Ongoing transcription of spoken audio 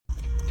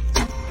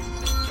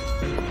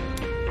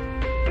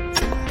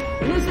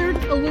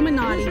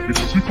Illuminati. It's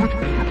a secret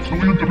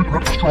reptilian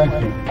democratic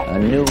stronghold. A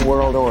new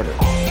world order.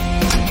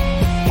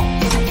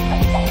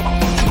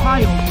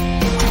 Child.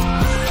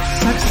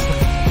 Sex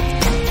slave.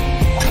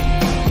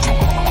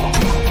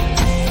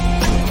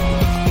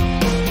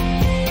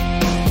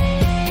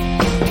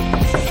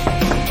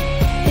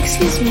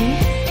 Excuse me.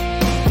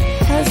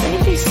 Has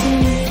anybody seen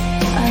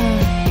a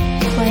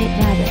white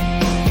rabbit?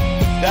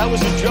 That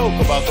was a joke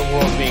about the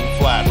world being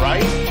flat,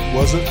 right?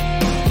 Was it?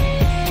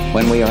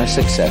 When we are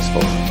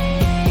successful,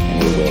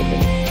 and we will be,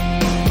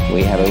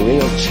 we have a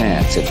real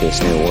chance at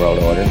this new world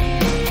order.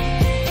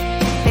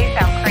 They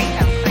sound crazy,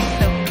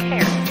 so who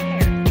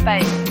cares?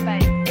 But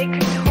it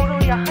could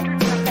totally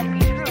 100%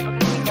 be true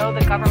because we know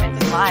the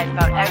government's lies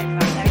about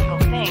every single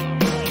thing.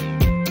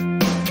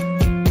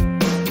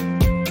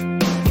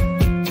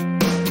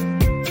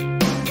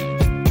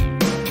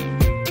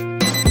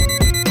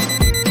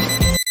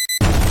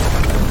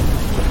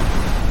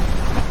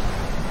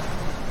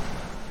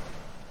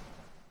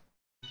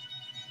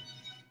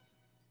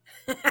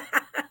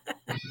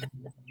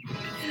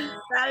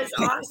 That is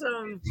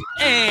awesome.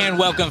 And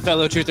welcome,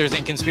 fellow truthers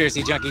and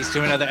conspiracy junkies,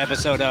 to another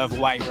episode of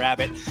White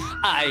Rabbit.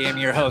 I am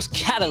your host,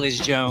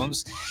 Catalyst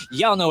Jones.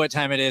 Y'all know what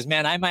time it is,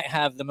 man. I might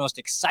have the most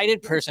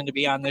excited person to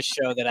be on this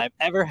show that I've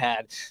ever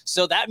had,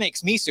 so that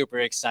makes me super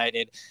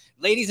excited.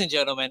 Ladies and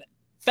gentlemen,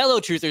 fellow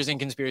truthers and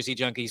conspiracy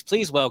junkies,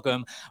 please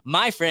welcome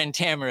my friend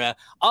Tamara,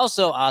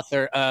 also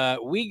author.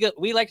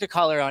 We like to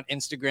call her on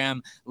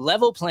Instagram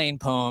Level Plain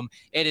Poem.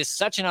 It is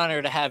such an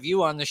honor to have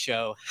you on the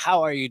show.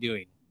 How are you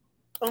doing?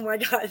 Oh my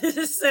God, this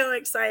is so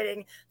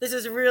exciting. This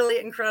is really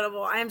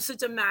incredible. I am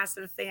such a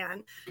massive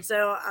fan.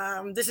 So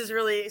this is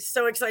really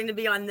so exciting to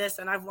be on this.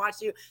 And I've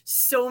watched you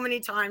so many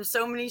times,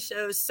 so many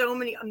shows, so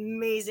many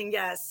amazing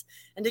guests.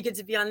 And to get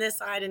to be on this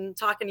side and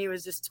talking to you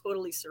is just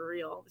totally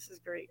surreal. This is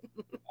great.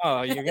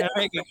 Oh, you're going to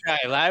make me cry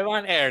live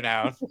on air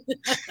now.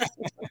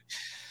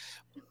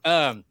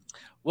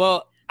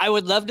 Well, I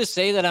would love to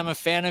say that I'm a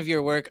fan of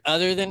your work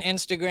other than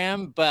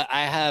Instagram, but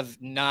I have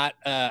not.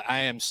 I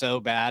am so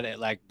bad at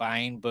like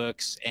buying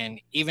books. And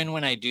even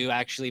when I do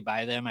actually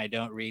buy them, I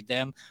don't read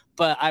them.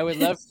 But I would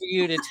love for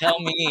you to tell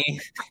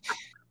me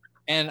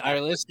and our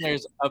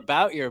listeners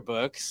about your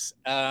books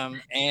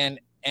and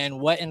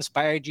what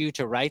inspired you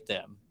to write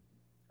them.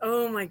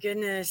 Oh my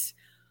goodness.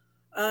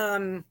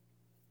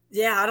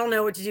 Yeah, I don't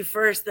know what to do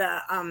first.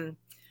 The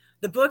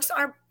books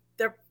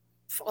they're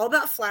all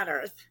about flat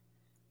Earth,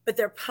 but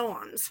they're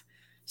poems.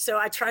 So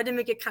I tried to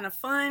make it kind of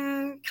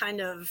fun, kind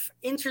of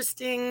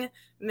interesting,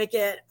 make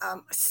it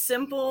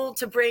simple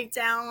to break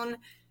down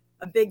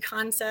a big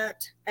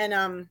concept. And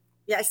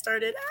I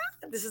started,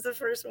 this is the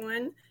first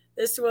one.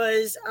 This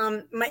was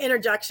my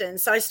introduction.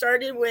 So I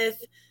started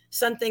with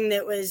something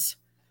that was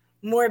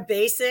more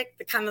basic,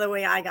 the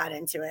way I got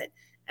into it.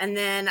 And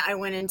then I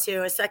went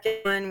into a second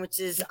one, which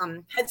is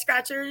head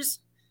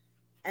scratchers.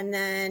 And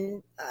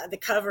then the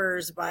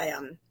covers by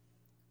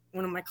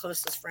one of my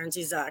closest friends.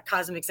 He's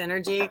Cosmics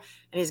Energy, and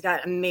he's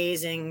got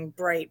amazing,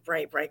 bright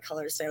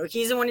colors. So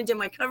he's the one who did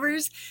my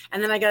covers.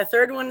 And then I got a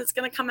third one that's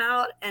going to come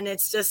out, and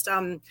it's just,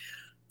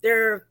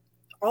 they're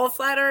all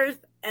flat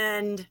Earth.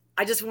 And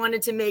I just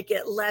wanted to make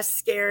it less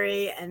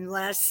scary and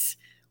less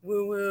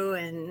woo-woo,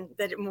 and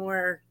that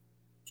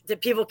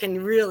people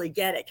can really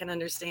get it, can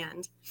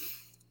understand.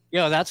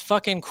 Yo, that's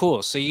fucking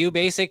cool. So you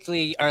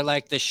basically are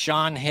like the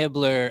Sean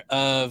Hibbler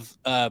of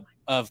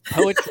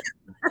poetry,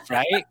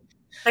 right?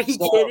 Are you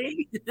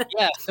kidding?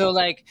 Yeah. So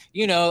like,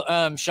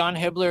 Sean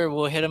Hibbler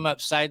will hit him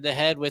upside the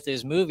head with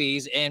his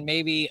movies, and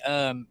maybe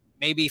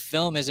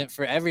film isn't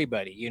for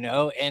everybody,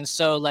 And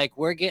so like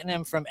we're getting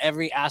him from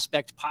every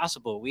aspect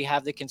possible. We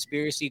have the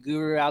conspiracy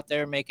guru out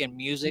there making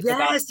music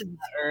about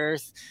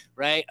Earth,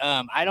 right?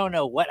 I don't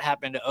know what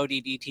happened to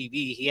ODD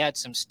TV. He had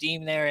some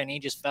steam there and he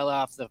just fell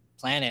off the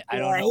planet. I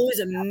don't know. He was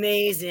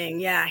amazing.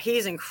 Yeah,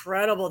 he's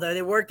incredible though.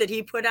 The work that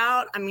he put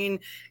out, I mean,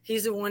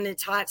 he's the one that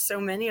taught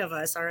so many of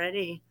us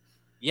already.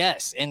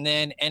 Yes, and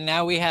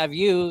now we have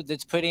you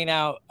that's putting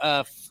out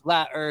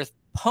flat Earth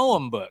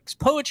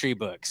poetry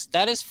books.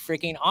 That is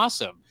freaking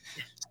awesome.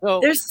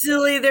 So they're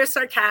silly, they're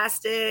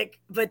sarcastic,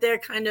 but they're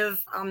kind of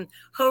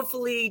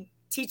hopefully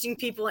teaching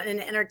people in an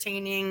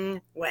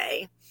entertaining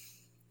way.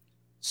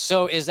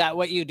 So is that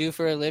what you do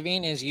for a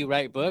living? Is you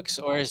write books,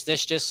 or is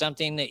this just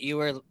something that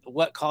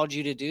what called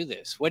you to do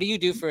this? What do you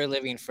do for a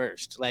living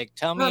first? Like,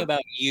 tell me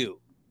about you.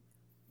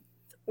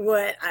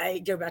 What I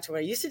go back to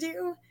what I used to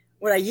do.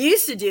 What I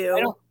used to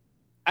do.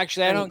 I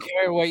don't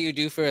care what you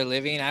do for a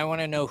living. I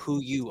want to know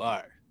who you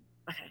are.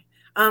 Okay.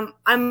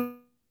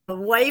 I'm a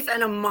wife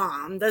and a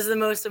mom. Those are the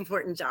most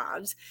important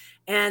jobs.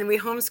 And we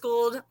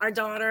homeschooled our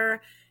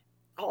daughter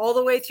all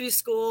the way through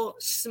school,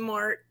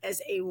 smart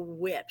as a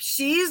whip.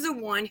 She's the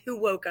one who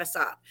woke us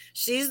up.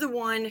 She's the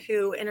one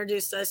who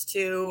introduced us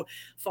to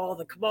Fall of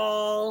the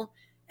Cabal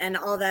and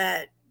all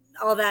that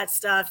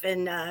stuff.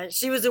 And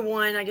she was the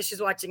one, I guess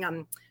she's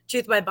watching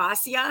Truth by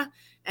Basia,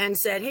 and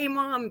said, "Hey,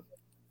 Mom,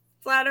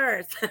 flat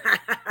Earth."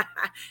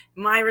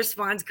 My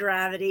response,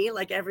 gravity,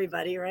 like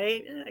everybody,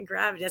 right?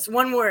 Gravity. That's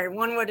one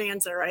word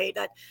answer, right?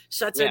 That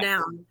shuts her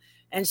down.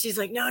 And she's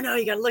like, no,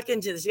 you got to look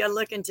into this. You got to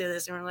look into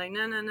this. And we're like,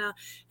 no.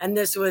 And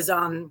this was,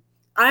 I'm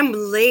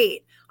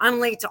late. I'm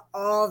late to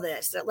all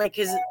this. Like,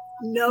 cause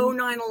no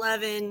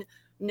 9/11,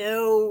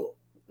 no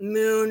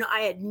moon.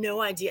 I had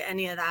no idea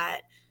any of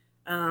that.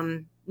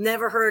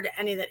 Never heard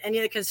any of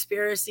the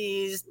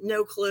conspiracies,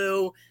 no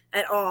clue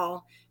at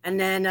all. And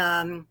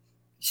then,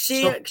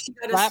 she got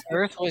Flat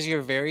Earth was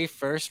your very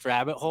first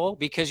rabbit hole,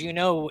 because you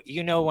know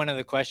one of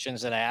the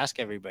questions that I ask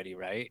everybody,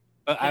 right?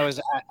 But yeah.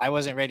 I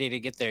wasn't ready to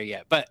get there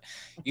yet, but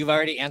you've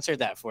already answered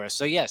that for us.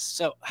 So yes.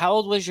 So how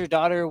old was your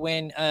daughter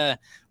when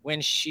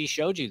she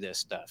showed you this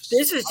stuff?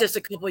 This was just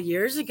a couple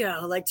years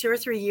ago, like 2 or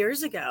 3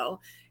 years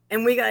ago,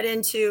 and we got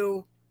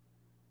into,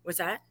 what's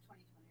that?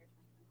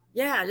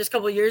 Yeah, just a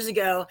couple years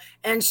ago,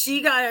 and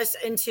she got us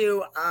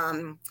into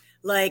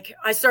like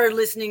I started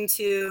listening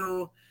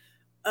to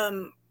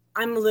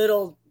I'm a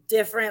little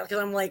different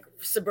because I'm like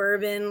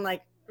suburban,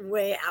 like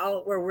way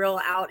out. We're real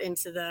out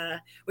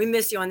into we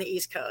miss you on the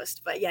East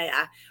Coast, but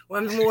yeah.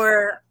 I'm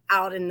more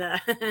out in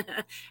the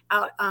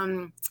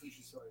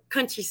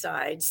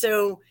countryside.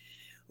 So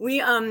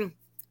we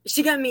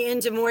she got me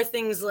into more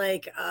things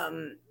like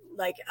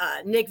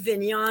Nick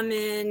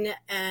Vignamin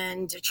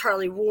and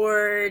Charlie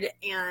Ward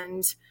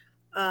and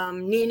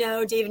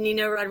David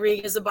Nino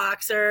Rodriguez, a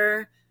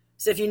boxer.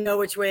 So if you know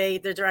which way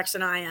the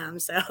direction I am.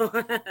 So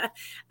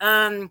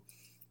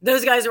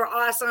those guys were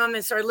awesome,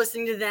 and started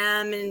listening to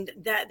them. And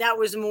that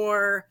was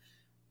more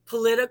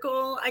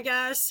political, I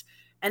guess.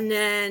 And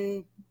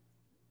then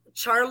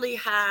Charlie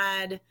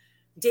had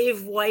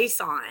Dave Weiss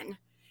on,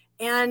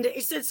 and he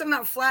said something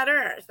about flat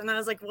Earth. And I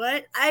was like,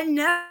 what? I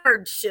never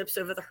heard ships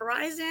over the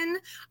horizon.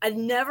 I'd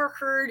never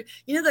heard,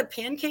 the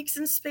pancakes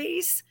in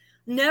space.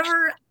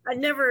 I'd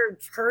never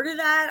heard of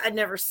that. I'd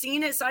never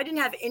seen it. So I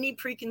didn't have any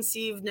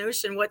preconceived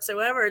notion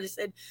whatsoever. I just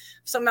said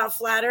something about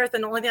flat Earth.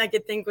 And the only thing I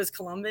could think was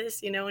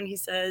Columbus, when he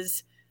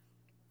says,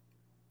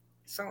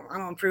 so I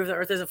don't prove the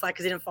Earth isn't flat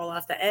because he didn't fall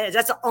off the edge.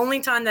 That's the only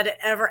time that it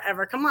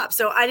ever come up.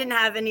 So I didn't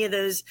have any of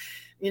those,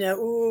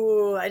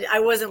 I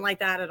wasn't like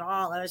that at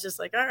all. I was just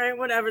like, all right,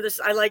 whatever.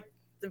 I like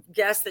the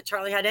guest that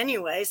Charlie had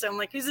anyway. So I'm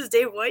like, who's this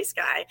Dave Weiss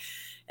guy?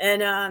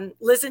 And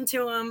listen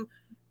to him.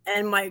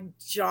 And my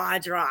jaw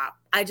dropped.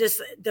 I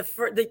just,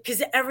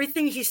 because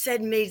everything he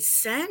said made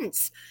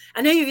sense.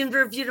 I know you've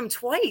reviewed him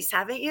twice,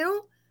 haven't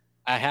you?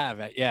 I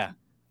have, yeah.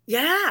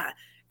 Yeah.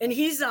 And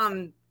he's,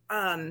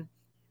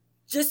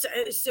 just,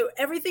 so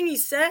everything he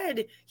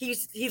said,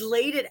 he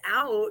laid it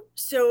out.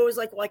 So it was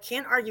like, well, I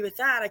can't argue with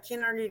that. I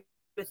can't argue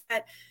with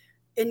that.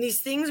 And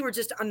these things were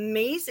just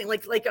amazing.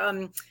 Like,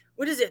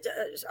 what is it?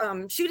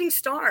 Shooting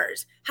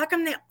stars. How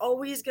come they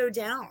always go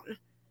down?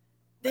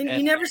 Then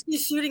you never see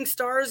shooting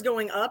stars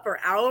going up or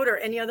out or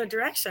any other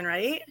direction,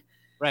 right?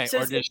 Right, so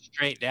or just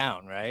straight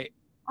down, right?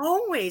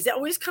 Always. It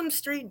always comes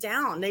straight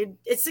down.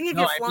 It's thinking if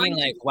you're flying. I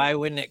mean, like, why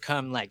wouldn't it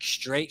come like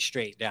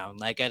straight down,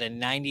 like at a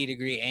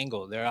 90-degree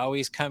angle? They're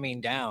always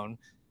coming down,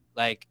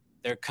 like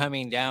they're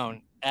coming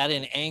down at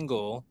an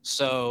angle.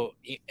 So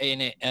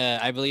in it,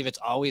 I believe it's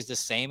always the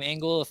same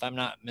angle, if I'm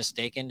not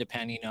mistaken,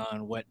 depending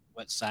on what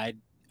side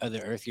of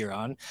the Earth you're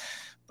on.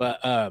 But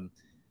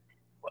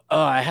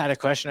oh, I had a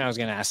question I was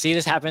going to ask. See,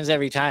 this happens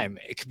every time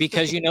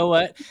because you know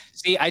what?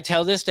 See, I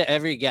tell this to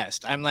every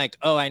guest. I'm like,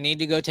 oh, I need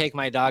to go take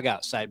my dog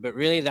outside. But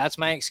really, that's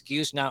my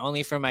excuse, not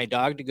only for my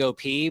dog to go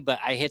pee, but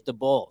I hit the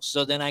bowl.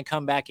 So then I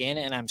come back in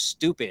and I'm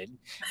stupid.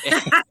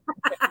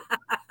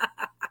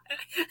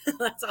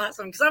 That's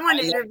awesome. Because I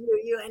want to interview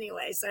you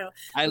anyway. So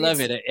I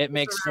love it. It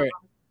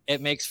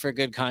makes for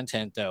good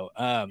content, though.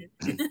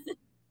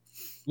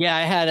 Yeah,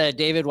 I had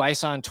David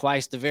Weiss on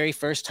twice. The very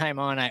first time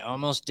on, I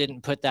almost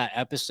didn't put that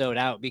episode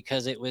out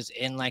because it was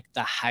in like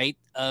the height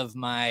of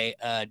my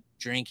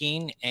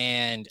drinking,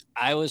 and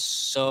I was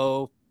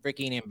so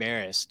freaking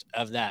embarrassed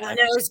of that. That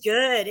was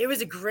good. It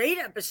was a great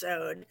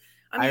episode.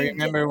 I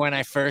remember when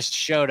I first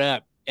showed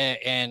up,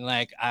 and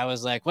like I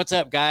was like, "What's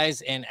up,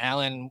 guys?" And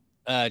Alan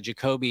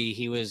Jacoby,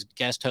 he was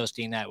guest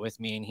hosting that with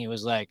me, and he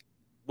was like,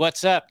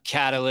 "What's up,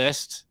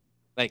 Catalyst?"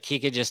 Like he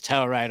could just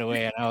tell right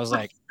away, and I was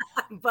like,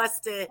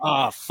 busted.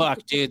 Oh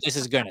fuck, dude, this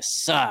is gonna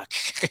suck.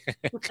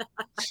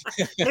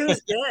 It was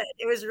good.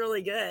 It was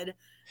really good.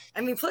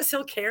 I mean, plus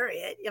he'll carry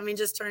it. I mean,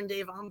 just turn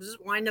Dave on,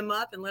 just wind him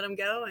up and let him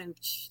go, and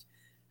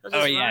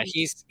oh yeah, run.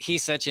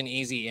 He's such an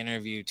easy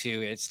interview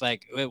too. It's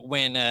like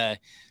when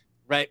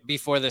right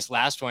before this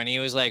last one, he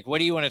was like, "What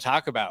do you want to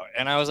talk about?"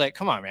 And I was like,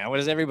 "Come on, man, what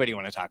does everybody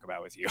want to talk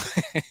about with you?"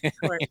 Of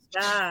course,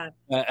 yeah.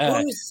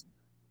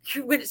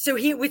 So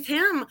with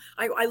him,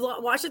 I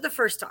watched it the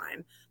first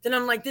time. Then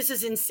I'm like, this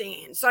is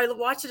insane. So I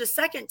watched it a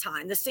second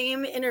time, the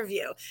same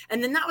interview.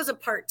 And then that was a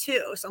part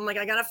 2. So I'm like,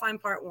 I got to find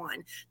part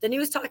 1. Then he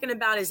was talking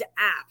about his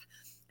app.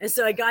 And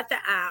so I got the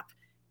app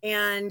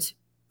and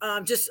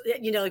just,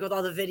 like with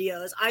all the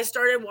videos, I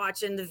started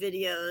watching the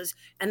videos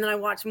and then I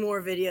watched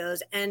more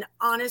videos. And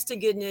honest to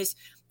goodness,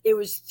 it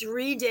was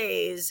 3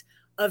 days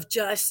of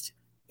just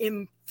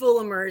in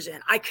full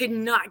immersion. I could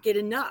not get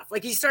enough.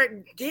 Like you start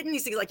getting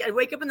these things, like I'd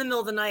wake up in the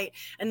middle of the night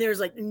and there's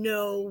like,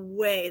 no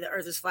way the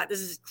earth is flat. This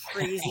is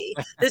crazy.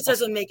 This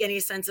doesn't make any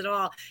sense at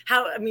all.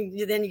 How, I mean,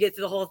 then you get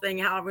through the whole thing,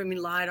 how we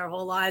lied our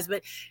whole lives.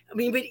 But I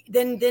mean, but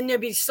then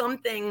there'd be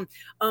something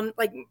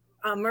like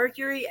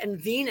Mercury and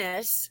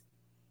Venus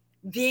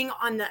being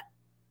on the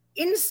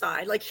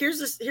inside. Like here's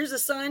the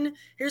sun,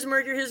 here's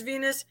Mercury, here's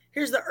Venus,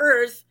 here's the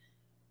earth.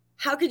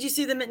 How could you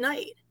see them at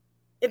night?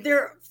 If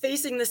they're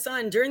facing the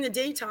sun during the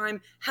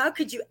daytime, how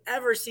could you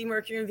ever see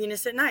Mercury and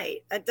Venus at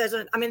night? That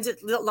doesn't, I mean,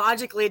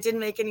 logically, it didn't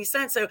make any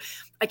sense. So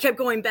I kept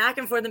going back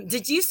and forth.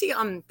 Did you see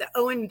the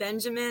Owen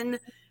Benjamin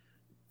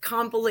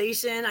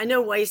compilation? I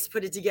know Weiss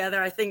put it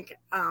together, I think,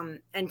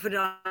 and put it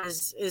on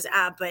his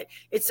app, but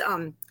it's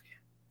Owen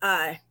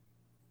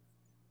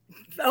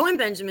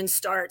Benjamin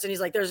starts and he's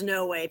like, there's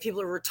no way.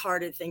 People are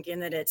retarded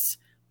thinking that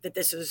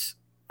this is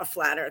a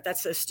flat earth.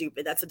 That's so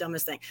stupid. That's the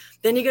dumbest thing.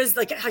 Then he goes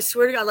like, I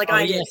swear to God, like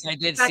I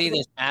did see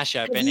this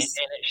mashup, and it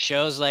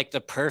shows like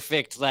the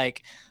perfect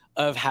like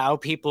of how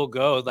people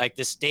go, like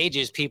the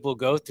stages people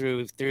go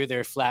through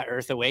their flat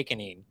earth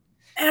awakening.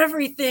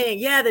 Everything.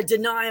 Yeah. The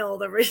denial,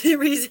 the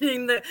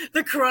reasoning,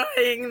 the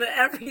crying, the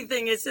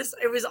everything. It's just,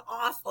 it was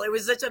awful. It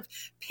was such a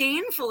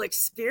painful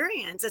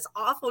experience. It's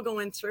awful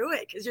going through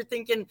it because you're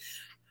thinking,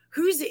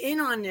 who's in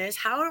on this?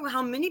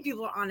 How many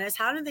people are on this?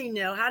 How do they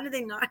know? How do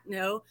they not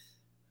know?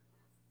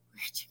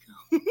 Where'd you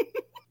go?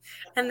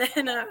 And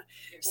then I'm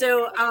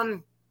sorry.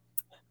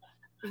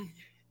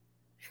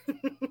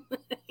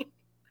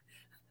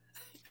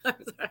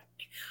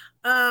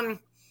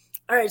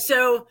 All right,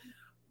 so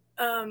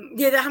how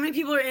many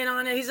people are in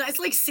on it? It's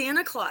like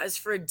Santa Claus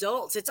for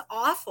adults. It's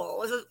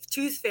awful. It's a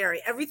tooth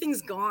fairy.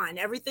 Everything's gone.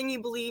 Everything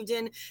you believed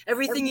in,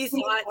 everything you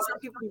thought. Some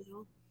people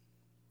know.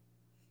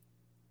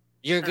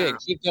 You're good.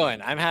 Keep going.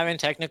 I'm having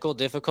technical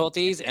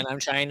difficulties and I'm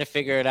trying to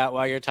figure it out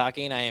while you're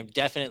talking. I am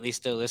definitely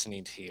still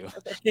listening to you.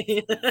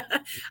 Okay.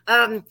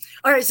 All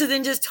right. So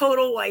then just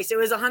total Weiss. It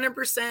was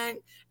 100%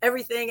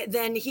 everything.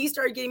 Then he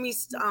started getting me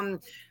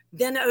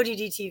then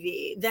ODD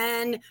TV,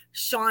 then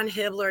Sean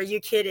Hibbler, are you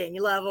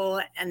kidding?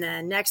 Level, and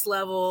then next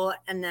level,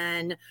 and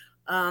then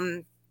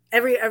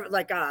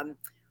everybody.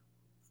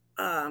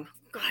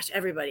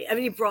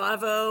 Eddie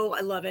Bravo.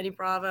 I love Eddie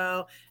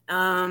Bravo.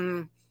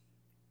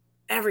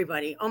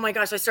 Everybody. Oh my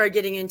gosh, I started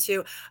getting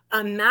into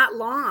Matt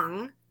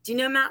Long. Do you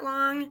know Matt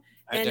Long?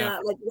 And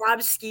like Rob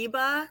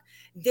Skiba,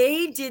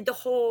 they did the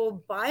whole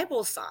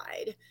Bible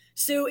side.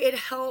 So it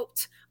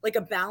helped like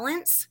a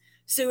balance.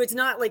 So it's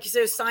not like,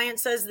 so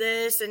science says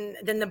this and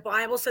then the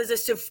Bible says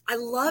this. So I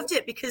loved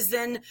it because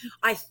then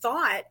I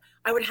thought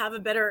I would have a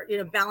better,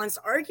 balanced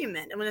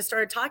argument. And when I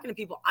started talking to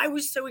people, I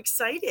was so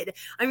excited.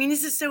 I mean,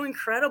 this is so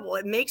incredible.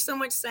 It makes so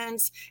much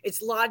sense.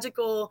 It's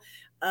logical.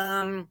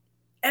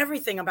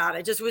 Everything about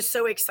it just was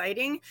so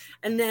exciting.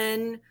 And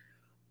then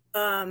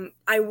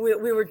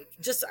we were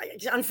just,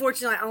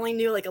 unfortunately, I only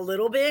knew like a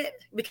little bit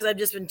because I've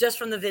just been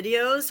from the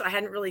videos. So I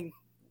hadn't really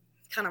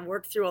kind of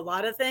worked through a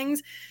lot of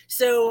things.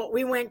 So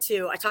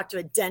I talked to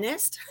a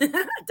dentist,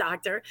 a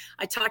doctor.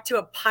 I talked to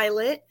a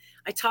pilot.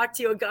 I talked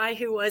to a guy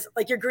who was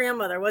like your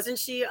grandmother. Wasn't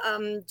she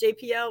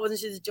JPL? Wasn't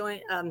she the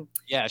joint?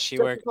 Yeah, she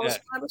worked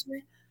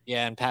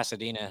in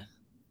Pasadena.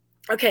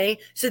 Okay.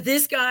 So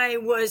this guy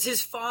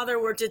his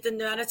father worked at the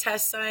Nevada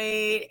test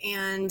site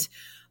and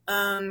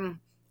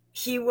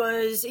he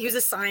was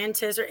a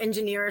scientist or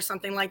engineer or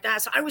something like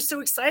that. So I was so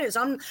excited.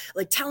 So I'm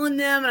like telling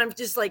them, and I'm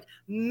just like,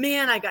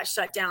 man, I got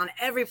shut down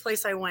every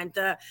place I went.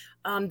 The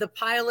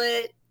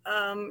pilot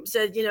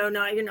said,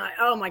 no, you're not.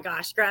 Oh my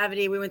gosh,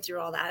 gravity. We went through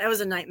all that. That was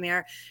a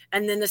nightmare.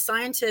 And then the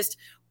scientist,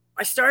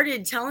 I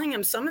started telling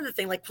him some of the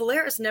things, like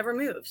Polaris never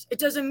moves. It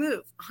doesn't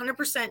move.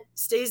 100%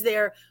 stays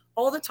there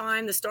all the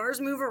time. The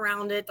stars move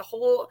around it. The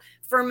whole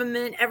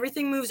firmament,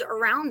 everything moves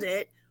around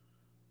it.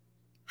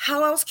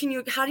 How do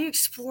you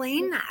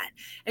explain that?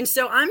 And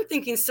so I'm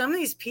thinking some of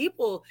these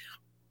people,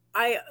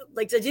 I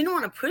didn't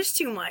want to push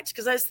too much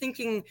because I was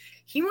thinking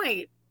he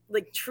might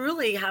like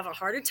truly have a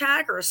heart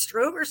attack or a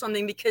stroke or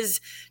something, because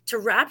to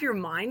wrap your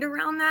mind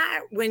around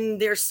that when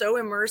they're so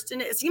immersed in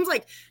it, it seems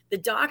like the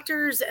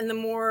doctors and the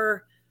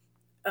more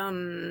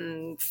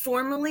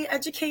formally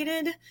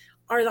educated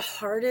are the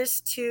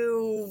hardest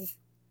to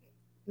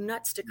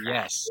nuts to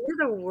crack. Yes.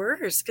 They're the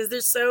worst because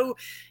they're so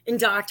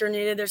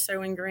indoctrinated, they're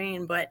so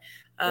ingrained. But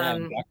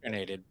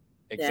indoctrinated.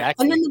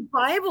 Exactly. Yeah. And then the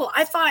Bible,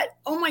 I thought,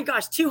 oh my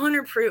gosh,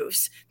 200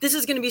 proofs. This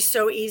is going to be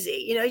so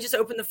easy. You just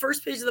open the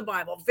first page of the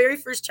Bible, very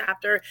first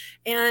chapter,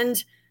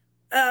 and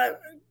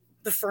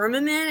the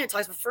firmament, it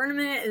talks about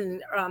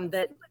firmament and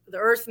that the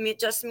earth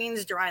just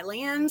means dry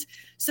land.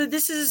 So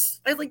this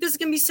is going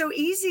to be so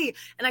easy.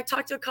 And I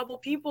talked to a couple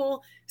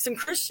people, some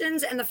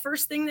Christians, and the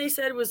first thing they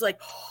said was like,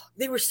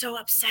 they were so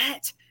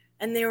upset.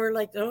 And they were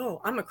like, oh,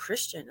 I'm a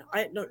Christian.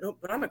 No,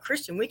 but I'm a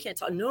Christian. We can't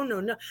talk. No.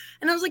 And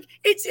I was like,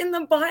 it's in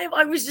the Bible.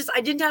 I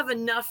didn't have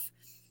enough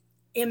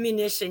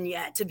ammunition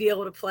yet to be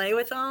able to play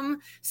with them.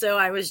 So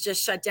I was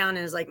just shut down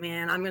and was like,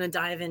 man, I'm going to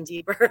dive in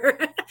deeper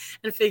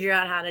and figure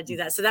out how to do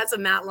that. So that's a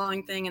Matt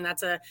Long thing. And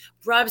that's a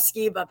Rob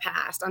Skiba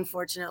passed,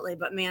 unfortunately,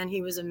 but man,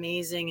 he was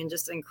amazing and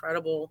just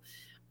incredible.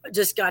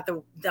 Just got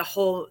the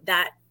whole,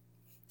 that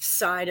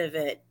side of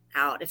it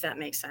out, if that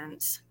makes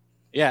sense.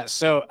 Yeah.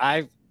 So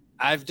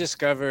I've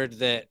discovered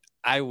that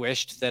I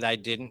wished that I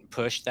didn't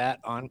push that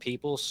on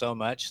people so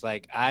much.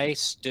 Like I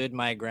stood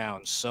my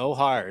ground so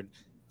hard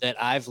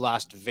that I've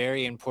lost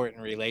very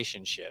important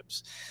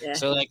relationships. Yeah.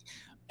 So like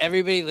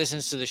everybody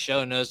listens to the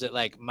show knows that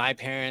like my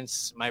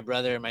parents, my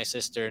brother, my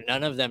sister,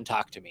 none of them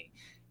talk to me.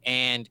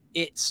 And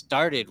it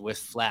started with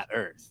flat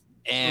earth.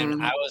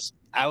 And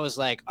I was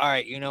like, all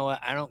right, you know what?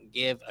 I don't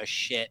give a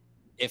shit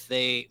if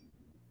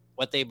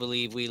what they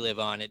believe we live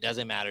on. It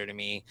doesn't matter to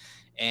me.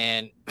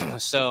 And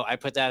so I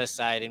put that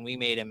aside and we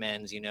made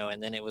amends,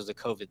 and then it was the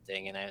COVID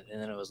thing. And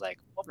then it was like,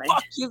 well,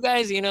 fuck you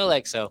guys,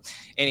 like, so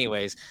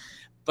anyways,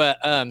 but,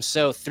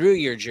 so through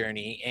your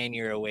journey and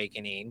your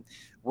awakening,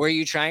 were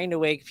you trying to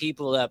wake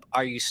people up?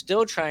 Are you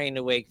still trying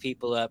to wake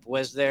people up?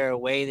 Was there a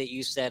way that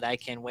you said, I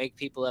can wake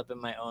people up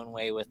in my own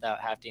way without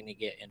having to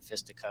get in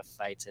fisticuff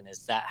fights? And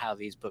is that how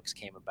these books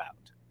came about?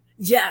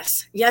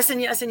 Yes.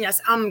 And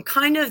yes.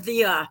 Kind of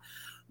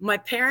my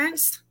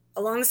parents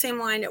along the same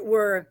line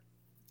were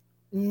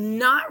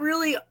not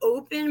really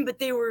open, but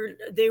they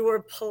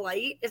were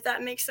polite, if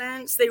that makes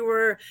sense.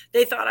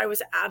 They thought I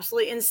was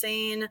absolutely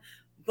insane,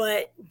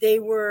 but they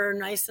were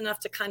nice enough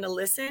to kind of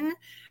listen.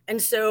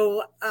 And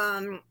so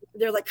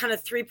there are like kind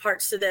of three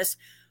parts to this.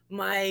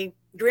 My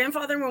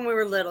grandfather, when we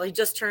were little, he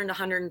just turned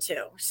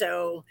 102.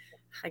 So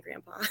hi,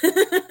 Grandpa.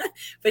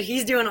 But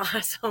he's doing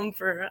awesome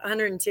for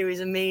 102. He's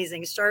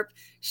amazing. Sharp.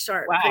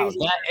 Wow, crazy.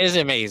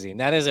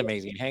 that is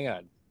amazing. Hang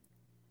on.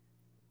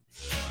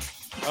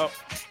 Oh.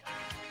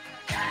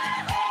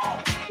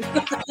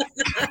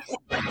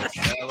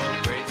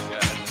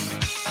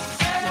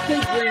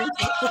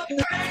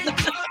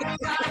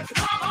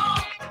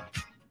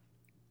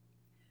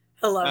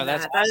 I love that.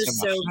 That's That awesome. is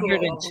so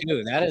 102.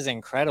 cool. That is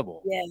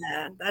incredible.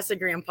 Yeah, that's a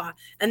grandpa.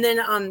 And then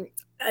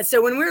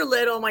so when we were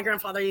little, my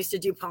grandfather used to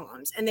do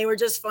poems, and they were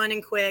just fun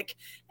and quick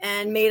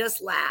and made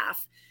us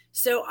laugh.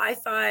 So I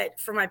thought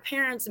for my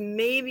parents,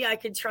 maybe I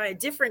could try a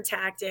different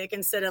tactic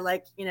instead of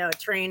like,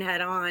 train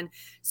head on.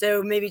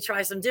 So maybe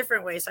try some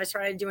different ways. So I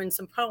tried doing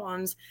some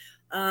poems,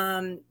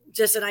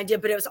 just an idea.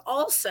 But it was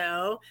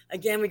also,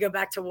 again, we go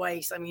back to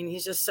Weiss. I mean,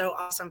 he's just so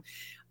awesome.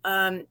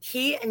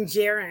 He and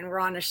Jaron were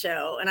on a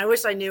show, and I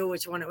wish I knew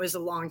which one. It was a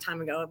long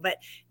time ago, but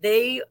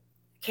they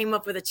came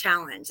up with a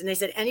challenge, and they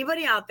said,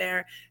 anybody out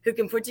there who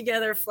can put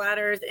together flat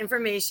earth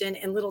information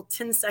in little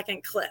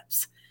 10-second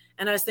clips.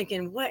 And I was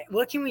thinking,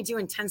 what can we do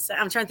in 10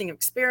 seconds? I'm trying to think of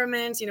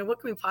experiments,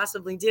 what can we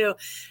possibly do?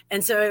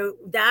 And so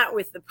that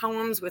with the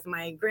poems, with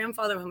my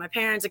grandfather, with my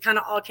parents, it kind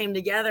of all came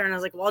together. And I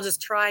was like, well, I'll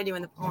just try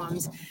doing the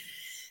poems.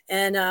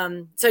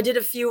 And so I did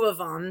a few of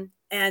them,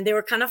 and they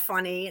were kind of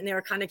funny and they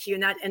were kind of cute.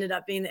 And that ended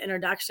up being the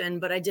introduction,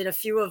 but I did a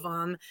few of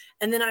them.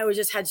 And then I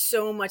just had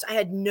so much, I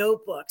had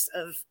notebooks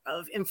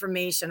of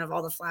information of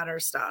all the flat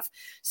earth stuff.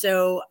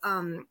 So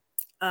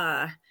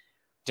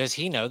does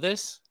he know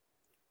this?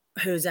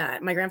 Who's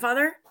that? My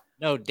grandfather?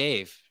 No,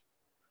 Dave.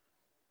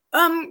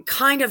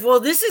 Kind of. Well,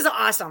 this is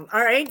awesome.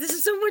 All right. This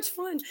is so much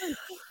fun.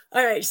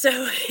 All right. So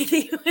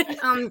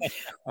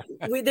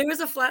there was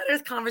a flat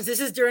earth conference. This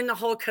is during the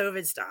whole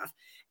COVID stuff.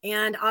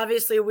 And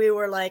obviously we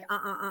were like,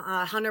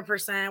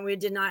 100%. We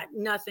did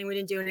nothing. We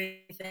didn't do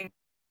anything.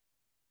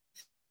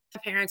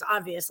 Parents,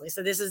 obviously.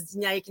 So this is,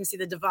 now you can see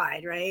the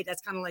divide, right?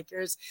 That's kind of like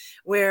yours,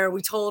 where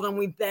we told them,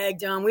 we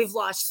begged them. We've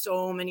lost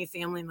so many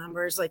family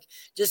members. Like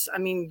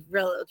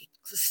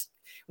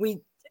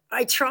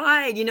I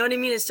tried, you know what I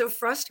mean? It's so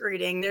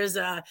frustrating. There's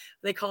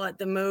they call it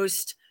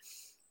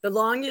the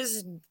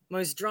longest,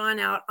 most drawn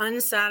out,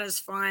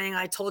 unsatisfying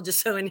I told you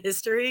so in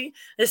history.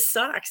 This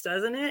sucks,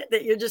 doesn't it?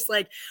 That you're just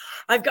like,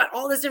 I've got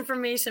all this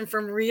information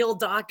from real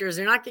doctors.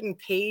 They're not getting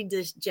paid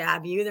to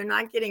jab you. They're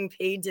not getting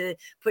paid to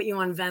put you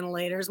on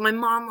ventilators. My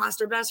mom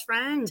lost her best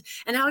friend.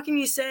 And how can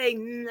you say,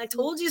 I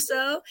told you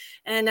so?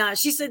 And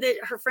she said that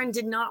her friend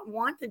did not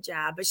want the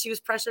jab, but she was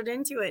pressured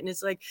into it. And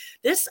it's like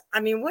this,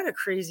 what a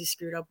crazy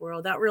screwed up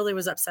world. That really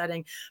was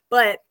upsetting.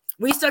 But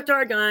we stuck to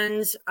our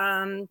guns.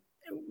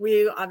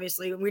 We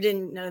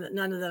didn't know that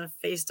none of the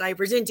face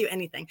diapers, didn't do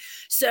anything.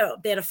 So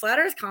they had a flat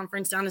earth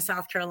conference down in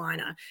South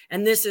Carolina.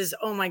 And this is,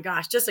 oh my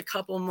gosh, just a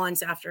couple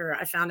months after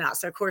I found out.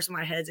 So of course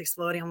my head's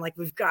exploding. I'm like,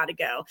 we've got to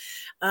go.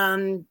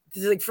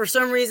 Like for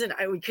some reason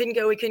we couldn't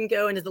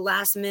go. And at the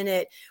last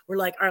minute, we're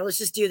like, all right, let's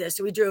just do this.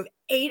 So we drove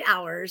 8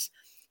 hours,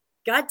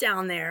 got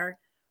down there,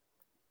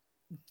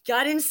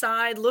 got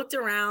inside, looked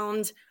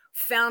around,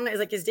 found, I was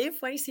like, is Dave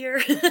Weiss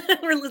here?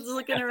 We're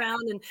looking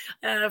around,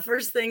 and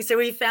first thing, so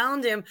we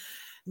found him.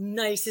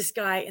 Nicest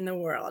guy in the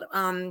world.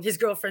 His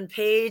girlfriend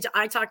Paige,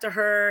 I talked to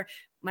her.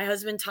 My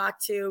husband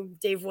talked to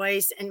Dave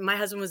Weiss, and my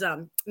husband was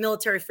a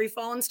military free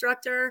fall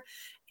instructor,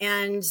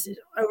 and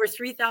over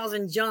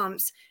 3,000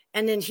 jumps.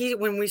 And then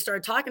when we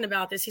started talking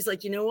about this, he's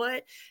like, you know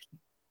what?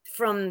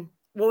 From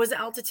what was the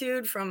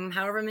altitude from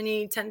however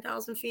many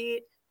 10,000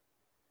 feet?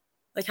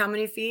 Like how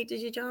many feet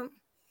did you jump?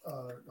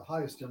 The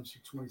highest jumps are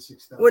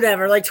 26,000.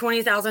 Whatever, like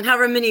 20,000,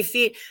 however many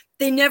feet.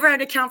 They never had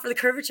to count for the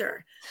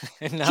curvature.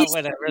 Not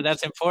whatever.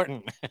 That's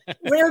important.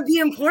 Well, it would be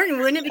important,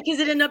 wouldn't it? Because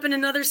it'd end up in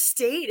another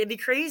state. It'd be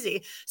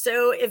crazy.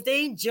 So if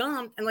they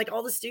jump and like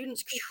all the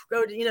students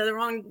go to, the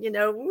wrong,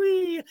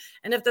 whee,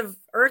 and if the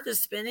earth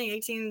is spinning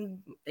 18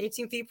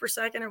 feet per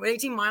second or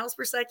 18 miles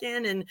per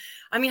second. And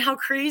I mean, how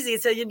crazy.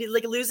 So you'd be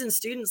like losing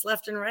students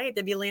left and right.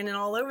 They'd be landing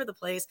all over the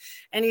place.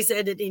 And he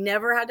said that he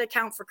never had to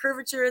account for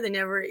curvature. They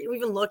never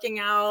even looking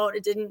out.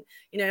 It didn't,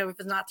 if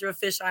it's not through a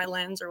fisheye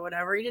lens or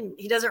whatever,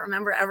 he doesn't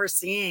remember ever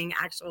seeing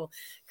actual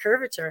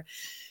curvature.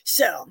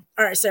 So,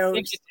 all right. So I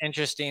think it's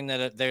interesting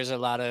that there's a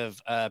lot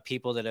of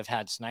people that have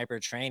had sniper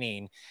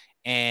training,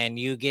 and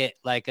you get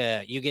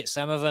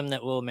some of them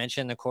that will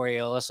mention the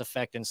Coriolis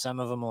effect, and some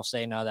of them will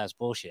say, no, that's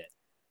bullshit.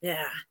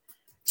 Yeah.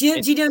 Do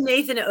you know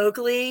Nathan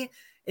Oakley?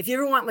 If you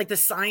ever want like the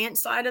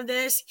science side of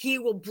this, he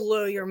will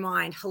blow your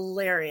mind.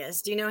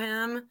 Hilarious. Do you know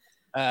him?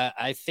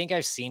 I think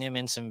I've seen him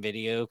in some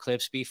video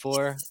clips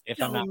before, if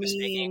I'm not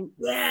mistaken.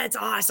 Yeah, it's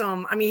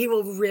awesome. I mean, he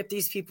will rip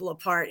these people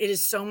apart. It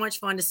is so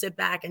much fun to sit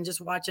back and just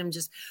watch him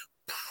just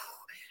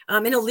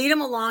and he'll lead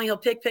him along. He'll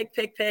pick,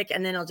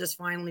 and then he'll just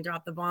finally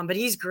drop the bomb. But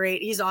he's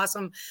great. He's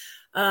awesome.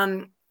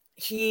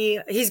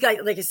 He's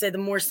got, like I said, the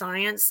more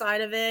science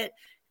side of it.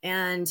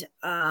 And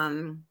all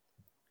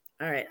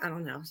right, I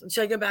don't know. So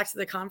should I go back to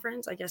the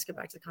conference? I guess go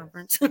back to the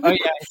conference. Oh yeah,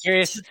 I'm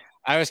curious.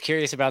 I was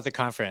curious about the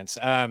conference.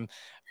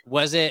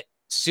 Was it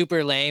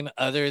super lame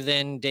other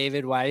than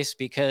David Weiss?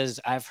 Because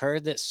I've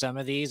heard that some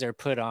of these are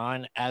put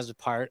on as a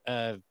part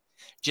of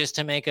just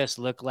to make us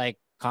look like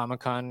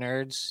Comic-Con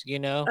nerds,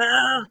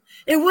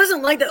 It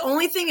wasn't like the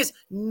only thing is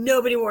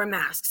nobody wore a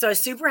mask. So I was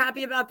super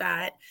happy about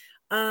that.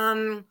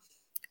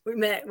 We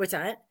met, what's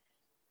that?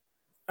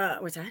 All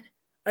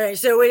right.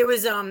 So it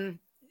was,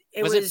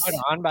 was it put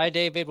on by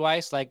David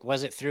Weiss? Like,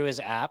 was it through his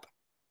app?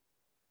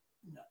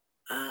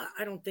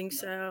 I don't think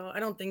so.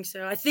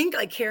 I think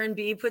like Karen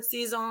B puts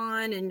these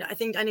on, and I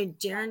know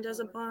Jaren does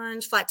a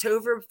bunch.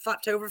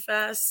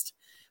 Flaptoberfest,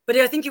 but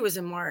I think it was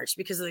in March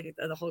because of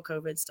the whole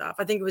COVID stuff.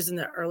 I think it was in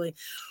the early,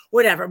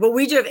 whatever. But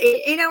we drove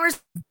 8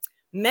 hours.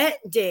 Met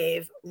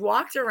Dave,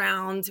 walked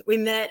around. We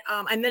met.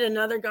 I met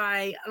another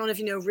guy. I don't know if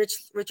you know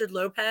Richard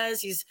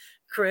Lopez. He's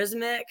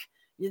charismatic.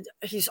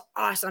 He's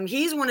awesome.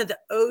 He's one of the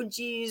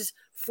OGs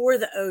for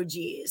the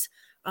OGs.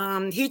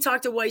 He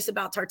talked to Weiss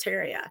about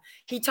Tartaria.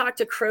 He talked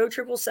to Crow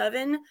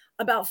 777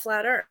 about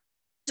Flat Earth.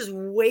 Just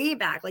way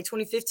back, like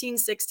 2015,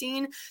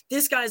 16.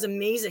 This guy's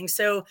amazing.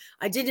 So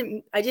I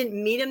didn't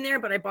meet him there,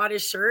 but I bought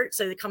his shirt.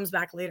 So it comes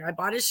back later. I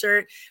bought his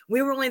shirt.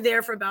 We were only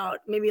there for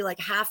about maybe like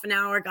half an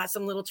hour, got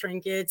some little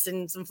trinkets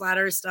and some Flat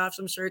Earth stuff,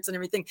 some shirts and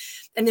everything.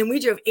 And then we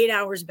drove 8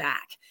 hours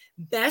back.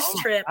 Best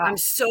trip. I'm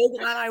so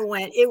glad I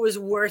went. It was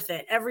worth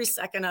it. Every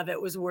second of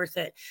it was worth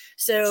it.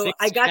 So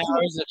I got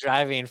hours of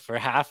driving for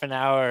half an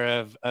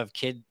hour of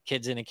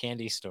kids in a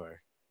candy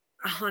store.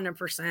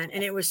 100%.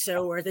 And it was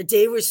so worth it.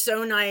 Dave was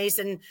so nice.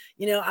 And,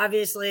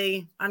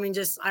 obviously, I mean,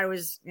 I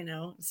was,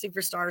 super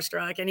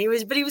starstruck, and he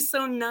was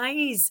so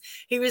nice.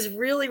 He was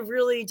really,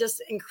 really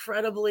just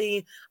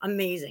incredibly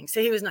amazing.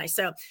 So he was nice.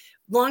 So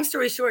long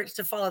story short,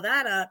 to follow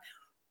that up,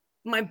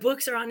 my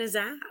books are on his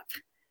app.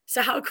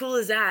 So how cool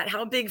is that?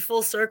 How big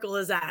full circle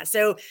is that?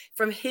 So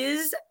from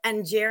his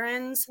and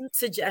Jaren's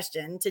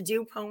suggestion to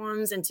do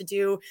poems and to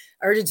do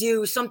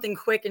something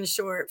quick and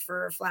short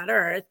for Flat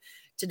Earth,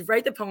 to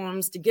write the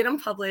poems, to get them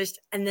published,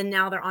 and then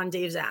now they're on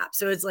Dave's app.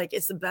 So it's like,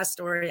 it's the best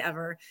story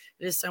ever.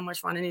 It is so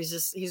much fun. And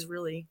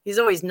he's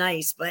always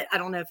nice, but I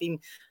don't know if he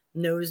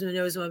knows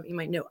what he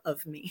might know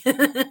of me.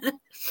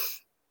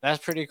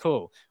 That's pretty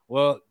cool.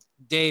 Well,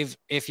 Dave,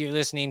 if you're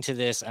listening to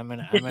this, I'm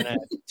gonna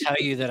tell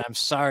you that I'm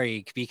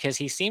sorry, because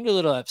he seemed a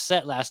little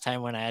upset last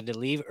time when I had to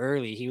leave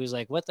early. He was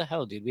like, "What the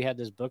hell, dude? We had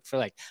this book for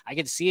like," I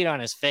could see it on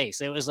his face.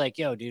 It was like,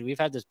 "Yo, dude, we've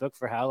had this book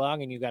for how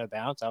long, and you got to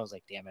bounce?" I was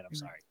like, "Damn it, I'm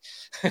sorry."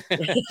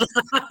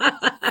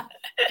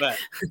 But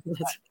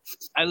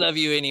I love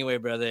you anyway,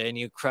 brother, and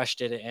you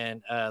crushed it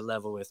and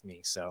level with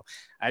me. So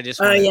I just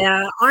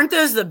yeah, aren't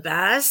those the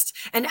best?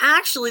 And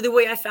actually, the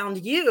way I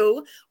found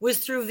you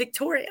was through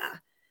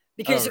Victoria.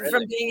 Because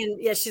from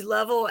being she's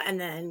level, and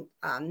then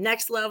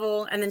next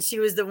level, and then she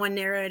was the one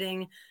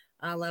narrating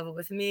level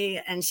with me,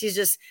 and she's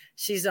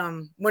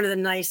one of the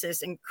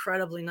nicest,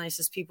 incredibly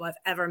nicest people I've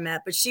ever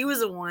met. But she was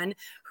the one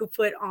who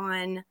put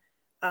on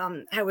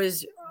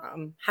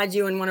had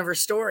you in one of her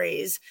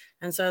stories,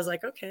 and so I was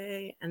like,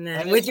 okay. And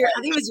then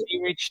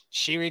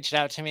she reached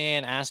out to me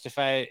and asked if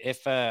I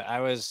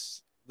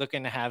was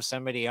looking to have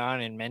somebody on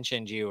and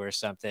mentioned you or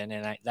something,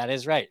 and that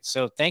is right.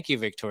 So thank you,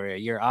 Victoria.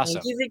 You're awesome.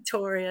 Thank you,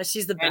 Victoria.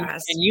 She's the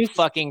best. And you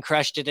fucking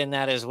crushed it in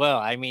that as well.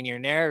 I mean, your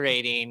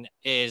narrating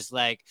is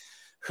like,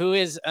 who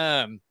is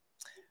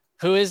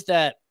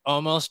that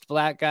almost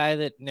black guy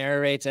that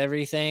narrates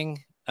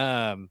everything?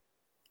 Ewar.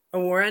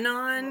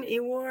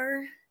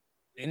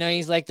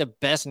 He's like the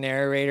best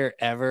narrator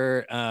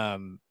ever.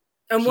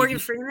 Morgan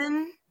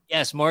Freeman.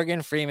 Yes,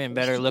 Morgan Freeman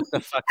better look the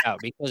fuck out,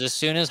 because as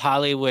soon as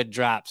Hollywood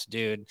drops,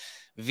 dude,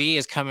 V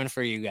is coming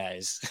for you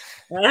guys.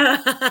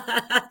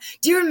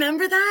 Do you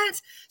remember that?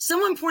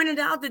 Someone pointed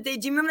out that do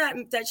you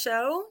remember that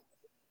show?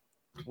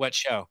 What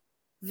show?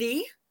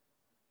 V?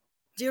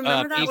 Do you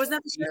remember that? V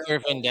Wasn't that the show? for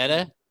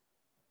Vendetta?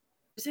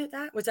 Was it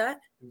that? Was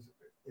that?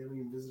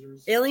 Alien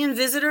Visitors. Alien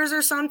Visitors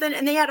or something?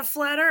 And they had a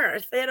flat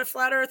Earth. They had a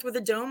flat Earth with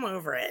a dome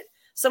over it.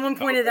 Someone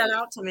pointed that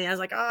out to me. I was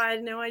like, oh, I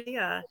had no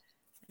idea.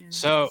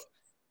 So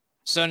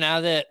now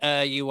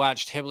that you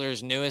watched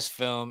Hibbler's newest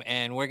film,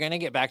 and we're gonna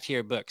get back to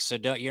your book, so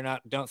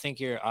don't think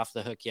you're off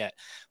the hook yet,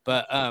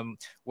 but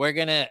we're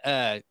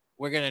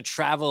gonna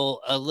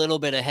travel a little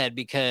bit ahead,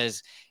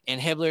 because in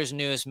Hibbler's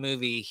newest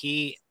movie,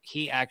 he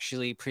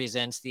actually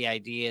presents the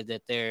idea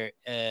that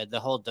the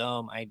whole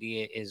dome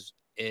idea is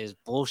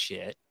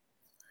bullshit,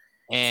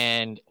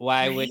 and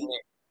why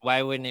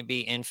wouldn't it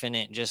be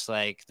infinite, just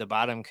like the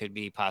bottom could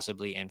be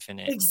possibly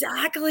infinite?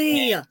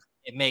 Exactly. And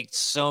it makes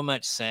so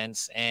much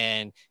sense,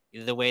 and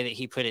the way that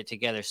he put it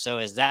together. So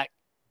is that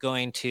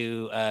going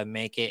to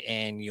make it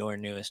in your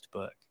newest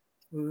book?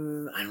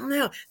 Ooh, I don't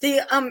know.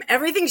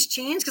 Everything's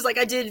changed, because like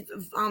I did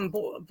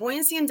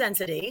buoyancy and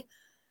density,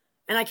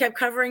 and I kept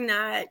covering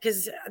that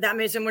because that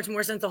made so much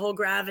more sense. The whole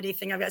gravity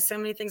thing. I've got so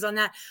many things on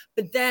that.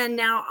 But then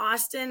now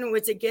Austin,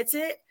 which it gets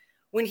it,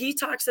 when he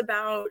talks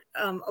about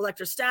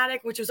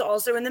electrostatic, which was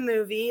also in the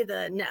movie,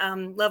 the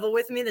Level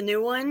With Me, the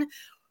new one.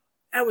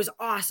 That was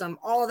awesome.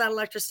 All of that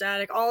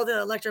electrostatic, all the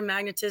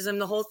electromagnetism,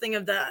 the whole thing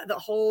of the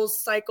whole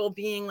cycle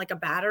being like a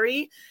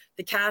battery,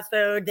 the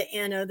cathode, the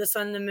anode, the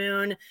sun, the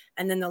moon,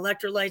 and then the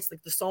electrolytes,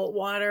 like the salt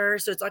water.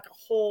 So it's like a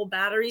whole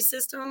battery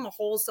system, a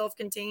whole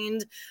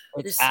self-contained.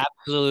 It's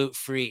absolute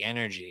free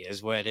energy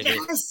is what it is.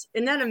 Yes.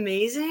 Isn't that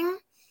amazing?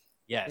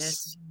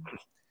 Yes.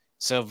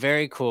 So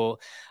very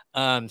cool.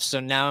 So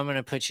now I'm going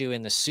to put you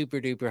in the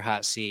super duper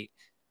hot seat.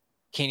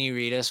 Can you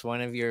read us one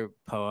of your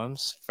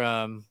poems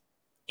from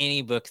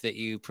any book that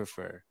you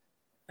prefer?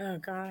 Oh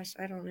gosh,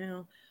 I don't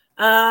know.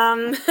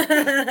 I'm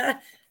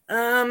trying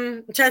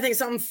to think of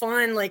something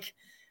fun, like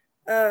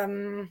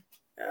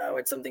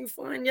what's something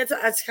fun? Yeah,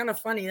 that's kind of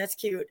funny. That's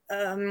cute.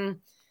 What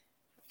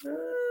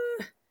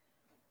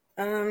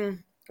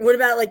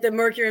about like the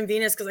Mercury and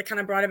Venus? Because I kind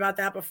of brought about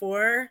that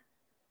before.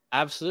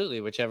 Absolutely,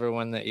 whichever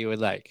one that you would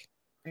like.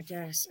 I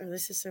guess. Oh,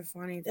 this is so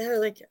funny. They're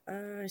like,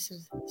 I should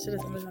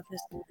have thought about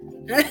this.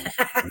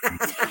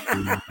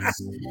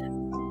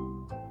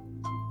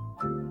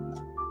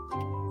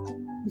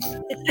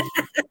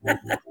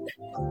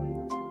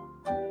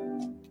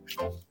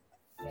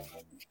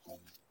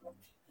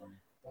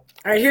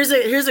 All right, here's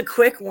a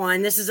quick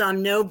one. This is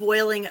no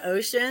boiling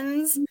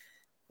oceans.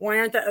 Why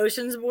aren't the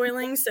oceans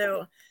boiling?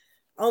 So,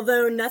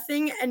 although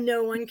nothing and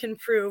no one can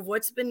prove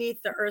what's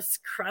beneath the Earth's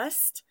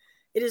crust,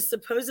 it is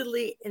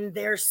supposedly in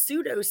their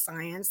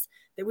pseudoscience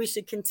that we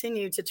should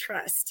continue to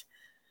trust.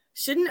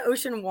 Shouldn't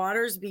ocean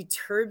waters be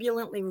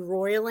turbulently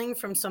roiling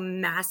from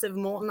some massive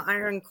molten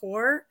iron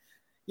core?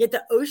 Yet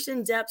the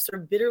ocean depths are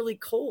bitterly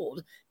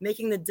cold,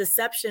 making the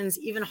deceptions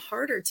even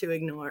harder to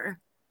ignore.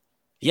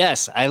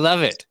 Yes, I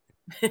love it.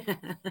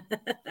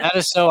 That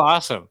is so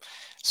awesome.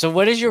 So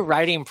what is your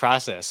writing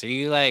process? Are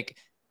you like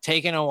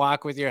taking a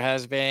walk with your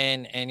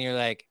husband and you're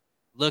like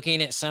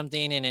looking at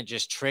something and it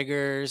just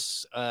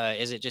triggers?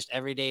 Is it just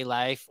everyday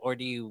life, or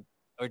do you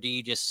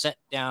just set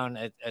down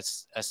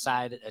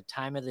aside a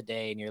time of the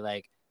day and you're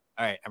like,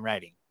 all right, I'm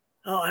writing?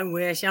 Oh, I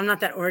wish. I'm not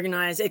that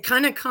organized. It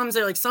kind of comes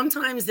there. Like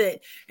sometimes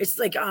that it's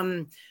like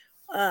I'll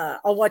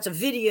watch a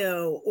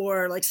video,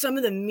 or like some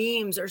of the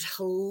memes are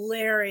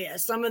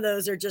hilarious. Some of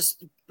those are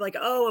just like,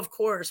 oh, of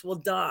course, well,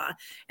 duh.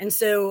 And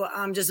so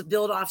just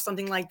build off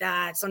something like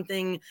that.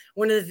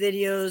 One of the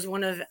videos,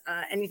 one of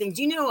anything.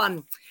 Do you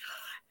know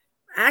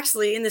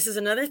actually, and this is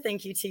another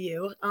thank you to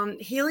you,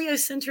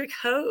 Heliocentric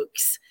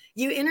Hoax.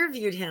 You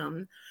interviewed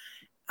him.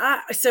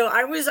 So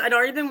I'd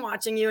already been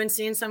watching you and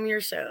seeing some of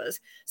your shows.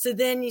 So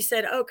then you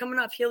said, oh, coming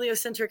up,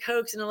 Heliocentric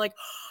Hoax. And I'm like,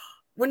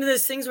 one of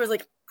those things where it's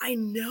like, I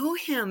know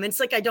him. It's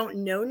like, I don't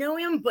know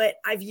him, but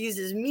I've used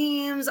his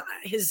memes.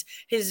 He's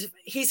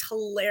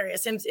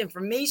hilarious. His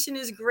information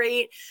is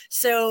great.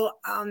 So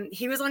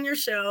he was on your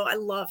show. I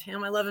love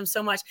him. I love him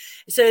so much.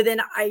 So then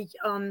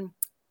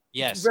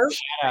yes, shout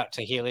out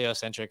to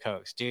Heliocentric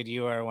Hoax. Dude,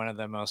 you are one of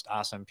the most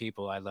awesome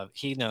people.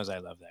 He knows I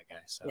love that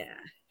guy. So yeah,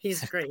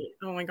 he's great.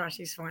 Oh my gosh,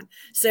 he's fun.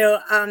 So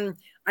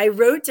I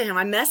wrote to him,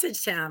 I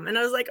messaged him, and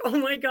I was like, oh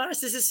my gosh,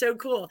 this is so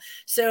cool.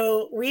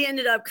 So we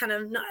ended up kind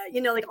of,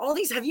 like all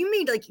these, have you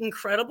made like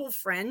incredible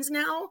friends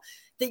now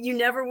that you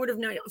never would have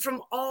known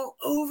from all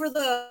over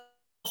the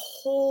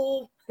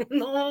whole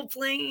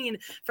plane,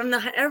 from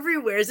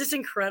everywhere? Is this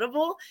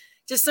incredible?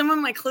 Just some of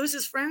my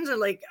closest friends are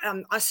like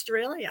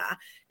Australia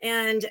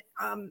and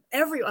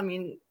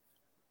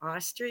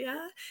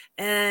Austria,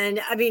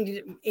 and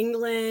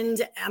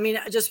England,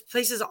 just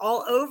places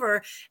all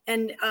over.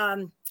 And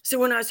so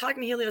when I was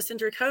talking to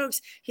Heliocentric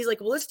Hoax, he's like,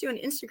 well, let's do an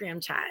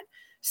Instagram chat.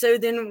 So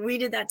then we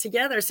did that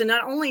together. So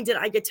not only did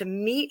I get to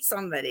meet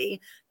somebody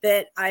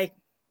that I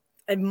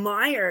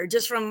admire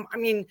just from,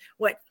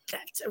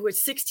 with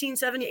 16,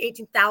 17,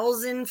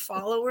 18,000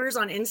 followers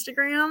on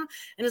Instagram.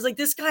 And it's like,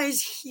 this guy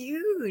is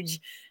huge.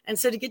 And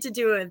so to get to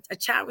do a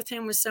chat with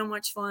him was so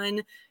much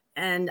fun.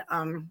 And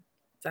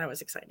that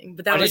was exciting.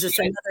 But that was just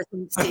another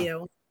thing to see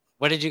you.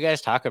 What did you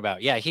guys talk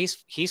about? Yeah,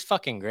 he's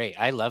fucking great.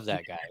 I love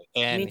that guy.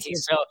 And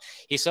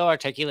he's so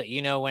articulate.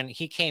 You know, when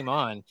he came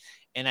on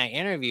and I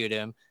interviewed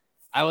him,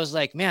 I was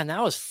like, man,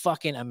 that was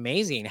fucking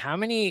amazing. How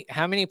many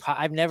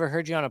I've never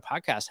heard you on a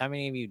podcast. How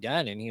many have you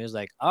done? And he was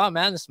like, oh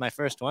man, this is my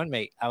first one,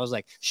 mate. I was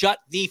like, shut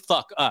the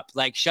fuck up.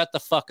 Like, shut the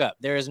fuck up.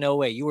 There is no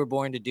way you were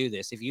born to do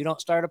this. If you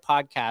don't start a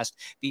podcast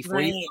before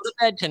you go to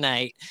bed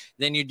tonight,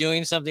 then you're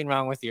doing something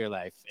wrong with your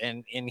life.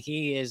 And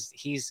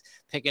he's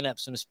picking up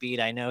some speed.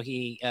 I know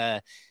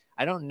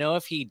I don't know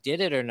if he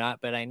did it or not,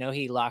 but I know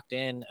he locked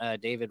in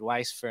David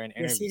Weiss for an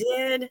interview. Yes, he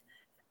did.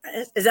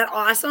 Is that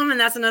awesome? And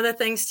that's another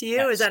thanks to you.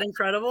 Yes. Is that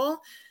incredible?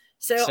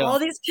 So all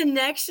these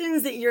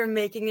connections that you're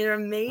making are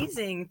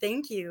amazing.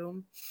 Thank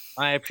you.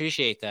 I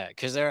appreciate that,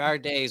 because there are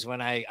days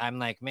when I'm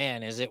like,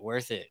 man, is it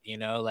worth it? You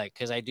know, like,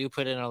 because I do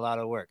put in a lot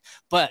of work.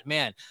 But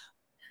man,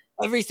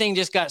 everything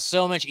just got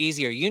so much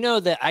easier. You know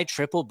that I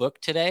triple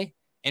booked today.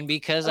 And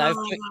because I've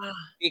had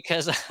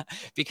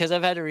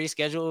to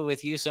reschedule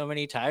with you so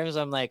many times,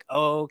 I'm like,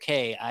 oh,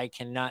 okay, I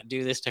cannot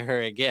do this to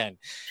her again.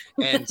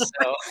 And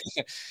so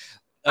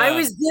I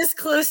was this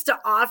close to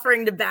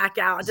offering to back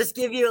out. Just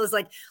give you, it was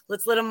like,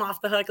 let's let him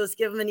off the hook. Let's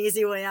give him an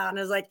easy way out. And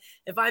I was like,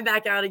 if I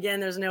back out again,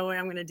 there's no way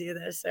I'm going to do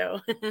this. So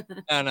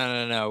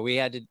no. We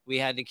had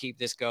to keep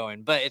this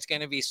going, but it's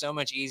going to be so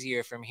much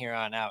easier from here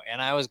on out.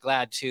 And I was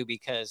glad too,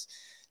 because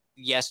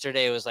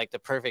yesterday was like the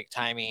perfect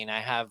timing.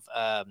 I have,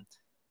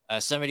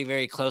 somebody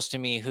very close to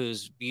me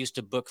who's used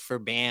to book for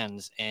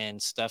bands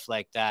and stuff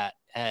like that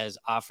has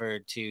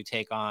offered to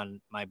take on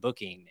my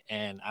booking.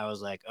 And I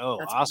was like, oh,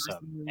 that's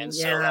awesome. And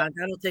so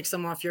that'll take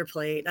some off your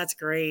plate. That's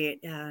great.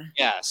 Yeah.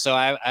 Yeah. So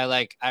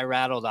I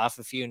rattled off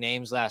a few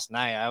names last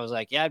night. I was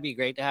like, yeah, it'd be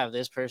great to have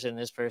this person,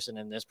 this person,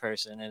 and this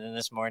person. And then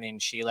this morning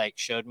she like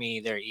showed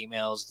me their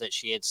emails that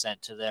she had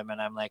sent to them. And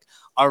I'm like,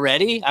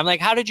 already? I'm like,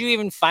 how did you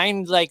even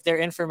find like their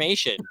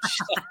information?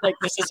 Like,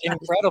 this is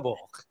incredible.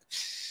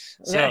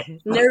 So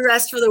no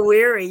rest for the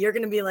weary. You're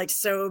going to be like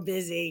so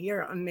busy.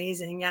 You're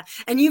amazing. Yeah.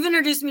 And you've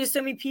introduced me to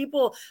so many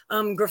people.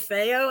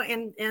 Grafeo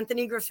and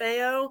Anthony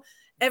Grafeo.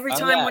 Every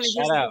time when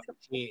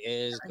he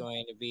is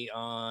going to be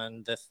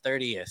on the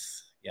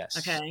 30th. Yes.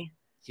 Okay.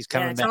 He's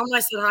coming back. Tell him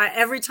I said hi.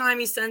 Every time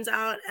he sends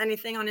out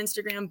anything on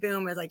Instagram,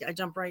 boom, it's like I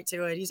jump right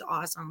to it. He's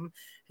awesome.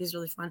 He's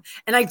really fun.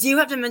 And I do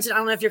have to mention, I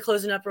don't know if you're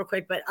closing up real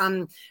quick, but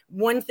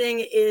one thing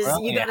is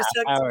you got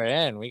to hour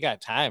in. We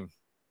got time.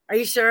 Are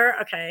you sure?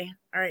 Okay.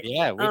 All right.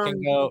 Yeah,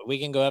 we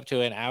can go up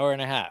to an hour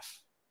and a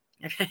half.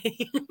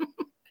 Okay.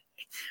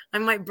 I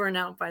might burn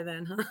out by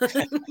then, huh?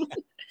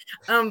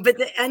 But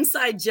the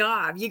inside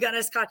job, you got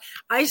us caught.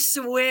 I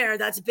swear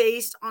that's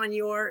based on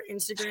your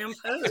Instagram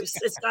posts.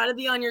 It's got to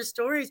be on your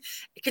stories.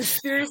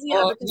 Conspiracy.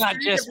 Well, not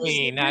just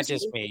me.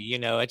 You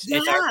know, it's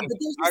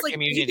our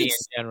community in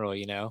general.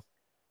 You know.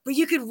 But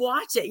you could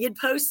watch it. You'd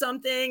post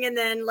something, and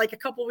then like a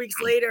couple weeks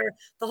later,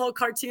 the whole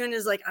cartoon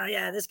is like, oh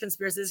yeah, this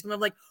conspiracy. I'm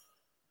like,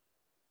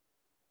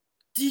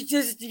 do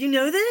you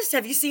know this?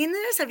 Have you seen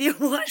this? Have you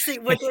watched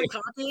what they're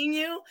copying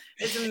you?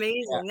 It's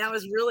amazing. Yeah. That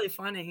was really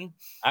funny.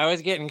 I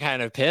was getting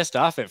kind of pissed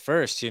off at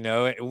first, you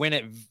know, when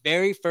it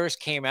very first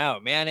came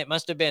out, man, it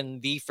must've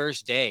been the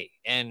first day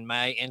and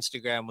my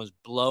Instagram was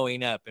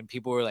blowing up and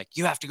people were like,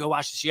 you have to go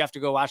watch this. You have to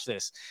go watch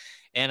this.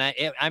 And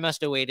I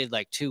must've waited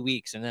like 2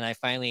 weeks. And then I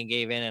finally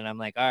gave in and I'm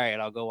like, all right,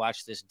 I'll go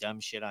watch this dumb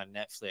shit on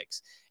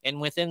Netflix.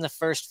 And within the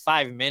first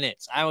 5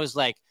 minutes, I was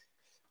like,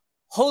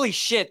 holy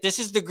shit, this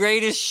is the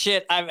greatest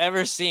shit I've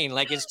ever seen.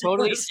 Like, it's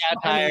totally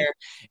satire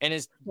and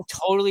it's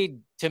totally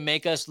to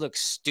make us look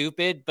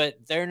stupid, but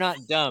they're not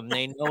dumb.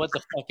 They know what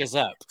the fuck is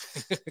up.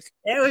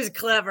 It was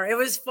clever. It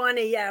was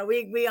funny. Yeah,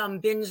 we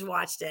binge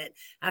watched it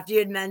after you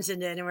had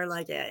mentioned it and we're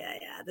like, yeah,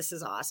 this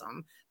is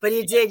awesome. But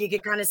you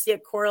could kind of see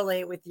it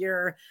correlate with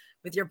your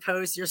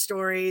posts, your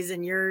stories,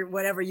 and your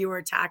whatever you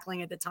were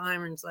tackling at the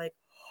time. And it's like,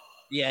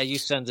 yeah, you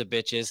sons of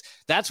bitches.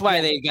 That's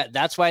why they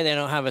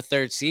don't have a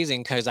third season,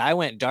 because I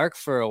went dark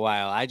for a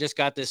while. I just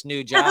got this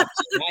new job.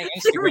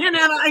 They ran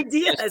out of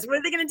ideas. What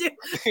are they gonna do?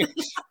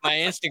 My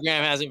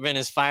Instagram hasn't been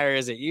as fire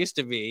as it used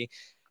to be.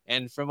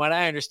 And from what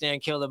I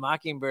understand, Kill the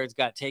Mockingbirds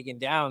got taken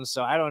down.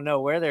 So I don't know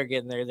where they're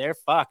getting there. They're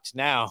fucked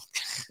now.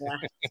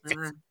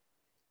 Yeah.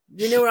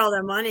 You knew where all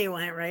their money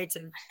went, right?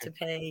 To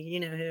pay, you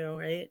know who,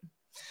 right?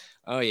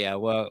 Oh, yeah.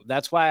 Well,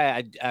 that's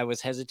why I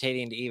was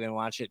hesitating to even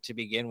watch it to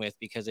begin with,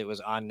 because it was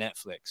on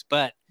Netflix.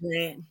 But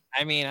right.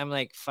 I mean, I'm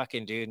like,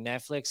 fucking dude,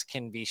 Netflix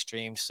can be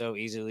streamed so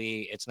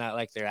easily. It's not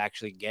like they're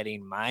actually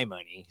getting my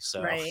money.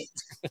 So right.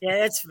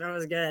 Yeah, that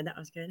was good. That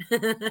was good.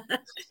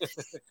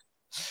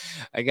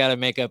 I got to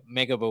make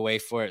up a way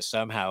for it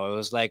somehow. It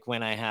was like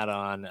when I had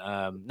on,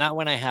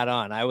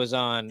 I was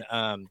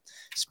on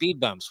Speed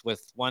Bumps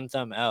with One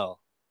Thumb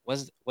L.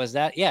 Was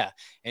that? Yeah.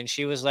 And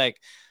she was like,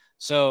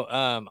 so,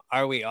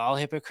 are we all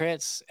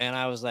hypocrites? And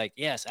I was like,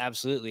 yes,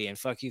 absolutely. And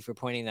fuck you for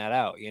pointing that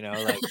out, you know,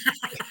 like,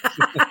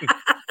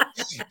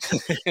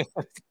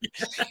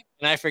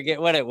 And I forget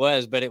what it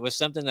was, but it was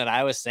something that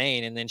I was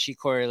saying, and then she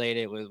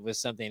correlated it with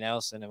something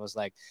else, and it was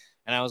like,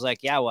 and I was like,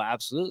 yeah, well,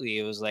 absolutely.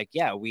 It was like,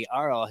 yeah, we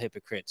are all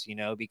hypocrites,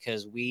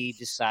 because we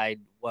decide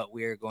what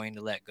we're going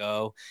to let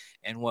go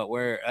and what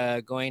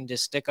we're going to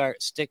stick our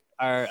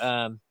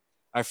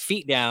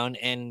feet down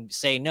and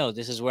say, no,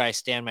 this is where I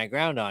stand my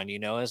ground on.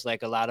 It's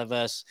like a lot of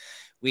us,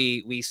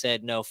 we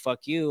said, no,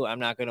 fuck you, I'm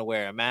not going to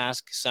wear a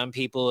mask. Some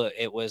people,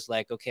 it was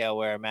like, okay, I'll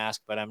wear a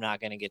mask, but I'm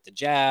not going to get the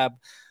jab,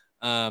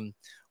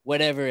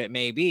 whatever it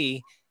may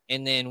be.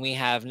 And then we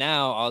have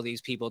now all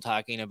these people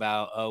talking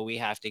about, oh, we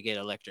have to get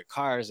electric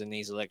cars and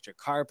these electric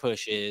car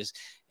pushes.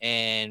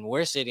 And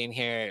we're sitting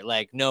here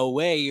like, no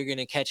way, you're going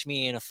to catch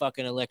me in a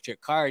fucking electric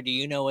car. Do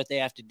you know what they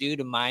have to do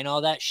to mine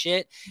all that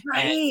shit?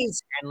 Right.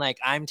 And like,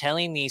 I'm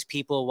telling these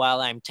people while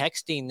I'm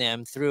texting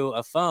them through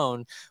a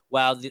phone,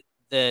 while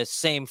the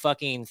same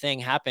fucking thing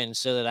happens,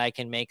 so that I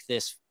can make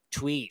this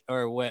tweet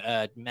or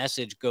a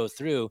message go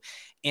through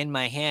in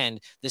my hand.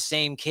 The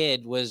same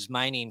kid was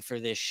mining for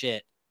this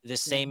shit the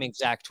same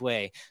exact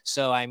way.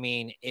 So I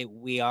mean,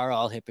 we are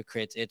all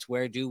hypocrites. It's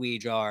where do we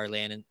draw our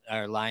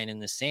line in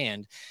the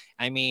sand?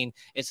 I mean,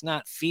 it's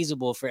not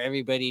feasible for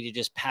everybody to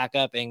just pack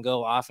up and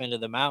go off into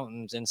the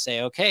mountains and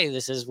say, okay,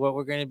 this is what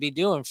we're going to be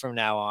doing from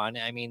now on.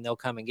 I mean, they'll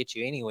come and get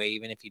you anyway,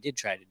 even if you did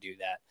try to do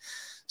that.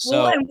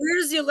 So, well, and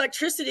where does the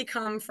electricity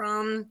come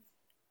from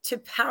to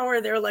power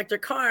their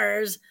electric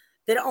cars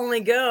that only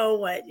go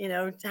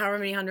however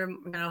many hundred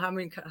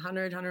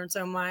and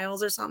so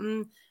miles or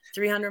something,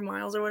 300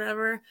 miles or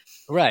whatever.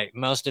 Right.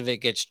 Most of it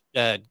gets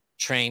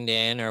trained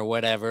in or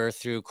whatever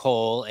through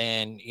coal,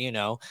 and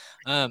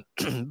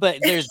but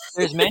there's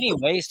many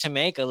ways to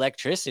make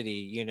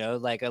electricity.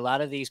 Like a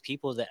lot of these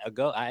people that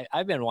go,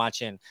 I've been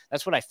watching.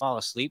 That's what I fall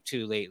asleep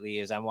to lately.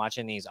 Is I'm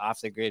watching these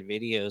off the grid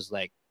videos,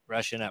 like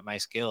brushing up my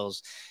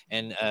skills.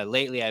 And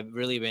lately I've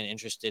really been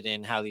interested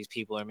in how these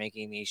people are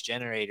making these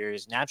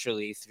generators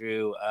naturally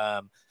through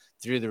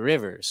the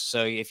rivers.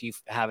 So if you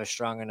have a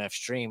strong enough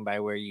stream by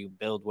where you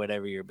build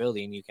whatever you're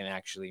building, you can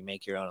actually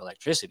make your own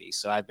electricity.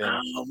 So I've been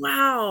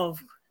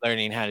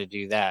learning how to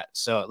do that.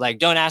 So like,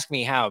 don't ask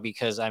me how,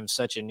 because I'm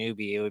such a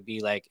newbie. It would be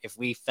like if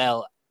we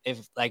fell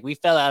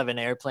out of an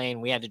airplane,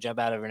 we had to jump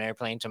out of an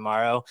airplane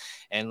tomorrow,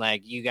 and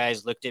like you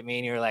guys looked at me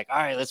and you were like, all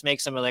right, let's make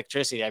some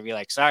electricity. I'd be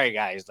like, sorry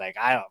guys, like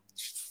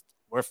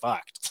we're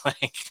fucked.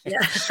 Like,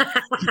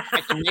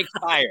 I can make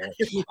fire.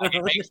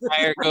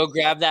 Go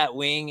grab that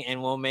wing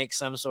and we'll make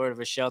some sort of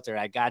a shelter.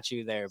 I got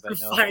you there, but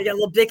no. Fire, a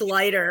little big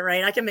lighter,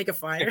 right? I can make a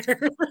fire.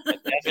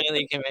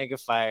 Definitely can make a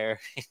fire.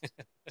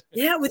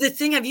 Yeah, with the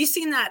thing, have you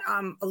seen that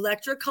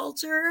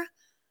electroculture?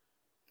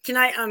 Can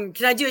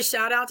I do a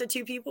shout out to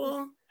two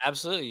people?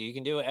 Absolutely. You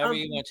can do whatever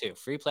you want to.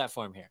 Free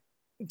platform here.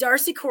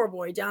 Darcy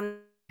Corboy down.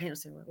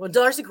 Well,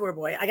 Darcy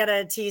Corboy, I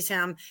gotta tease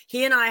him.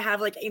 He and I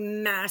have like a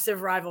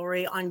massive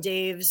rivalry on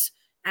Dave's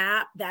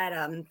app,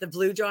 that the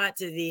Blue Dot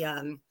to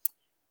the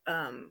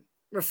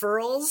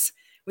referrals.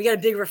 We got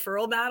a big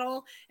referral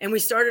battle, and we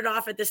started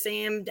off at the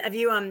same. Have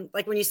you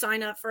like when you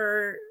sign up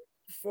for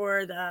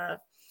the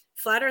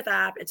Flat Earth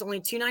app, it's only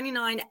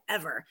 $2.99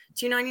 ever,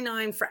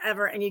 $2.99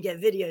 forever, and you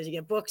get videos, you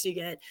get books, you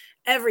get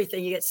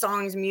everything, you get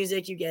songs,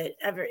 music, you get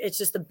it's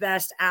just the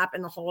best app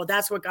in the whole.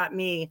 That's what got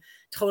me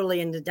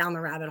totally into down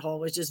the rabbit hole,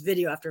 was just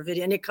video after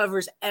video, and it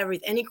covers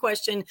everything. Any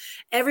question,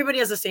 everybody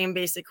has the same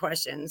basic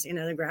questions,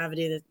 the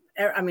gravity,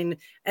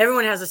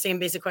 everyone has the same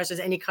basic questions,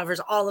 and he covers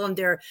all of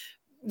them.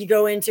 You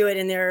go into it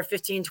and there are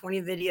 15,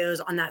 20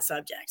 videos on that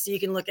subject. So you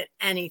can look at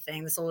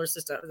anything, the solar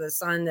system, the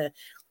sun,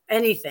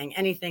 anything,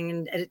 and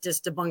it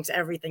just debunks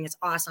everything. It's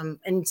awesome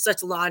and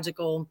such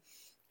logical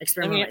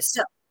experiment.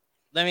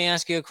 Let me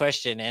ask you a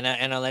question,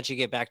 and I'll let you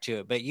get back to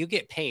it. But you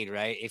get paid,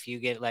 right? If you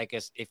get like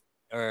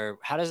or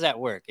how does that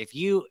work? If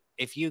you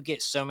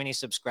get so many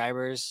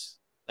subscribers,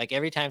 like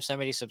every time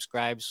somebody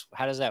subscribes,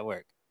 how does that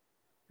work?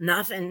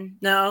 Nothing.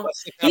 No.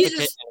 What's the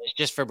competition? It's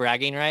just for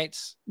bragging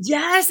rights?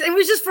 Yes, it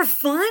was just for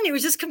fun. It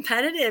was just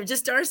competitive.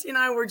 Just Darcy and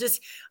I were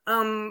just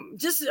on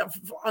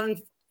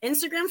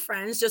Instagram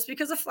friends, just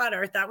because of Flat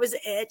Earth. That was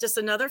it, just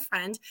another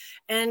friend.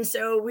 And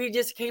so we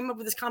just came up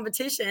with this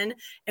competition,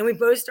 and we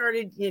both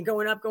started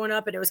going up,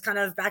 and it was kind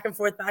of back and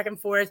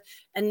forth.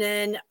 And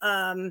then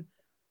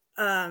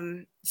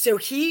so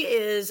he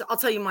is, I'll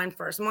tell you mine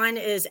first. Mine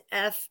is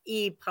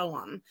FE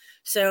Poem.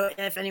 So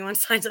if anyone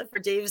signs up for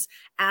Dave's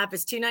app,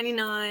 it's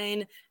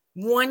 $2.99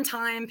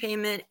 one-time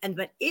payment.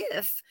 But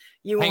if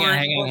you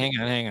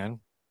hang on.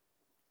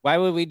 Why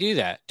would we do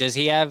that? Does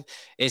he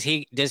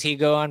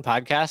go on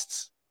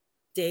podcasts?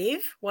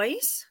 Dave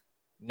Weiss?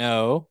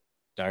 No.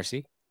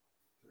 Darcy?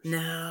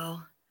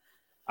 No.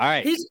 All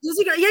right. Does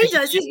he go? Yeah, he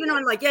does. He's been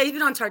on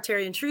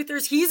Tartarian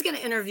Truthers. He's going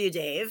to interview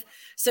Dave.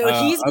 So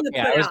he's going to put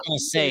out. I was going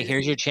to say,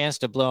 here's your chance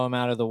to blow him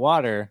out of the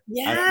water.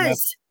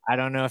 Yes. I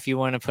don't know if you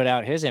want to put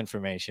out his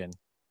information.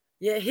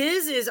 Yeah,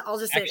 his is, I'll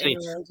just say Actually,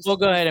 we'll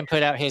go ahead and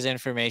put out his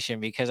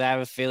information, because I have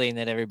a feeling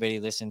that everybody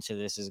listening to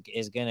this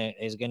is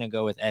gonna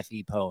go with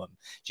FE Poem.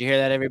 Did you hear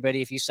that,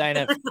 everybody? If you sign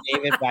up for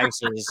David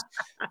Weiss's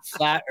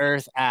Flat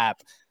Earth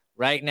app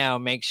right now,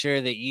 make sure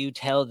that you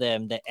tell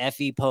them that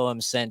FE Poem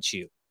sent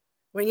you.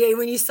 When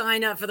you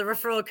sign up for the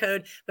referral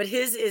code, but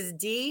his is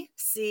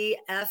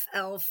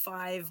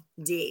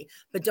DCFL5D,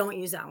 but don't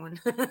use that one.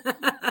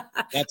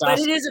 That's but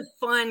awesome. it is a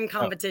fun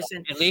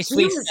competition. At least He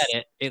we was- said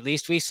it. At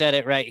least we said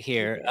it right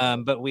here.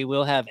 But we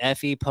will have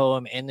FE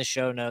Poem in the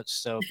show notes,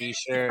 so be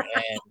sure.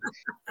 And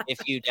if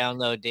you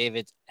download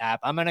David's app,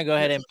 I'm gonna go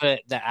ahead and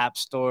put the App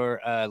Store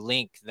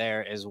link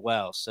there as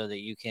well, so that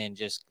you can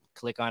just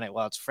click on it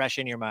while it's fresh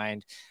in your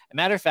mind. A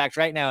matter of fact,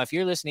 right now, if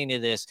you're listening to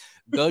this,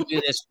 go do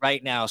this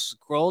right now.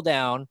 Scroll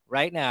down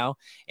right now,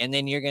 and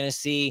then you're gonna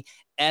see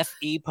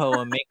FE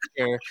Poem. Make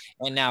sure,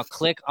 and now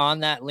click on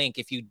that link.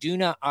 If you do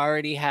not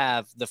already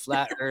have the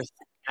Flat Earth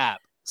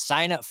app,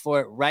 sign up for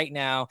it right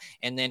now,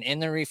 and then in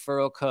the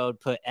referral code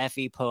put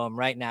FE Poem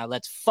right now.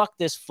 Let's fuck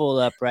this fool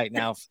up right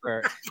now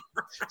for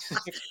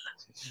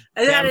that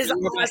Tamara, is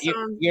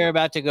awesome. you're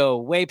about to go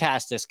way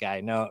past this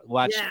guy. No,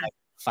 watch Yeah. like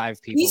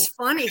 5 people. He's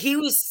funny. He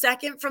was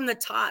second from the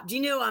top. Do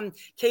you know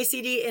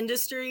KCD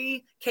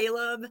Industry,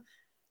 Caleb?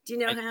 Do you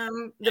know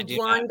him? The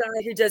blonde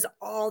guy who does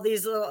all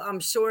these little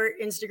short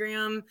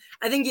Instagram.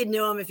 I think you'd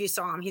know him if you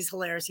saw him. He's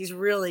hilarious. He's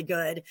really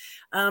good.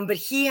 But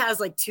he has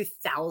like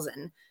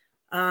 2,000.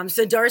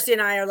 So Darcy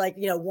and I are like,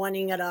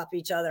 one-ing it up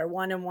each other,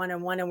 one and one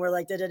and one, and we're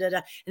like da da da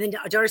da. And then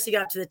Darcy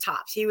got to the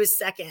tops. He was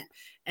second,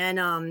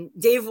 and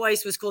Dave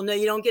Weiss was cool. No,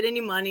 you don't get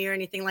any money or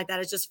anything like that.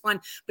 It's just fun.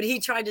 But he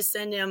tried to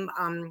send him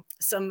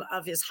some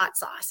of his hot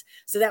sauce,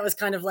 so that was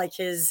kind of like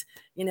his,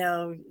 thank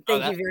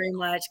you very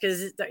much,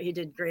 because he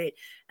did great.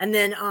 And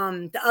then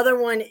the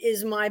other one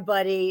is my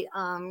buddy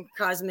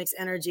Cosmics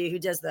Energy, who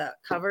does the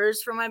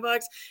covers for my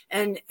books,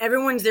 and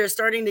everyone's there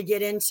starting to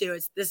get into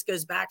it. This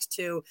goes back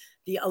to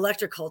the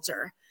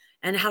electroculture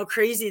and how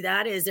crazy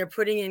that is. They're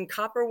putting in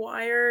copper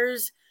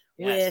wires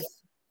with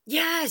good,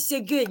 and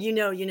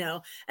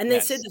they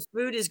said the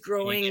food is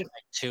growing. Like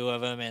 2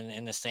 of them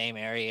in the same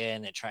area,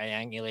 and it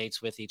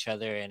triangulates with each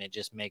other, and it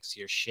just makes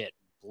your shit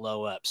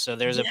blow up. So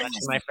there's a bunch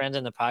of my friends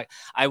in the pocket.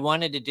 I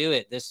wanted to do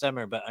it this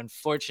summer, but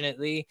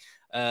unfortunately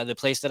the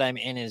place that I'm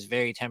in is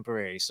very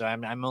temporary, so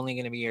I'm only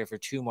going to be here for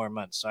 2 more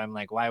months. So I'm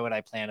like, why would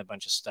I plan a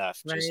bunch of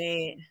stuff?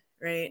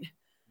 Right.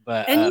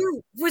 But and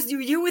you with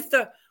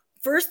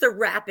the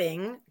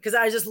rapping, because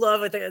I just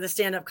love the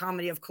stand-up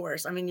comedy, of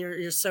course. I mean,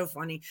 you're so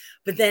funny.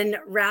 But then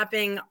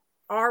rapping,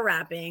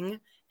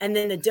 and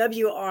then the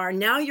WR.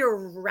 Now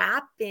you're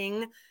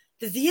rapping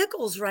the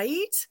vehicles,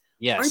 right?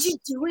 Yes. Aren't you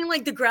doing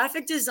like the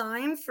graphic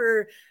design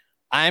for?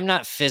 I'm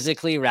not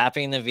physically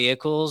wrapping the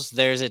vehicles.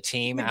 There's a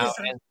team out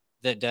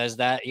that does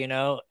that,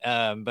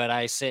 but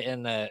I sit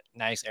in the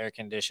nice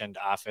air-conditioned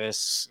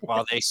office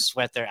while they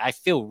sweat there. I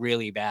feel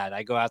really bad.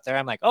 I go out there,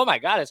 I'm like, oh my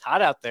God, it's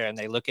hot out there. And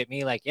they look at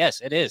me like,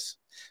 yes, it is.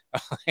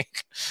 I'm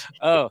like,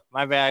 oh,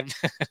 my bad.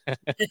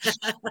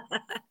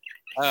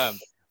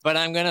 But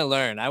I'm going to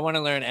learn. I want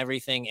to learn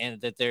everything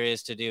that there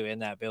is to do in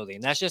that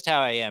building. That's just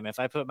how I am. If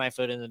I put my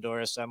foot in the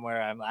door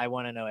somewhere, I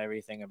want to know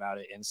everything about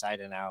it inside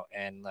and out.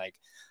 And like,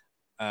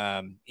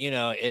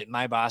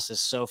 my boss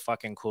is so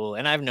fucking cool.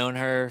 And I've known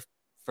her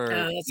for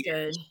that's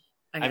years.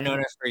 good. I've known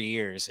her for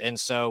years. And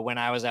so when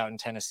I was out in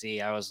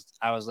Tennessee, I was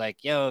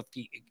like, yo,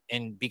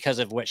 and because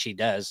of what she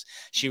does,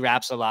 she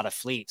wraps a lot of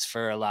fleets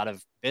for a lot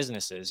of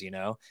businesses,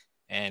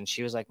 and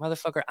she was like,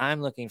 motherfucker,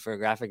 I'm looking for a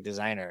graphic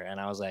designer. And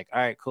I was like, all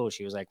right, cool.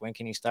 She was like, when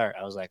can you start?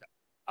 I was like,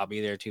 I'll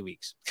be there 2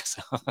 weeks.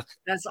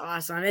 That's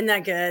awesome. Isn't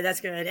that good? That's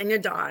good. And your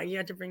dog, you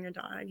had to bring your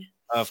dog.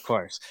 Of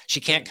course.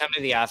 She can't come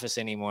to the office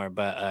anymore,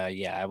 but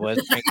I was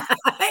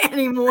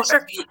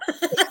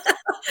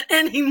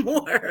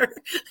anymore.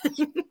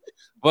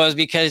 Well, it's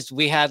because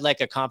we had like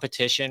a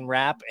competition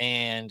wrap,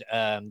 and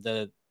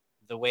the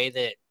way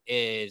that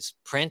is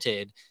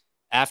printed,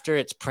 after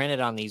it's printed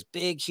on these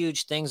big,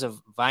 huge things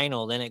of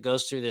vinyl, then it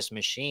goes through this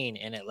machine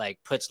and it like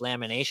puts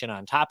lamination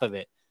on top of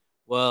it.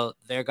 Well,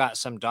 there got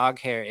some dog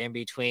hair in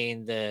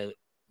between the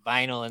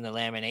vinyl and the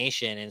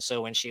lamination. And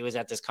so when she was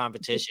at this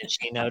competition,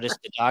 she noticed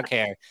the dog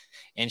hair,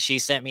 and she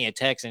sent me a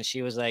text, and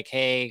she was like,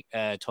 hey,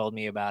 told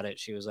me about it.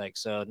 She was like,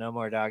 so no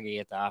more doggy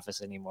at the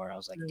office anymore. I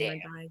was like,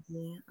 damn.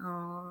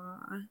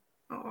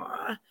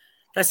 Aww.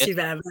 That's too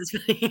bad.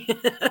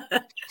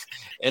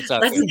 It's okay. I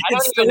don't even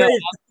know how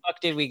the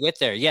fuck did we get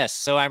there. Yes,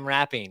 so I'm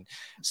rapping.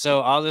 So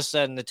all of a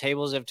sudden the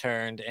tables have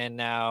turned, and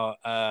now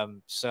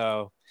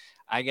so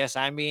I guess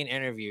I'm being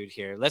interviewed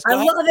here. Let's go.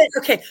 I love it.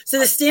 Okay, so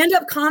the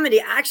stand-up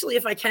comedy, actually,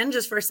 if I can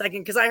just for a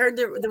second, because I heard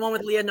the one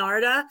with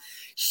Leonarda,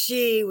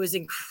 she was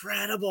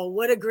incredible.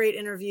 What a great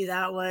interview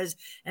that was.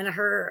 And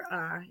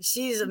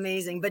she's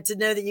amazing. But to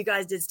know that you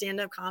guys did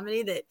stand-up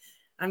comedy,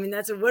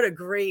 what a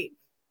great.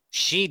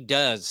 She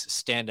does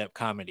stand-up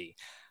comedy.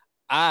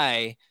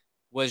 I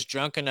was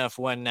drunk enough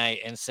one night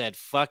and said,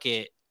 fuck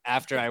it.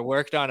 After I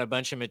worked on a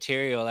bunch of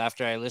material,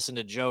 after I listened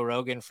to Joe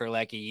Rogan for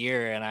like a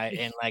year, and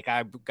I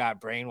got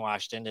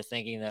brainwashed into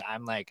thinking that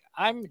I'm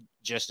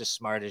just as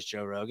smart as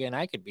Joe Rogan.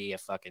 I could be a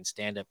fucking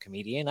stand-up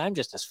comedian. I'm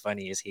just as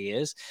funny as he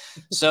is.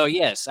 So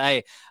yes,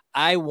 I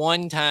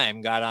one time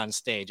got on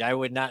stage. I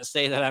would not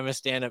say that I'm a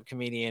stand-up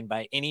comedian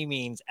by any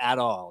means at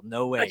all.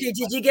 No way. Okay,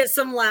 did you get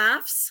some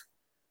laughs?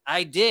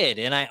 I did,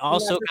 and I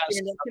also That's a got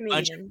stand-up a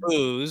bunch of comedian.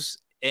 booze,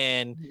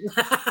 and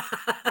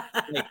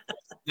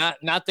like,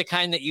 not the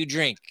kind that you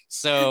drink.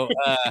 So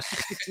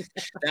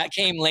that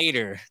came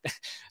later,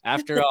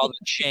 after all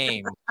the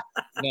shame.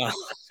 No,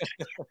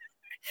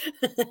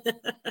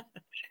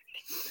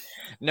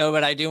 no,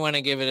 but I do want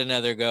to give it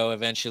another go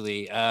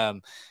eventually.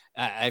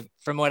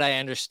 From what I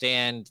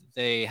understand,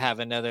 they have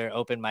another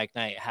open mic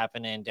night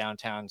happening in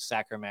downtown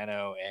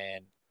Sacramento,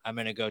 and I'm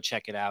gonna go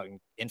check it out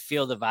and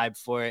feel the vibe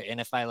for it.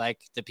 And if I like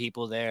the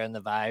people there and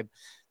the vibe,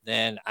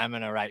 then I'm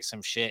gonna write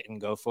some shit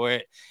and go for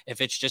it. If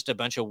it's just a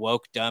bunch of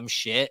woke dumb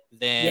shit,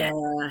 then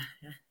Yeah.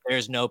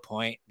 there's no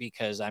point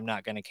because I'm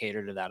not gonna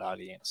cater to that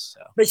audience.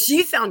 So. But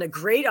she found a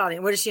great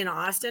audience. What is she, in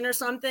Austin or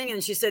something?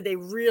 And she said they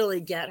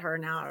really get her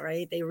now,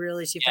 right?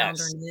 She found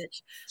her Yes.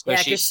 niche. So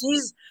Yeah,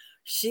 because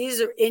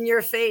she's in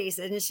your face,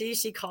 and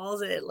she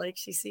calls it like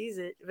she sees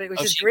it,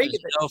 which is she great.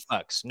 gives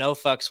no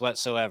fucks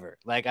whatsoever.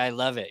 Like, I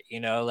love it,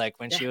 like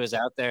when she was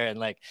out there and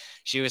like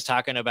she was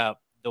talking about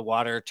the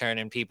water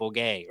turning people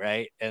gay,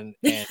 right? And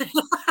there's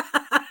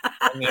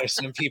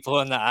some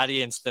people in the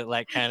audience that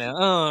like kind of,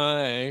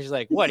 and she's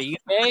like, what, are you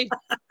gay?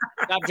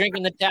 Stop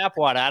drinking the tap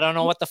water. I don't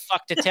know what the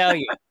fuck to tell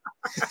you.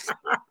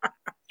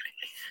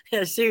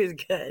 Yeah, she was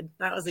good.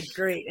 That was a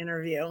great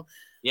interview.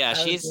 Yeah,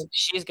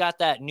 she's got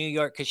that New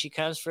York, because she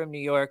comes from New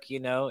York,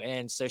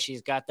 and so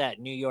she's got that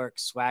New York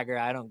swagger.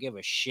 I don't give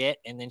a shit.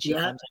 And then she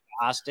comes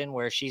to Austin,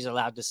 where she's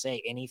allowed to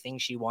say anything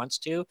she wants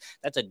to.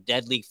 That's a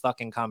deadly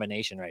fucking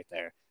combination right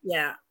there.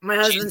 Yeah, my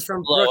husband's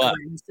from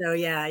Brooklyn, so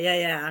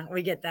yeah,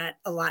 we get that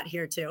a lot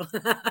here too.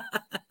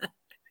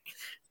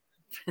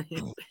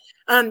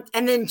 And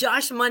then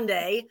Josh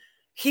Monday,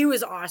 he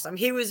was awesome.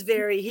 He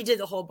did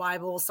the whole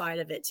Bible side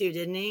of it too,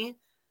 didn't he?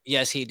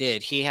 Yes, he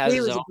did. He has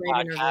his own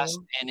podcast,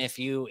 and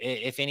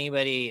if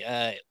anybody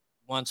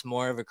wants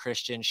more of a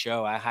Christian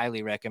show, I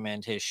highly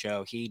recommend his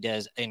show. He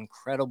does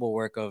incredible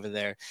work over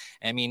there.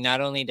 I mean,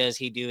 not only does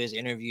he do his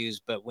interviews,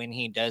 but when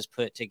he does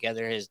put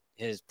together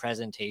his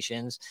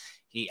presentations,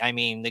 the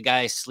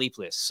guy is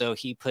sleepless, so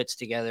he puts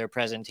together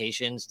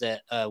presentations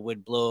that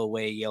would blow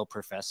away Yale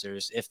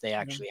professors if they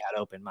actually had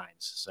open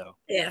minds. So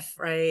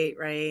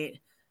right.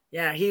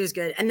 Yeah, he was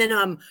good. And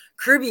then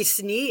Kirby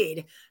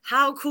Sneed,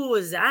 how cool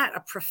was that? A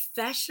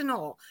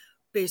professional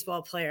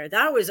baseball player.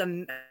 That was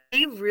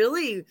he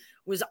really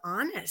was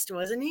honest,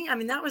 wasn't he? I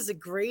mean, that was a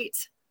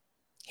great.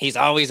 He's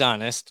always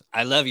honest.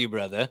 I love you,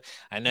 brother.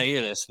 I know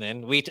you're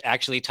listening. We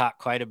actually talked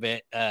quite a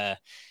bit. Yeah,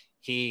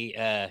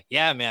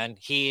 man,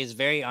 he is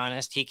very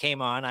honest. He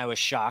came on. I was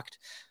shocked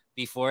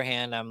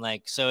beforehand. I'm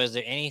like, so is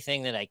there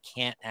anything that I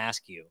can't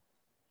ask you?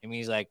 And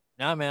he's like,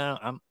 no, man,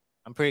 I'm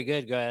pretty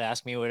good. Go ahead,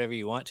 ask me whatever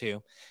you want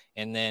to.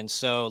 And then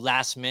so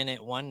last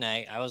minute one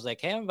night, I was like,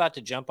 hey, I'm about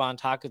to jump on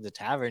Talk of the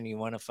Tavern. You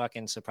want to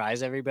fucking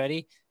surprise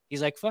everybody?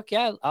 He's like, fuck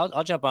yeah,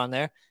 I'll jump on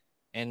there.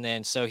 And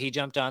then so he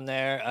jumped on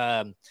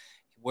there.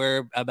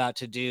 We're about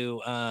to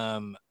do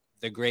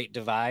The Great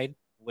Divide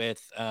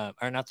with,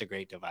 or not The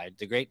Great Divide,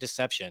 The Great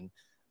Deception.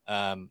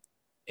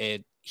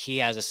 He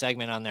has a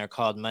segment on there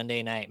called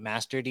Monday Night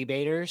Master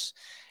Debaters.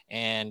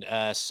 And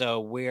so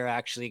we're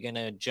actually going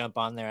to jump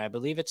on there. I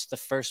believe it's the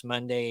first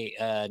Monday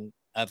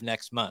of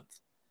next month,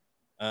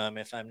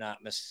 if I'm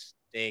not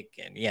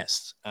mistaken.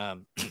 Yes.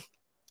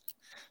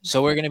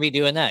 So we're going to be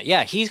doing that.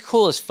 Yeah, he's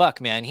cool as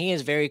fuck, man. He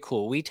is very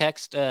cool. We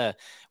text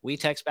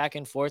back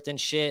and forth and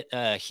shit.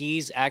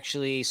 He's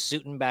actually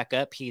suiting back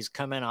up. He's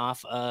coming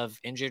off of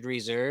injured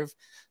reserve.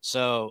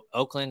 So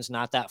Oakland's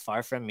not that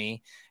far from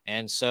me.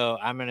 And so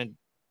I'm going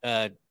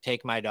to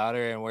take my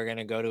daughter and we're going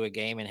to go to a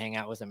game and hang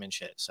out with him and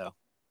shit. So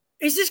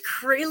it's just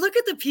crazy. Look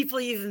at the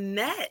people you've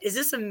met. Is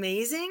this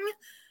amazing?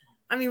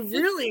 I mean,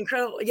 really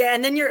incredible. Yeah.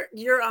 And then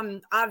you're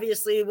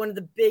obviously one of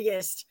the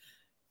biggest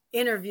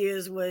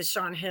interviews was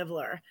Sean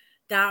Hibler.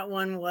 That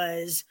one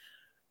was,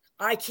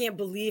 I can't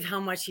believe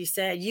how much he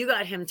said. You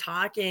got him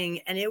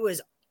talking, and it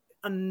was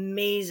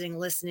amazing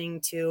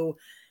listening to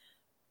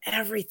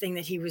everything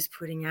that he was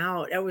putting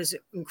out. It was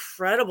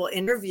incredible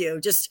interview.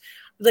 Just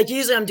like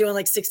usually I'm doing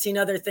like 16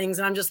 other things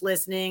and I'm just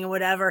listening and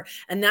whatever.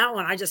 And that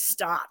one I just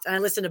stopped and I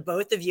listened to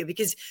both of you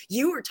because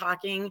you were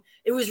talking.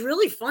 It was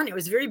really fun. It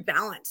was very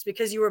balanced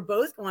because you were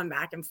both going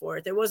back and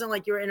forth. It wasn't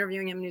like you were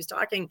interviewing him and he was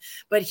talking,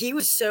 but he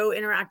was so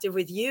interactive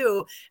with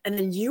you. And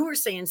then you were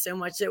saying so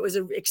much. It was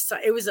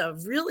a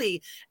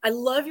really, I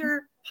love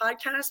your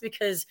podcast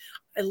because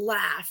I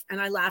laugh and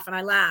I laugh and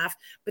I laugh,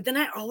 but then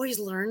I always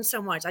learn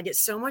so much. I get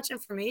so much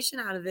information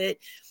out of it.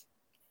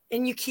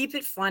 And you keep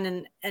it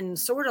fun and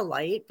sort of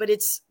light, but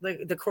it's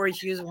the Corey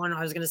Hughes one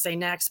I was going to say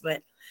next,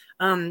 but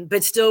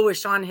still with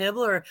Sean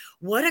Hibler,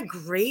 what a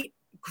great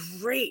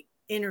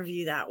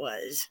interview that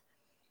was.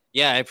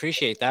 Yeah, I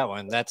appreciate that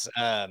one. That's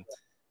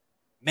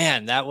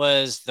man, that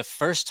was the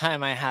first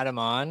time I had him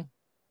on.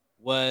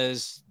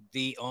 Was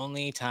the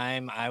only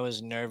time I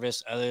was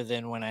nervous, other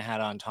than when I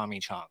had on Tommy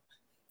Chong.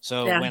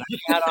 So when I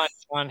had on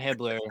Sean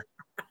Hibler,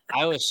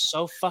 I was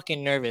so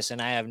fucking nervous,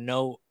 and I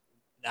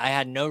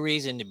had no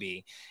reason to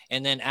be.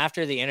 And then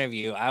after the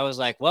interview, I was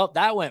like, well,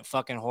 that went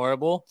fucking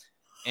horrible.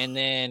 And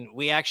then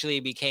we actually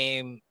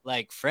became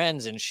like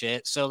friends and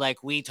shit. So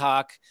like we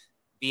talk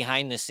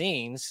behind the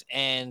scenes.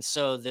 And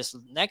so this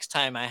next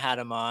time I had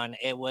him on,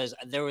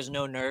 there was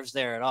no nerves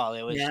there at all.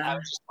 I was Yeah,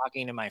 just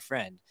talking to my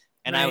friend.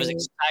 And I was right.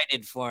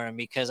 excited for him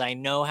because I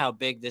know how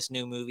big this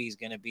new movie is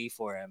going to be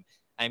for him.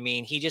 I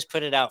mean, he just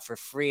put it out for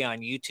free on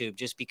YouTube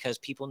just because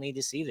people need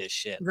to see this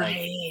shit. Like,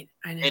 Right.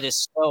 I know. it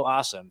is so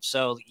awesome.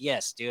 So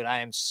yes, dude, I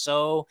am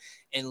so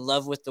in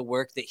love with the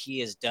work that he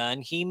has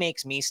done. He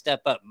makes me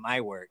step up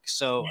my work.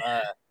 So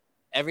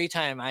every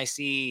time I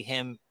see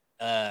him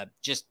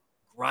just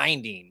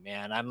grinding,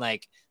 man, I'm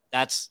like,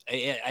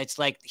 it's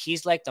like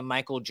he's like the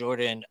Michael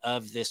Jordan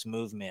of this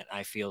movement,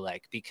 I feel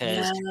like,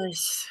 because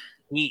Yes.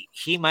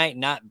 he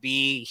might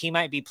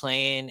be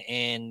playing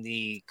in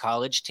the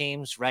college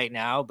teams right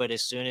now, but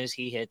as soon as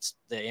he hits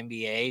the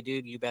NBA,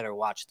 dude, you better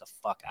watch the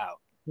fuck out.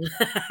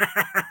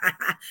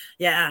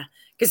 Yeah,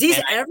 because he's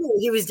And everywhere.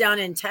 He was down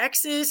in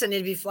Texas, and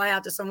he'd be fly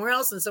out to somewhere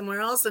else and somewhere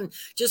else, and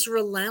just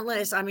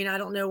relentless. I mean, I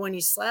don't know when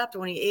he slept,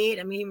 when he ate.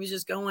 I mean, he was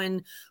just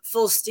going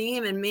full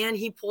steam, and man,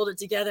 he pulled it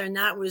together. And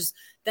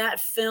that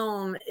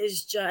film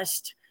is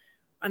just,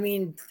 I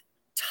mean,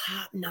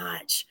 top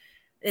notch.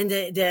 And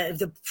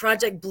the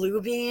Project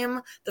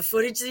Bluebeam, the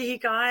footage that he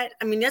got,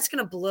 I mean, that's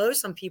going to blow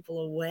some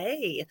people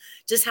away.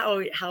 Just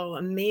how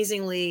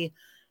amazingly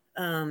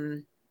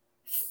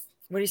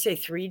what do you say,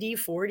 3D,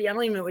 4D? I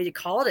don't even know what you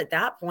call it at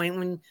that point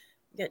when you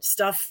get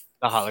stuff.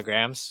 the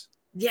holograms.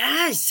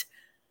 Yes.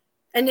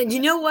 And then you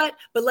know what?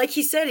 But like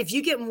he said, if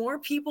you get more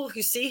people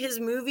who see his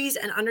movies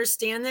and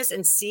understand this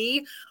and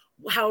see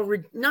how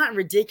not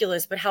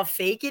ridiculous, but how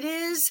fake it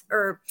is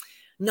or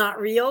not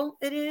real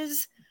it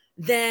is,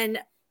 then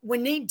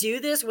when they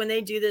do this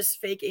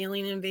fake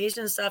alien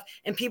invasion stuff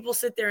and people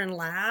sit there and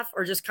laugh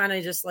or just kind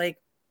of just like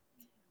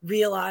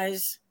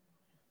realize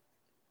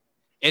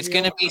It's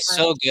going to be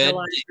so good.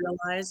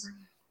 realize.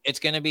 It's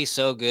going to be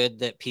so good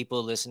that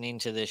people listening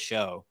to this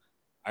show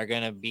are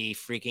going to be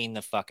freaking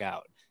the fuck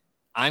out.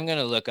 I'm going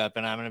to look up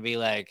and I'm going to be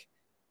like,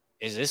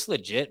 is this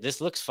legit?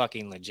 This looks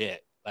fucking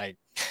legit. Like,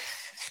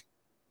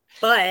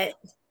 but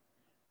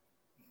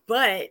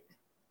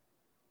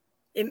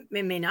it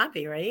may not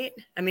be, right?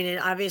 I mean,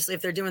 obviously,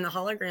 if they're doing the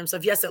hologram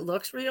stuff, yes, it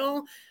looks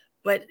real,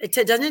 but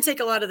doesn't it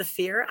take a lot of the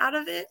fear out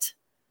of it?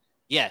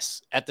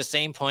 yes. At the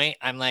same point,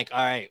 I'm like,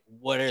 all right,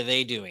 what are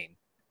they doing?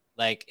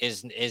 Like,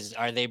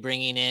 are they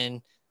bringing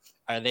in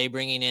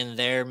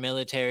their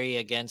military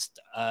against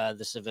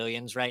the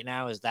civilians right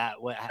now? Is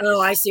that what?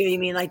 I see what you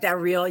mean. Like that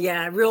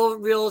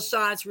real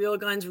shots, real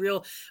guns,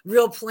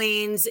 real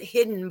planes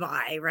hidden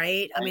by,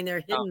 right? I mean,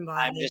 they're hidden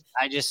by.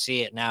 I just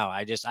see it now.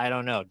 I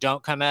don't know.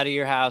 Don't come out of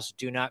your house.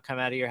 Do not come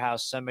out of your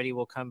house. Somebody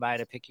will come by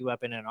to pick you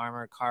up in an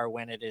armored car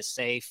when it is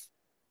safe.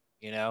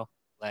 You know,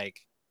 like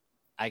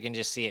I can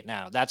just see it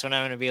now. That's when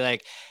I'm going to be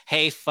like,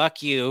 hey,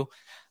 fuck you.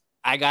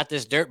 I got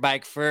this dirt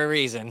bike for a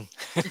reason.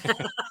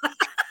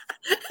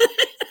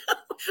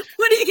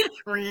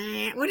 What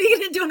are you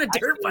gonna do on a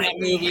dirt bike?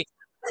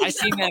 I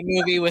seen that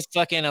movie with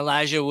fucking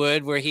Elijah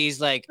Wood where he's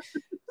like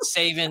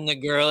saving the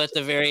girl at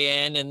the very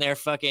end and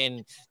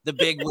the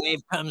big wave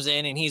comes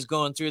in and he's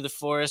going through the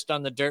forest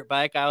on the dirt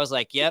bike. I was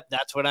like, yep,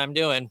 that's what I'm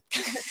doing.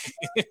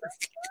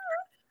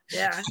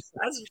 Yeah.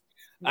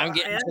 I'm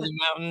getting to the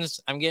mountains.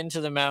 I'm getting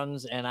to the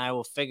mountains and I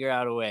will figure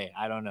out a way.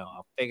 I don't know.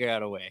 I'll figure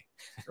out a way.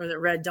 Or the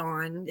Red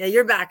Dawn. Yeah,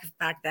 you're back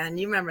then.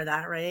 You remember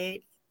that,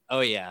 right? Oh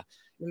yeah.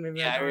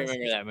 Yeah, I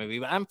remember that movie,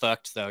 but I'm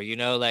fucked though. You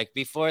know, like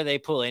before they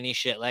pull any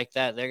shit like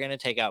that, they're gonna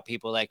take out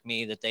people like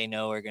me that they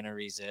know are gonna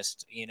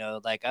resist. You know,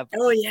 like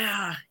oh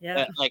yeah,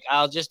 like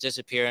I'll just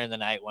disappear in the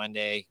night one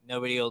day.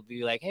 Nobody will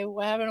be like, "Hey,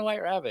 what happened to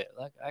White Rabbit?"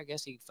 Like, I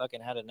guess he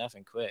fucking had enough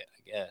and quit.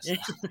 I guess.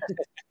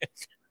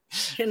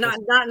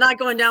 not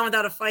going down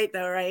without a fight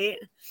though, right?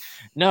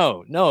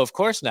 No, of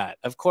course not.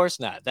 Of course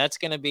not. That's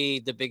gonna be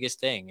the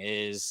biggest thing.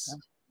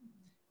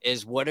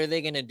 Is what are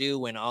they going to do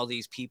when all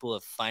these people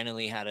have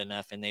finally had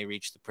enough and they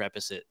reach the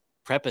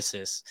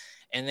precipice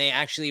and they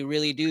actually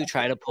really do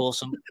try to pull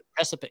some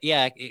precipice.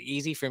 Yeah,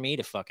 easy for me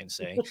to fucking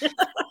say.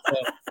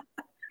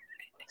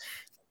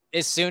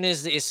 As soon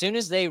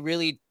as they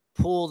really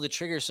pull the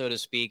trigger, so to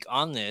speak,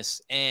 on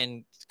this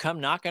and come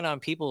knocking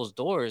on people's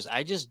doors,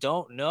 I just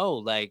don't know.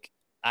 Like,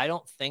 I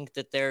don't think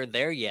that they're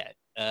there yet.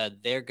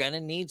 They're going to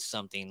need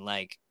something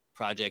like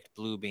Project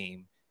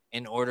Bluebeam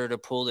in order to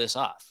pull this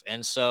off.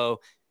 And so,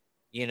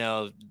 you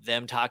know,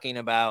 them talking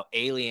about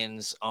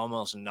aliens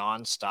almost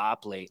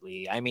nonstop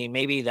lately. I mean,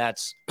 maybe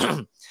that's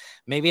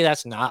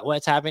not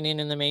what's happening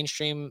in the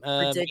mainstream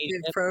predictive media,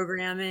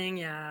 programming.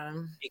 Yeah,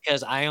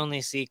 because I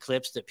only see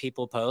clips that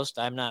people post.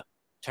 I'm not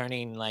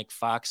turning like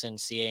Fox and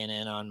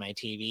CNN on my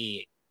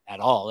TV at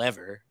all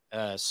ever.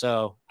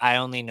 So I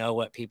only know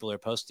what people are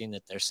posting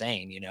that they're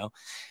saying, you know,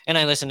 and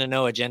I listen to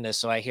No Agenda,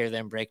 so I hear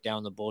them break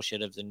down the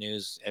bullshit of the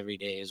news every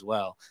day as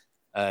well.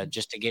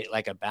 Just to get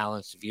like a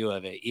balanced view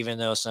of it, even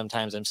though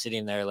sometimes I'm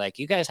sitting there like,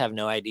 you guys have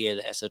no idea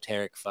the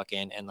esoteric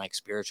fucking and like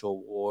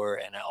spiritual war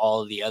and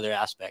all the other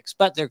aspects,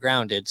 but they're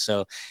grounded.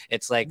 So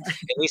it's like,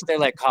 at least they're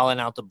like calling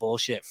out the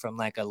bullshit from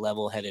like a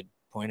level-headed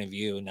point of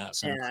view, not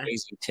some Yeah.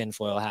 crazy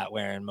tinfoil hat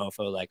wearing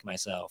mofo like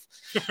myself.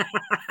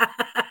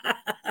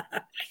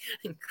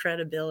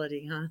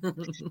 Credibility, huh?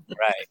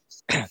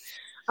 Right.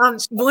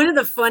 One of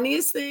the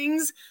funniest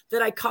things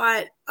that I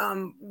caught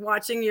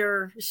watching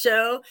your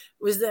show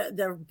was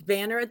the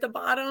banner at the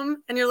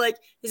bottom, and you're like,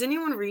 "Is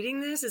anyone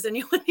reading this? Is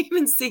anyone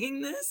even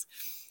seeing this?"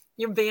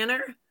 Your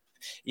banner.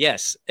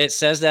 Yes, it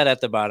says that at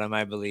the bottom,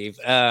 I believe.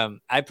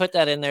 I put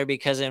that in there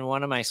because in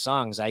one of my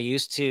songs, I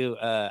used to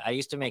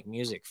make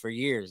music for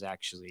years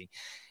actually,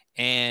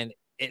 and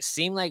it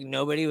seemed like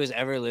nobody was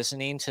ever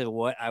listening to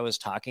what I was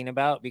talking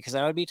about because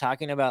I would be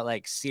talking about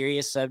like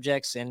serious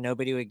subjects and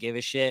nobody would give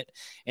a shit.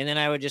 And then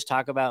I would just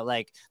talk about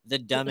like the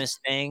dumbest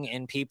thing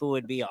and people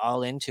would be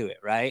all into it.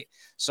 Right.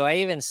 So I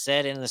even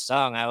said in the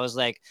song, I was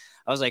like,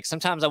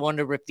 sometimes I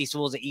wonder if these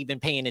fools are even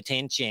paying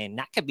attention.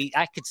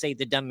 I could say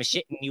the dumbest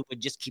shit and you would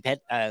just keep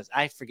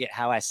I forget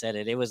how I said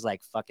it. It was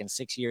like fucking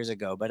 6 years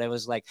ago, but it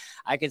was like,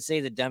 I could say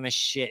the dumbest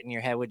shit and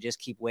your head would just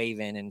keep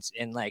waving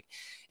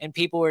and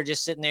people were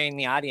just sitting there in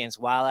the audience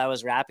while I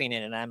was rapping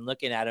it, and I'm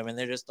looking at them, and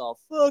they're just all,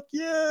 "Fuck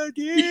yeah,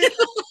 dude!"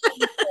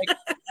 Like,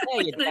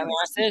 yeah, you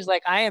dumbasses!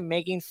 Like, I am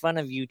making fun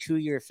of you to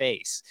your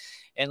face.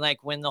 And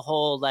like when the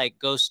whole like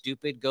 "go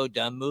stupid, go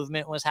dumb"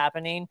 movement was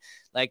happening,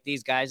 like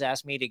these guys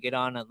asked me to get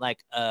on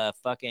a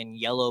fucking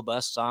yellow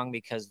bus song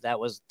because that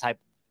was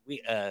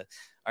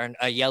or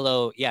a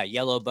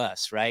yellow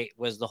bus, right?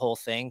 Was the whole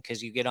thing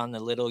because you get on the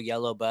little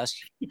yellow bus,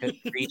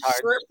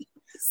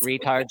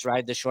 retards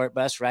ride the short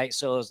bus, right?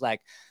 So it was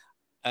like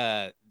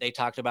they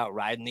talked about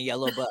riding the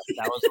yellow bus.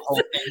 That was the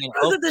whole thing.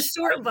 Was it the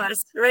short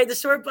bus, right? The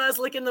short bus,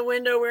 look in the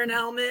window, wearing a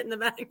helmet in the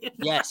back.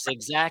 Yes,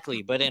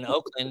 exactly. But in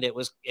Oakland,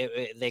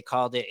 they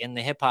called it in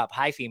the hip hop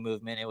hyphy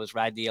movement. It was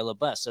ride the yellow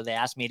bus. So they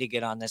asked me to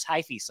get on this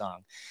hyphy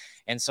song.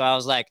 And so I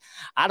was like,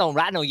 I don't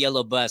ride no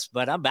yellow bus,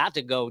 but I'm about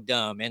to go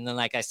dumb. And then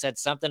like I said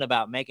something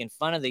about making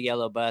fun of the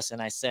yellow bus, and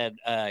I said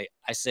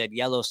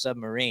yellow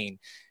submarine.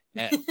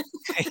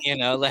 You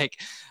know, like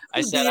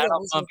I said, I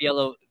don't bump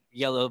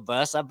yellow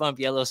bus, I bump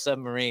yellow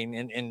submarine,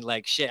 and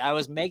like shit. I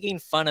was making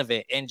fun of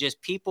it, and just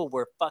people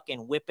were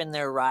fucking whipping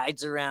their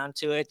rides around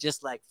to it,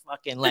 just like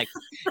fucking like,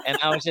 and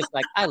I was just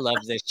like, I love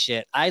this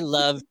shit. I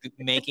love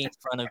making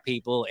fun of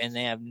people, and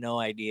they have no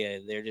idea.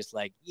 They're just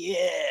like,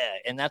 yeah,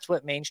 and that's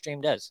what mainstream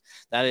does.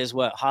 That is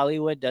what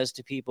Hollywood does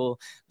to people.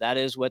 That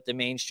is what the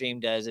mainstream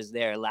does. Is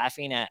they're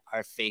laughing at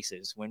our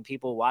faces when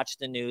people watch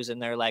the news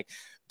and they're like,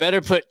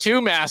 better put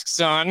 2 masks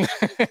on.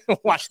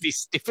 Watch these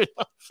stupid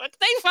motherfuckers.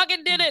 They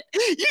fucking did it.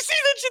 You see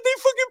that shit?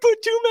 They fucking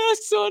put 2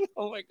 masks on.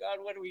 Oh my God,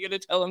 what are we going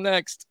to tell them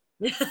next?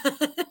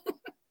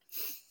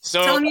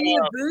 So tell them you need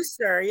a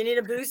booster. You need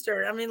a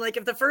booster. I mean, like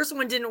if the first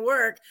one didn't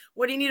work,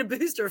 what do you need a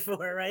booster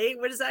for, right?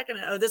 What is that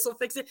going to, oh, this will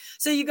fix it.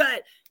 So you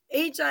got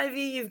HIV,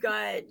 you've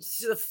got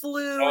the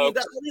flu, you've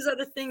got all these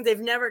other things.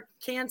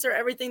 Cancer,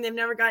 everything. They've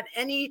never got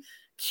any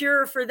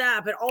cure for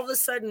that. But all of a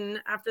sudden,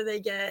 after they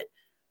get,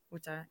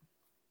 what's that?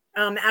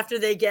 After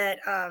they get,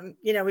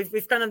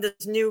 we've kind of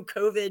this new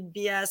COVID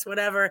BS,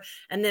 whatever.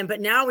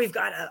 But now we've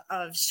got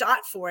a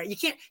shot for it.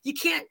 You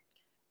can't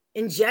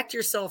inject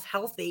yourself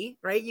healthy,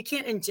 right? You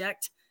can't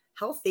inject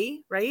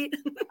healthy, right?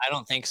 I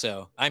don't think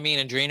so. I mean,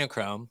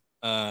 adrenochrome,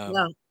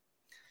 No.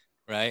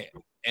 right?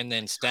 And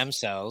then stem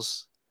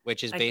cells,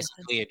 which is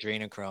basically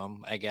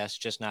adrenochrome, I guess,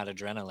 just not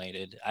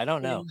adrenalated. I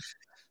don't know.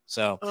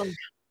 So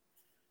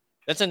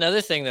that's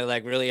another thing that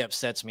like really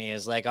upsets me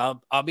is like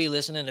I'll be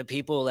listening to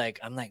people like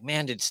I'm like,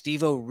 man, did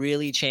Steve-O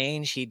really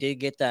change? He did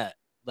get that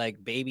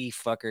like baby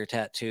fucker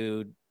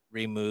tattooed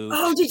removed.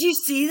 Oh, did you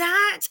see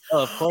that?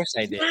 Oh, of course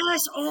I did.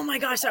 Yes. Oh my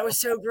gosh, that was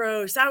so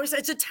gross.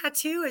 It's a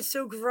tattoo. It's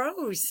so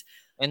gross.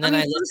 And then I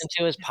listened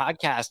to his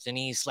podcast and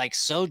he's like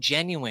so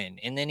genuine.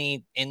 And then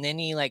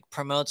he like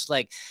promotes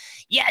like,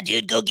 yeah,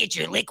 dude, go get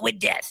your liquid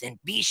death and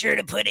be sure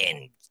to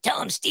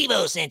tell him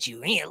Steve-O sent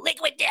you. Yeah,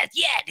 liquid death.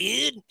 Yeah,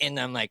 dude. And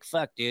I'm like,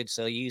 fuck, dude.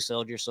 So you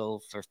sold your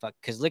soul for fuck.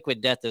 Because liquid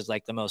death is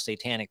like the most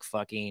satanic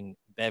fucking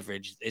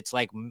beverage. It's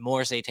like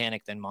more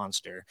satanic than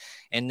Monster.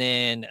 And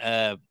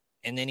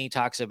then he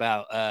talks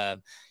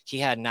about he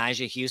had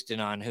Nyjah Houston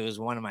on, who is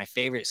one of my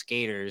favorite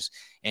skaters,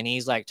 and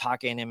he's like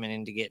talking him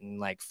into getting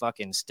like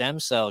fucking stem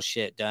cell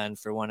shit done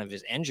for one of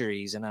his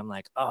injuries. And I'm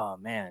like, oh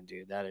man,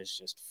 dude, that is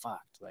just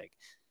fucked. Like,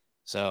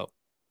 so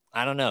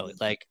I don't know.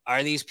 Like,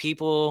 are these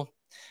people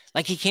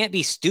like, he can't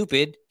be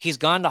stupid. He's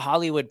gone to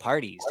Hollywood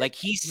parties. Like,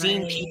 he's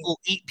seen people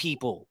eat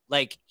people.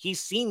 Like, he's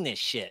seen this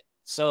shit.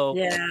 So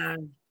yeah.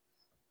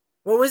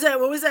 What was that?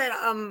 What's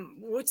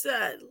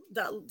that?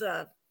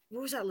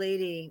 What was that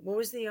lady? What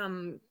was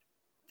the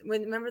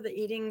remember the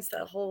eatings,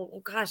 that whole, oh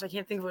gosh, I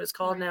can't think of what it's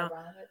called now.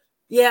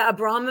 Yeah,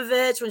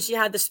 Abramovich, when she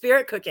had the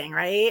spirit cooking,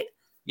 right?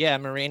 Yeah,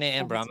 Marina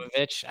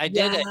Abramovich. I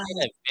did a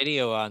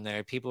video on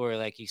there. People were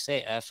like, you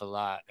say F a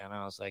lot. And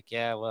I was like,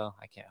 yeah, well,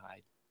 I can't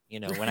hide. You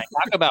know, when I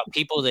talk about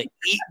people that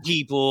eat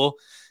people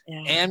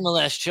and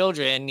molest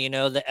children, you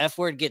know, the F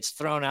word gets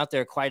thrown out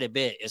there quite a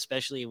bit,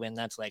 especially when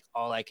that's like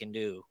all I can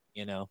do,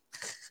 you know.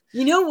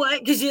 You know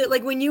what? Because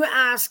like when you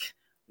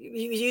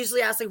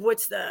usually ask like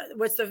what's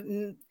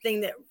the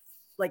thing that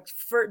like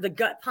for the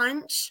gut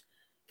punch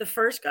the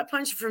first gut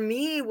punch for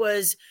me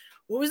was,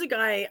 what was the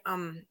guy,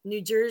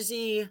 New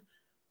Jersey,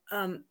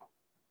 what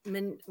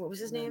was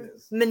his name?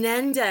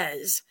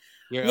 Menendez.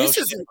 Your This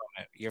oh is shit like,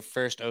 moment. Your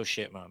first oh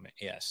shit moment.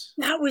 Yes.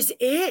 that was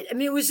it. I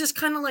mean, it was just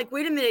kind of like,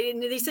 wait a minute.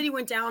 And they said he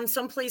went down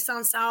someplace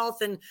down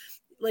south and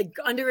like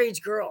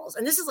underage girls.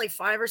 And this is like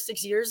 5 or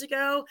 6 years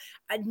ago.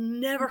 I'd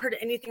never heard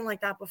anything like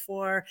that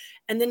before.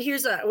 And then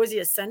here's was he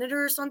a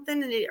senator or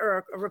something?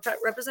 Or a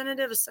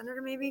representative, a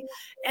senator maybe?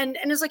 And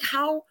it's like,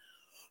 how,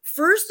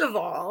 first of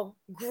all,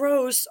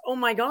 gross. Oh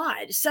my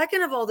God.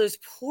 Second of all, those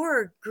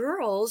poor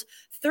girls.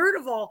 Third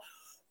of all,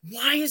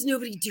 why is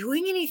nobody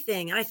doing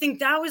anything? And I think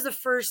that was the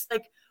first,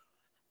 like,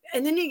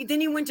 and then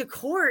he went to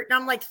court, and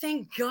I'm like,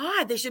 thank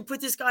God they should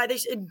put this guy, they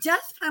should, a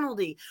death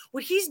penalty.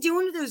 What he's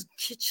doing to those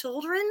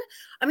children.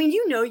 I mean,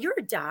 you're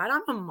a dad.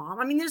 I'm a mom.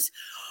 I mean,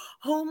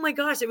 oh my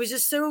gosh, it was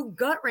just so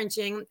gut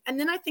wrenching. And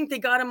then I think they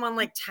got him on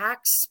like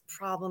tax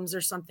problems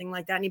or something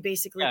like that. And he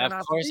basically got of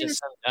off. course, it's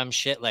some dumb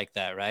shit like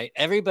that, right?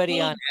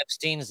 Everybody on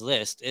Epstein's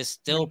list is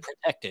still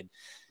protected.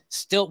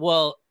 Still,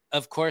 well,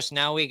 of course,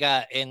 now we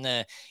got in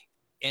the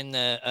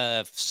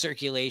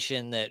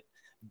circulation that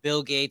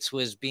Bill Gates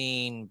was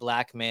being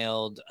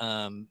blackmailed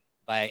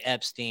by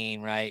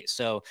Epstein, right?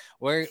 So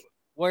we're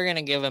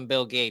gonna give him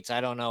Bill Gates. I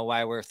don't know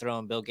why we're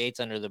throwing Bill Gates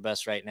under the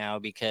bus right now,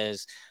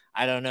 because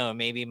I don't know,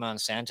 maybe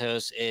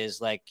Monsanto's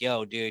is like,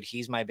 yo, dude,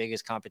 he's my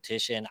biggest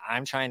competition.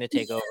 I'm trying to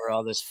take over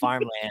all this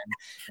farmland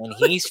and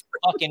he's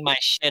fucking my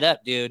shit up,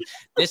 dude.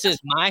 This is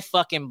my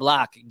fucking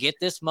block. Get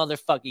this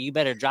motherfucker. You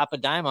better drop a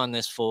dime on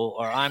this fool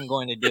or I'm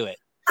going to do it.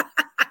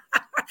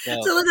 So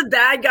let the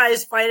bad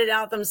guys fight it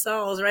out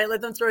themselves, right?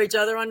 Let them throw each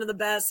other under the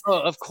bus. Oh,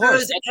 of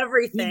course.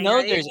 Everything. You know,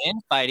 right? There's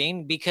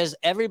infighting because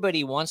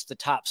everybody wants the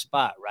top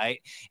spot,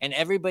 right? And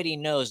everybody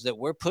knows that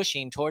we're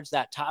pushing towards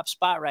that top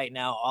spot right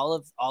now. All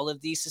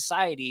of these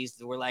societies,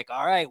 we're like,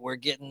 all right, we're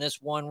getting this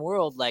one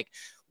world. Like,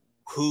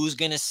 who's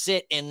gonna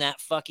sit in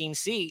that fucking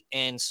seat?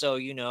 And so,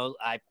 you know,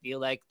 I feel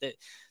like that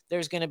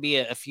there's gonna be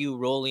a few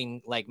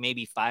rolling, like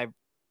maybe 5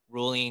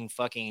 ruling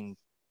fucking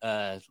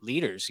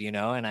leaders, you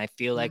know, and I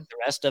feel like the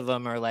rest of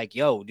them are like,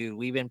 yo, dude,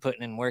 we've been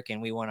putting in work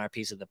and we want our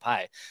piece of the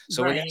pie.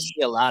 So we're gonna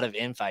see a lot of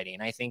infighting.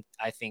 I think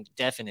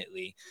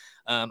definitely.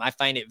 I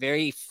find it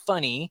very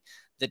funny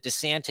that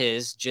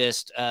DeSantis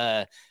just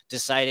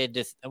decided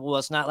to, well,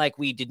 it's not like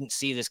we didn't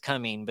see this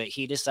coming, but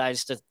he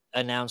decides to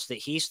announce that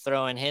he's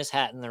throwing his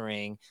hat in the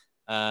ring.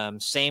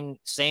 Same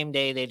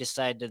day they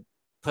decide to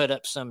put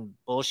up some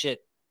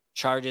bullshit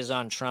charges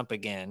on Trump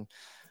again.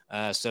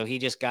 So he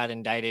just got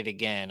indicted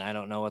again. I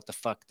don't know what the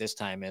fuck this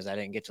time is. I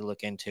didn't get to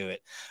look into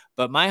it.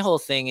 But my whole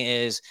thing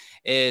is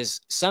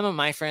some of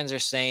my friends are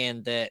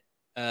saying that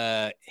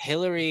not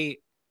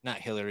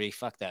Hillary,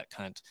 fuck that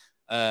cunt.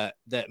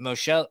 That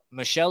Michelle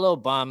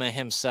Obama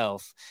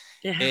himself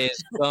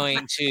is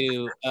going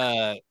to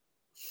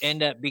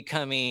end up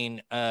becoming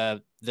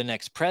the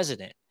next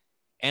president.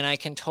 And I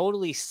can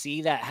totally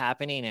see that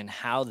happening and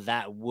how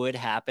that would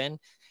happen.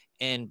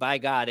 And by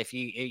God, if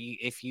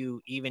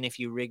you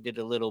rigged it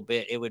a little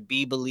bit, it would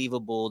be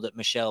believable that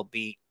Michelle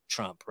beat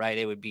Trump, right?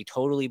 It would be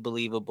totally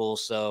believable.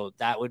 So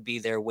that would be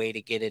their way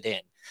to get it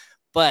in.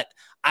 But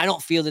I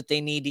don't feel that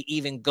they need to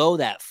even go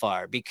that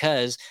far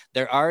because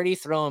they're already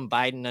throwing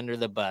Biden under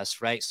the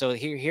bus, right? So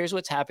here's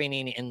what's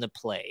happening in the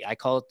play. I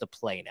call it the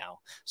play now.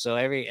 So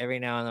every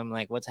now and then I'm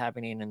like, what's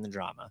happening in the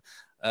drama?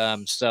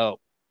 So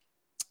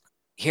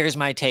here's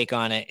my take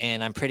on it,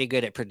 and I'm pretty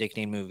good at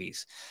predicting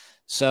movies.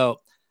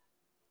 So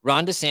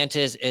Ron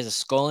DeSantis is a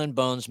Skull and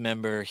Bones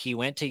member. He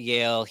went to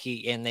Yale.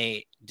 And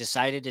they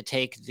decided to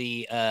take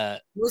the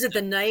was it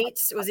the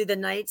Knights? Was he the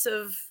Knights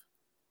of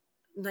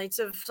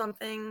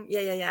something?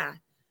 Yeah.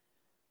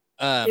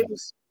 It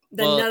was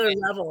another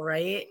level,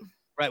 right?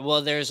 Right.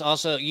 Well, there's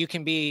also, you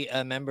can be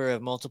a member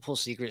of multiple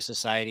secret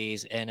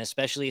societies, and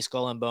especially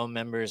Skull and Bone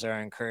members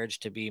are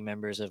encouraged to be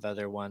members of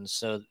other ones.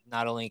 So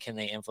not only can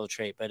they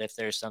infiltrate, but if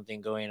there's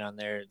something going on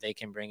there, they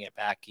can bring it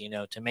back, you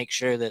know, to make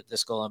sure that the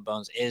Skull and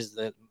Bones is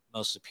the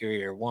most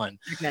superior one.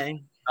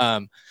 Okay.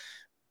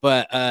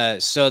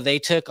 But so they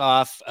took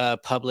off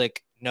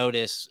public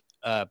notice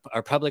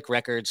or public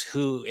records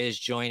who is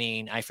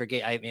joining. I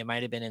forget, it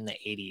might have been in the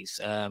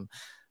 80s.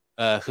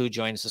 Who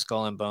joins the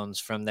Skull and Bones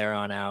from there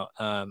on out.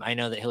 I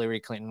know that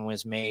Hillary Clinton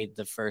was made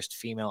the first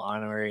female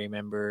honorary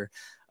member.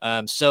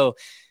 So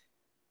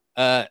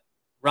Ron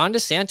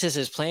DeSantis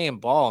is playing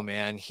ball,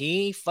 man.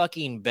 He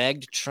fucking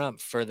begged Trump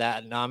for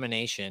that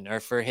nomination or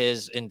for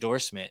his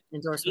endorsement.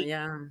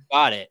 Yeah.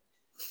 Got it.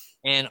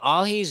 And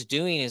all he's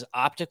doing is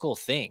optical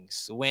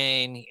things.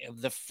 When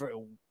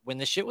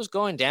the shit was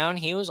going down,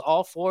 he was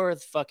all for the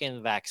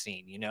fucking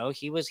vaccine. You know,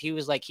 he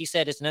was like, he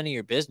said, it's none of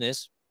your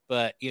business.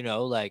 But, you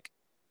know, like,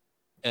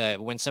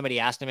 when somebody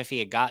asked him if he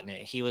had gotten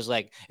it, he was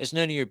like, it's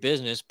none of your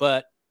business,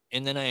 but,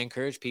 and then I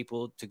encourage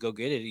people to go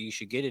get it. You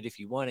should get it if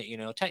you want it, you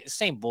know,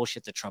 same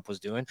bullshit that Trump was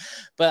doing.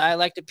 But I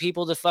like the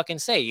people to fucking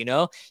say, you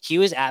know, he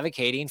was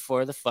advocating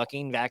for the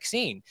fucking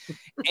vaccine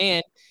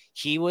and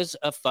he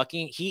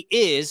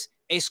is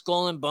a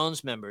Skull and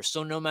Bones member.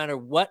 So no matter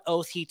what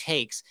oath he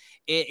takes,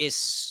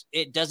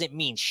 it doesn't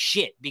mean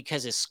shit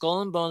because his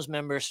Skull and Bones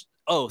member's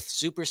oath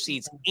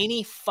supersedes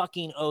any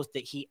fucking oath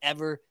that he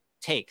ever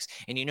takes.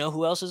 And you know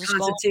who else is a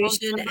Skull and Bones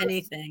Constitution, member?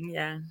 anything.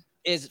 Yeah.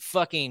 Is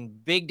fucking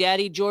Big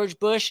Daddy George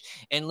Bush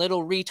and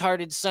little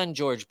retarded son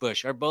George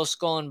Bush are both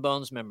Skull and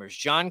Bones members.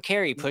 John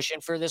Kerry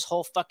pushing for this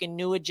whole fucking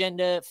new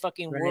agenda,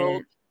 fucking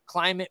world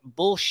climate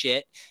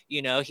bullshit.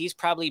 You know, he's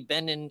probably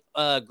bending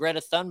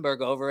Greta Thunberg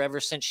over ever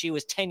since she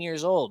was 10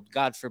 years old.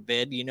 God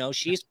forbid, you know,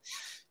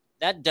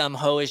 that dumb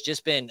hoe has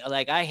just been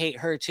like, I hate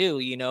her too,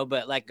 you know,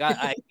 but like, God,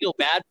 I feel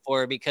bad for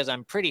her because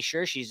I'm pretty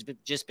sure she's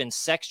just been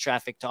sex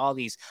trafficked to all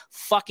these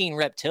fucking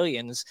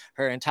reptilians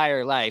her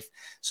entire life.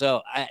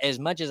 So as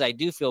much as I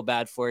do feel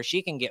bad for her,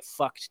 she can get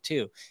fucked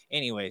too.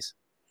 Anyways.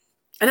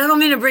 And I don't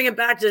mean to bring it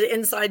back to the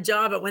Inside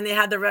Job, but when they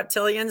had the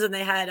reptilians and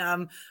they had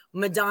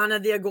Madonna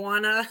the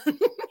iguana.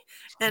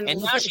 and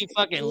now she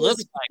fucking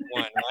looks like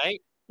one,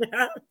 right?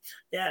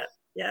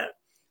 Yeah.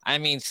 I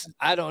mean,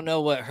 I don't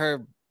know what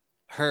her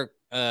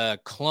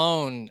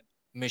clone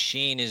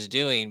machine is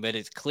doing, but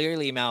it's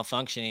clearly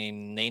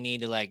malfunctioning. They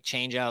need to like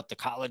change out the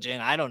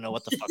collagen. I don't know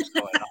what the fuck's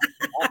going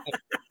on.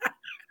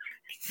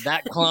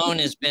 That clone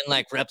has been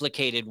like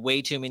replicated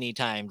way too many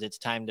times. It's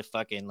time to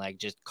fucking like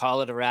just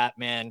call it a wrap,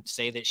 man.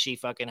 Say that she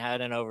fucking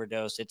had an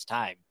overdose. It's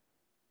time.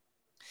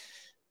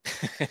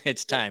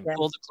 It's time.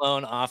 Pull the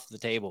clone off the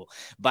table.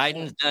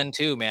 Biden's done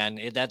too, man.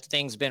 That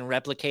thing's been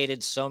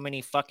replicated so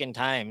many fucking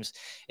times.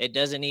 It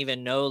doesn't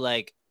even know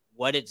like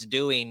what it's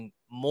doing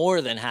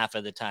more than half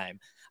of the time.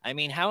 I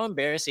mean, how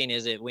embarrassing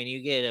is it when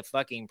you get a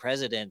fucking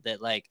president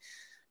that like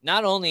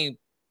not only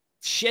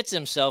shits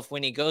himself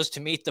when he goes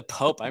to meet the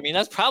Pope? I mean,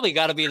 that's probably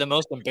got to be the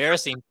most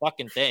embarrassing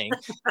fucking thing.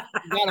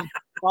 You got him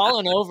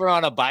falling over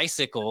on a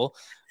bicycle,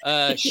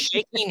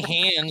 shaking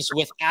hands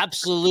with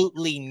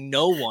absolutely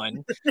no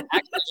one.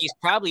 Actually, he's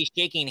probably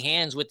shaking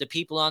hands with the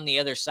people on the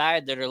other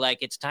side that are like,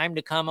 it's time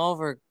to come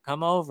over.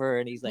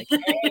 And he's like, hey,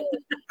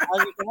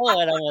 how's it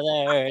going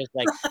over there? It's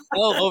like,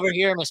 oh, over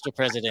here, Mr.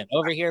 President.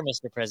 Over here,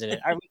 Mr.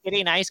 President. Are we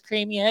getting ice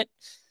cream yet?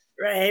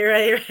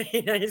 Right.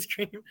 Ice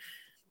cream.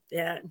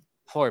 Yeah.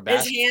 Poor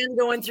bastard. His hand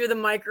going through the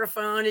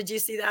microphone. Did you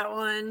see that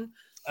one?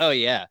 Oh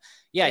yeah.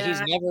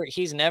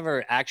 He's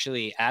never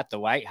actually at the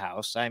White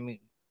House. I mean,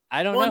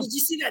 I don't know. Did you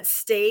see that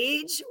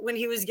stage when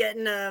he was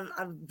getting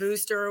a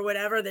booster or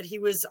whatever, that he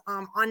was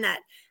on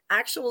that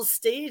actual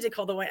stage they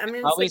call the White? I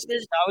mean,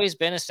 it's always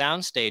been a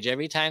sound stage.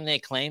 Every time they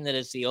claim that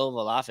it's the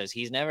Oval Office,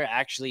 he's never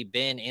actually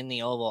been in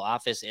the Oval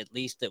Office, at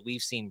least that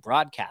we've seen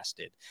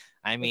broadcasted.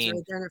 I mean,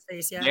 right there in her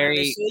face, yeah.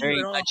 very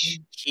much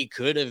he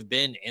could have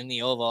been in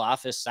the Oval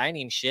Office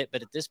signing shit,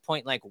 but at this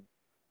point, like,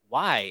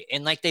 why?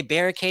 And like, they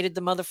barricaded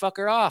the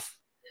motherfucker off.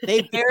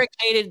 They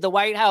barricaded the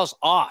White House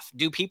off.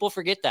 Do people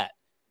forget that?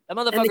 And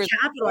the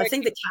Capitol, I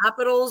think the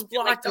Capitol's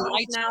blocked off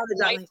now.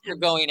 The lights are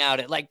going out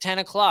at like 10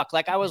 o'clock.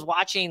 Like I was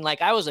watching,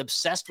 like I was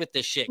obsessed with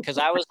this shit because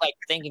I was like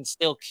thinking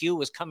still Q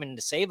was coming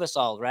to save us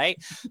all, right?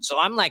 So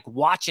I'm like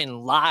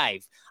watching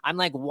live. I'm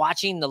like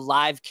watching the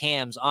live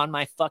cams on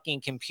my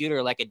fucking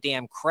computer like a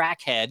damn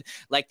crackhead,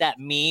 like that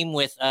meme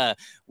with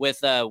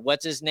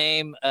what's his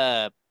name?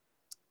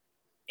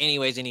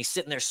 Anyways, and he's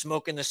sitting there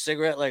smoking the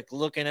cigarette, like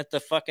looking at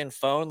the fucking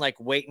phone, like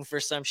waiting for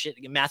some shit.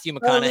 Matthew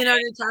McConaughey. Leonardo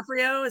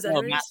DiCaprio? Is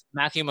that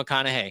Matthew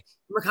McConaughey.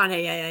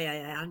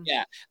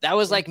 Yeah. That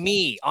was like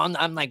me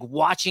I'm like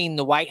watching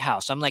the White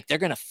House. I'm like, they're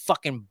gonna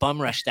fucking bum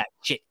rush that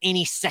shit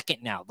any second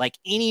now, like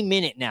any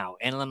minute now.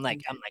 And I'm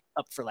like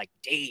up for like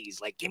days.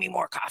 Like, give me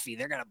more coffee.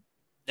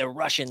 They're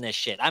rushing this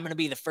shit. I'm gonna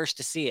be the first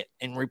to see it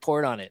and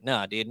report on it.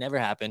 No, dude, never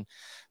happened.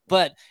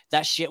 But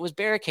that shit was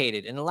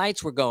barricaded and the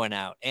lights were going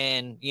out.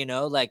 And, you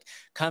know, like,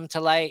 come to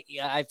light.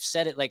 Yeah, I've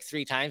said it like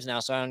 3 times now,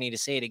 so I don't need to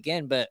say it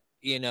again. But,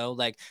 you know,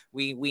 like,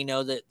 we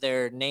know that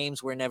their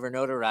names were never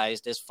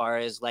notarized as far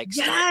as like.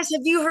 Yes,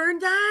 have you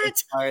heard that?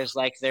 As far as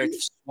like they're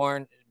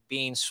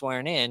being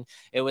sworn in,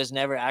 it was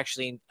never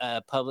actually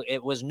public.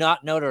 It was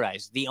not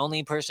notarized. The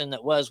only person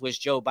that was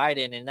Joe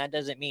Biden. And that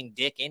doesn't mean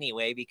dick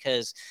anyway,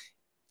 because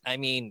I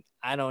mean,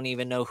 I don't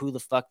even know who the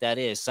fuck that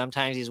is.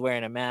 Sometimes he's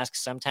wearing a mask.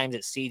 Sometimes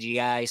it's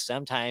CGI.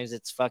 Sometimes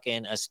it's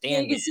fucking a stand. Yeah,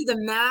 you can see the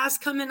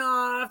mask coming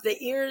off. The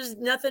ears,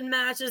 nothing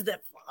matches. The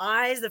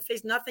eyes, the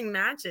face, nothing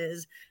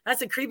matches. That's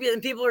the creepy.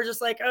 And people are just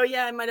like, oh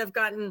yeah, he might have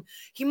gotten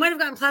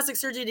plastic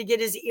surgery to get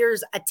his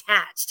ears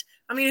attached.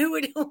 I mean, who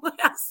would?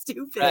 That's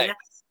stupid.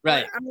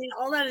 Right. I mean,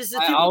 all that is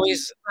just.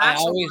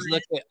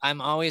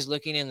 I'm always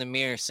looking in the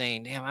mirror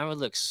saying, damn, I would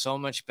look so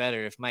much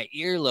better if my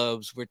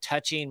earlobes were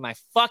touching my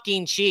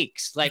fucking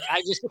cheeks. Like,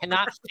 I just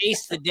cannot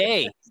face the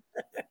day.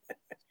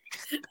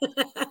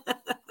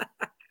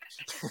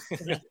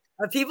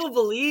 People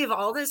believe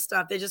all this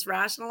stuff. They just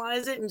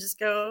rationalize it and just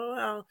go,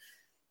 oh,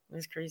 well,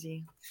 it's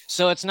crazy.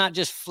 So it's not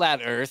just flat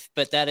earth,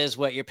 but that is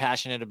what you're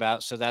passionate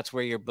about. So that's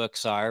where your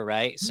books are,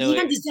 right? So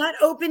yeah, does that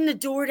open the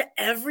door to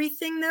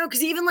everything though?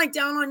 Because even like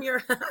down on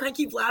your, I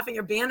keep laughing,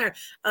 your banner,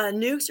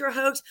 nukes are a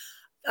hoax.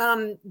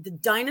 The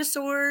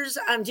dinosaurs.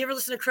 Do you ever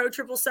listen to Crow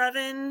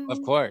 777?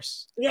 Of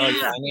course. Yeah.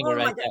 I need to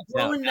write that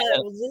down. Blowing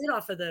the lid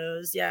off of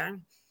those. Yeah.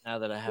 Now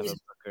that I have a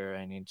booker,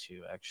 I need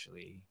to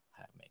actually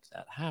make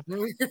that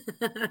happen.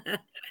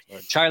 So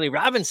Charlie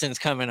Robinson's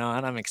coming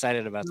on. I'm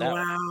excited about that.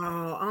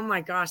 Wow. Oh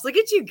my gosh. Look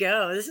at you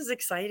go. This is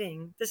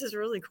exciting. This is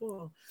really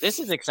cool. This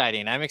is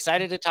exciting. I'm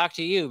excited to talk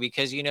to you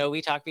because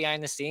we talk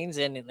behind the scenes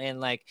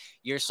and like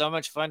you're so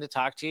much fun to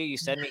talk to. You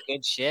send me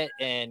good shit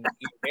and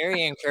you're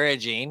very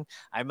encouraging,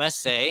 I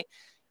must say.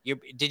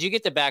 Did you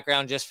get the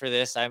background just for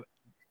this? I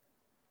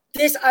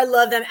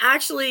love them.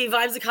 Actually,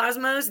 Vibes of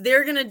Cosmos,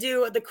 they're gonna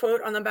do the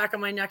quote on the back of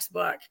my next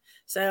book.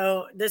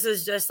 So this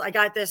is just I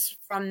got this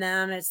from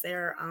them. It's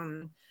their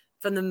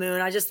from the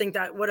moon. I just think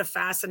that what a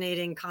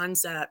fascinating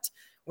concept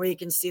where you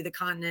can see the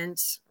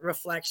continent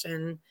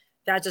reflection.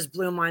 That just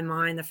blew my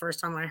mind the first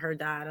time I heard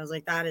that. I was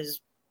like,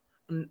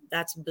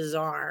 that's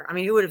bizarre. I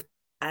mean, who would have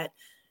that?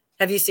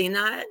 Have you seen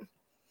that?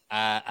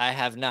 I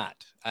have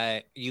not.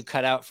 You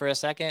cut out for a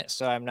second,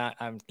 so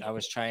I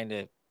was trying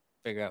to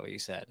figure out what you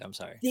said. I'm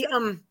sorry.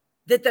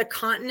 That the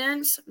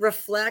continents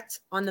reflect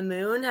on the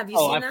moon. Have you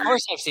seen that? Of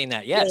course I've seen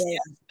that. Yes. Yeah.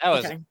 That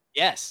was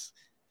yes.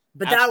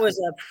 But absolutely.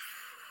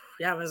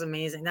 that was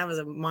amazing. That was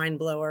a mind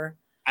blower.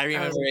 I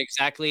remember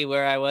exactly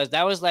where I was.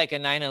 That was like a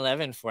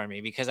 9/11 for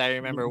me because I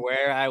remember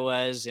where I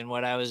was and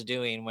what I was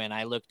doing when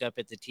I looked up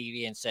at the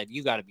TV and said,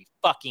 "You got to be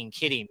fucking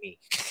kidding me."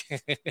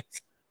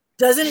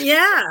 Doesn't it?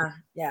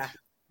 Yeah.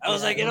 I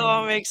was like, it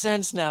all makes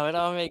sense now. It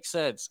all makes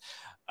sense.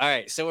 All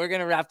right, so we're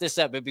going to wrap this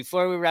up. But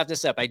before we wrap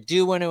this up, I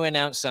do want to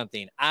announce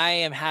something. I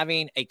am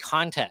having a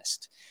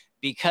contest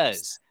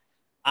because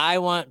I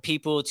want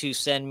people to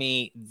send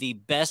me the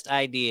best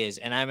ideas,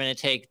 and I'm going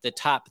to take the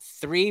top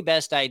 3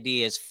 best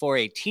ideas for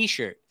a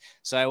t-shirt.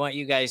 So I want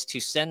you guys to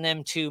send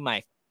them to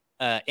my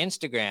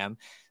Instagram.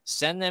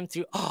 Send them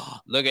through. Oh,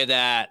 look at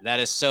that.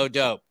 That is so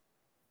dope.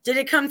 Did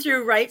it come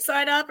through right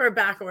side up or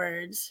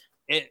backwards?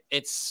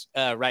 It's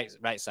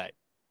right side.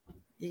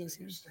 You can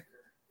see your sticker.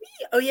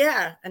 Oh,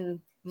 yeah. And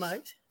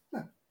mugs.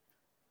 Huh.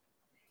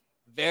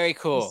 Very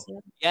cool.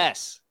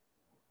 Yes.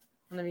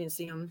 I don't even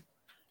see them.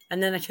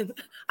 And then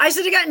I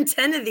should have gotten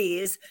 10 of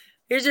these.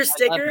 Here's your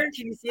sticker.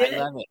 Can you see it? I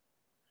love it.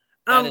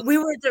 We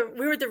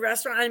were at the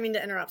restaurant. I didn't mean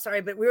to interrupt.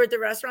 Sorry, but we were at the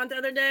restaurant the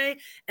other day,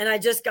 and I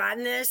just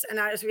gotten this, and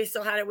we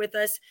still had it with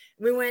us.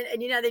 We went,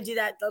 and they do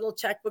that little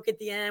checkbook at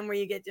the end where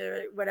you get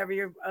to whatever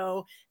you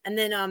owe, and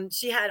then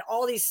she had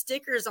all these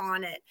stickers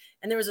on it,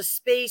 and there was a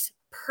space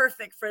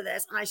perfect for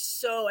this. And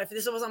if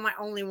this wasn't my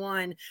only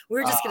one, we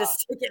were just gonna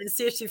stick it and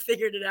see if she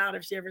figured it out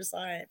if she ever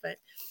saw it, but.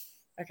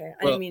 Okay,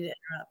 I didn't mean to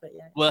interrupt, but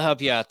yeah. We'll help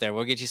you out there.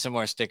 We'll get you some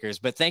more stickers.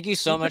 But thank you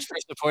so much for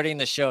supporting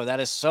the show. That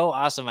is so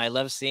awesome. I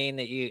love seeing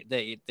that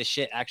the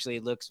shit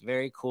actually looks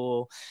very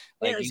cool.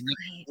 Like you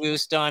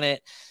boost on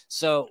it.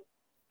 So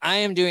I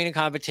am doing a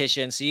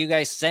competition. So you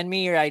guys send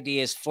me your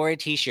ideas for a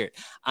t-shirt.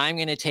 I'm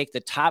going to take the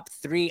top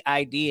 3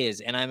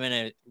 ideas and I'm going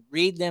to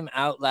read them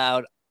out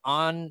loud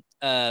on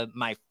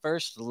my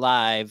first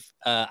live.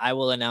 I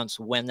will announce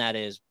when that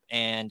is.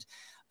 And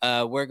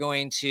we're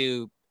going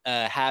to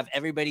have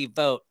everybody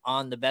vote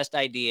on the best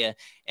idea,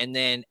 and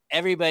then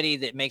everybody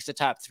that makes the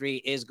top 3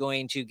 is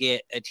going to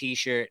get a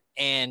t-shirt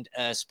and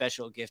a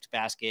special gift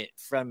basket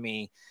from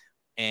me.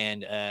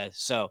 And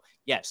so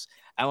yes,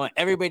 I want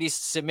everybody to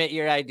submit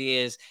your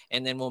ideas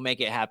and then we'll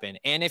make it happen.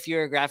 And if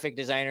you're a graphic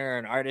designer or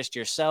an artist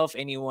yourself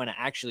and you want to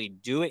actually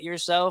do it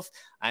yourself,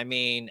 I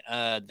mean,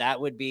 that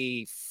would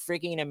be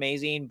freaking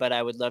amazing, but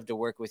I would love to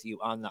work with you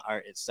on the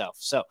art itself.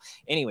 So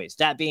anyways,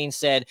 that being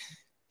said,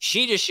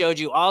 she just showed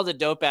you all the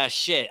dope ass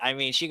shit. I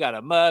mean, she got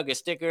a mug, a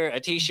sticker, a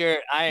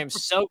t-shirt. I am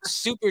so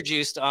super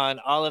juiced on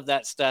all of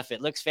that stuff.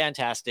 It looks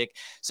fantastic.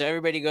 So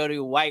everybody go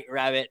to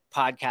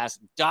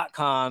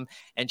whiterabbitpodcast.com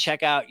and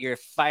check out your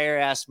fire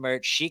ass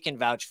merch. She can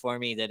vouch for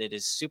me that it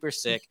is super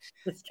sick.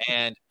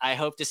 And I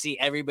hope to see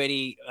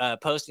everybody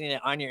posting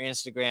it on your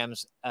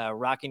Instagrams,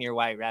 rocking your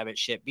White Rabbit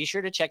shit. Be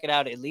sure to check it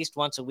out at least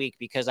once a week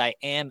because I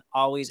am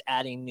always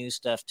adding new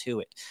stuff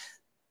to it.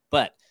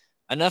 But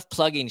enough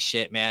plugging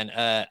shit, man.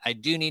 I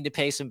do need to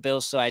pay some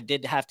bills, so I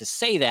did have to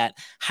say that.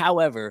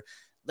 However,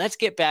 let's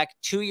get back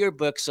to your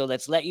book. So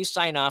let's let you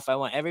sign off. I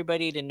want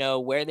everybody to know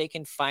where they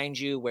can find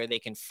you, where they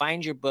can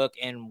find your book,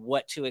 and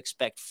what to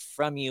expect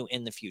from you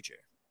in the future.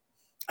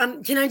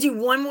 Can I do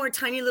one more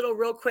tiny little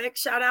real quick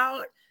shout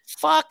out?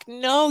 Fuck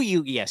no,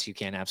 yes, you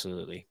can.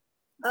 Absolutely.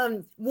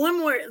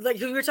 One more, like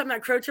we were talking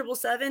about Crow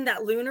 777,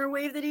 that lunar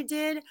wave that he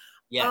did.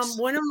 Yes.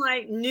 One of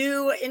my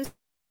new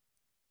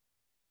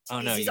Oh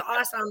no, he's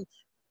awesome.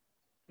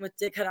 What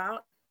did it cut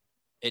out?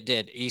 It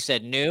did. You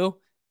said new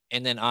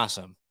and then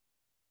awesome.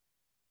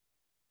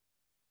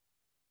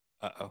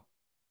 Uh-oh.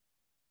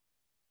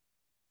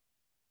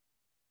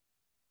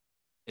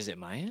 Is it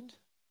my end?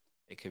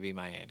 It could be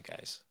my end,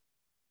 guys.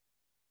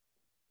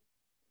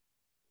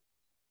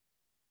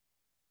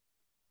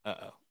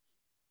 Uh-oh.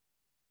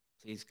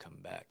 Please come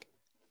back.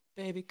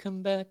 Baby,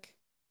 come back.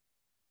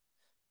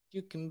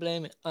 You can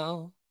blame it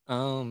all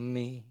on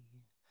me.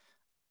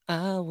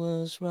 I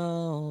was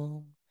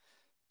wrong.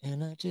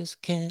 And I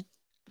just can't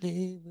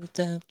live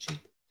without you.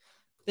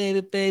 Baby,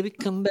 baby,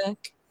 come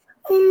back.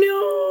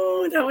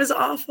 Oh, no. That was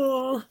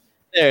awful.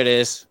 There it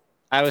is.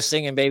 I was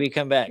singing "Baby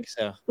Come Back,"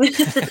 so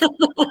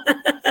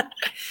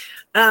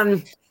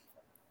um,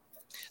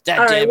 that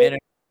all damn right.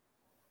 it.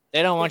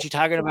 They don't want you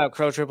talking about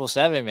Crow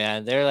 777,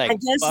 man. They're like, I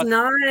guess fuck.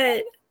 not.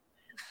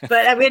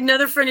 But we had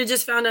another friend who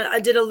just found I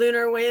did a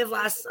lunar wave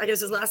I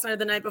guess it was last night or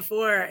the night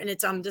before, and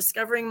it's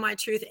Discovering My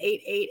Truth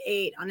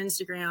 888 on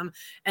Instagram,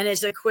 and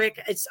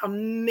it's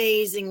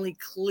amazingly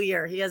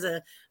clear. He has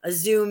a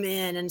zoom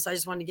in, and so I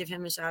just wanted to give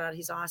him a shout out.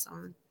 He's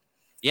awesome.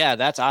 Yeah,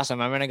 that's awesome.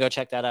 I'm gonna go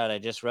check that out. I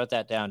just wrote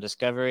that down.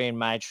 Discovering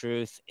My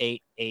Truth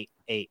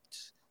 888.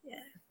 Yeah.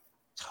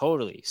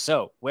 Totally.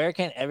 So where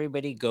can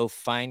everybody go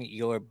find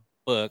your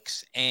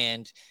books?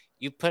 And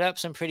you put up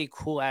some pretty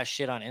cool ass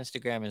shit on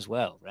Instagram as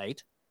well,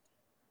 right?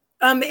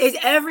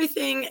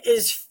 Everything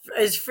is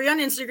free on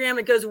Instagram.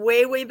 It goes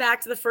way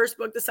back to the first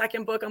book, the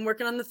second book. I'm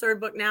working on the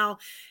third book now,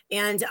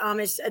 and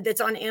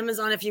it's on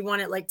Amazon if you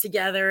want it like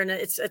together. And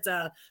it's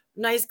a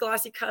nice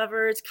glossy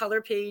cover. It's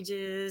color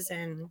pages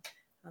and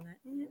all that.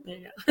 There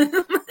you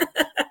go.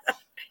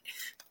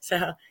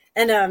 So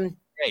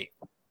Great.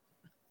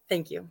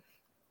 Thank you.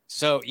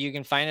 So you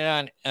can find it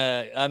on.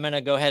 I'm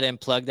gonna go ahead and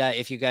plug that.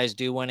 If you guys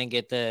do want to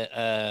get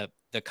the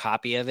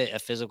copy of it, a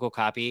physical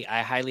copy,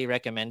 I highly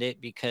recommend it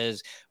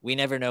because we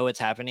never know what's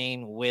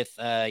happening with.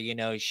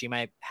 She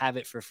might have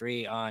it for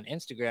free on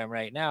Instagram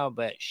right now,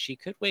 but she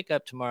could wake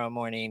up tomorrow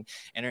morning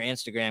and her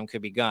Instagram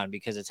could be gone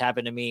because it's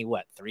happened to me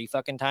 3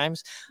 fucking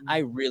times. I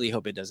really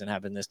hope it doesn't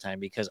happen this time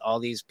because all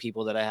these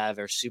people that I have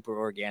are super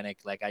organic.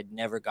 Like I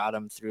never got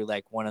them through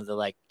like one of the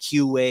like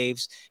Q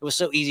waves. It was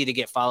so easy to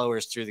get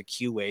followers through the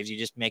Q waves. You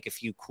just make a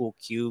few cool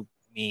Q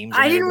memes.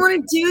 I didn't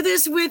want to do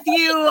this with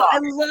you. I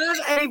love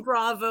Eddie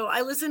Bravo.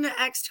 I listen to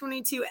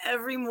X22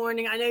 every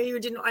morning. I know you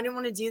didn't. I didn't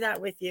want to do that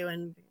with you,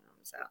 and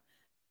so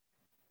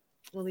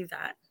we'll leave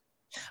that.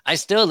 I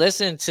still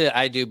listen to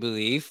I Do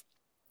Believe.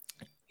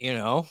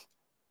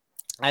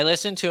 I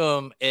listen to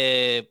them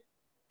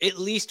at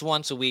least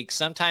once a week,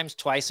 sometimes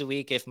twice a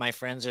week if my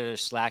friends are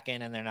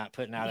slacking and they're not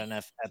putting out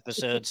enough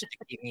episodes to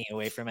keep me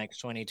away from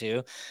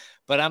X22.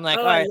 But I'm like,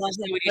 all right, let's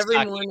see what he's every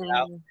talking morning.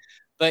 about.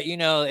 But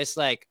it's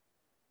like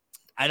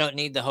I don't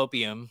need the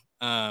hopium.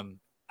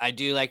 I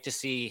do like to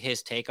see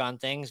his take on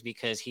things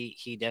because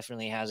he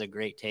definitely has a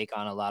great take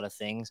on a lot of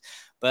things.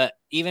 But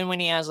even when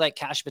he has like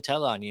Cash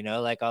Patel on,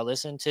 like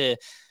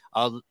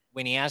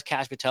when he has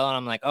Cash Patel on,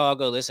 I'm like, oh, I'll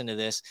go listen to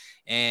this.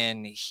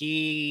 And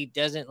he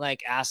doesn't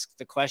like ask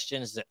the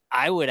questions that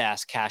I would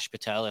ask Cash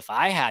Patel if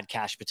I had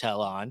Cash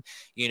Patel on,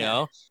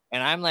 know?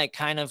 And I'm like,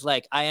 kind of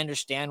like, I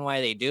understand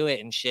why they do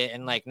it and shit.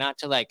 And like, not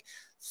to like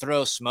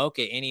throw smoke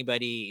at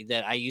anybody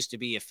that I used to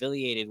be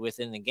affiliated with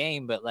in the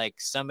game, but like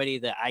somebody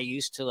that I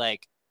used to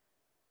like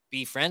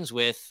be friends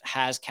with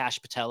has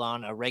Cash Patel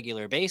on a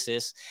regular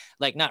basis,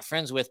 like not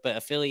friends with, but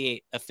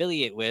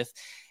affiliate with,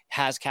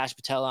 has Cash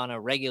Patel on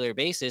a regular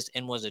basis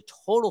and was a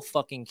total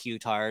fucking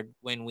Q-tard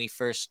when we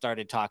first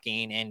started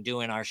talking and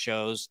doing our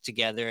shows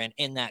together and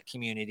in that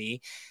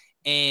community.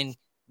 And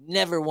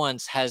never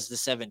once has the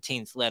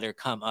 17th letter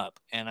come up.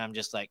 And I'm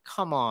just like,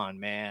 come on,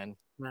 man.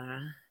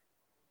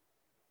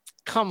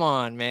 Come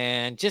on,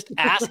 man. Just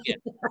ask him.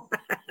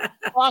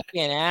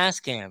 Fucking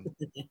ask him.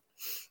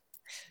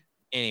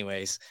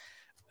 Anyways,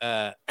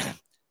 I'm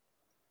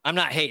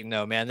not hating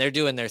though, man. They're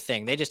doing their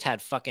thing. They just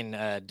had fucking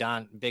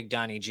Big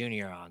Donnie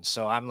Jr. on.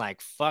 So I'm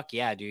like, fuck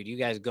yeah, dude. You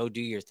guys go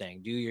do your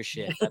thing. Do your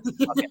shit. That's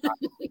fucking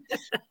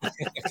awesome.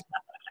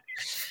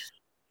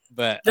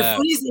 But the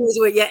funniest thing is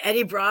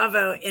Eddie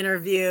Bravo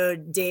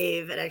interviewed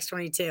Dave at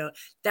X22.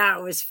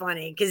 That was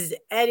funny because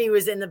Eddie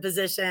was in the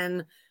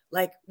position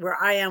like where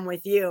I am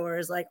with you, where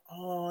it's like,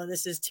 oh,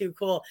 this is too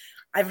cool.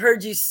 I've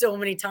heard you so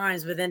many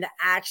times, but then to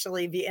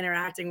actually be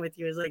interacting with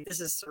you is like,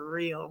 this is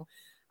surreal.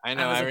 I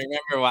know. I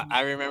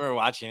remember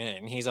watching it,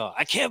 and he's all,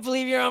 "I can't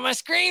believe you're on my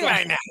screen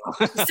right now."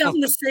 You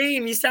sound the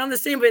same. You sound the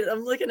same, but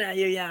I'm looking at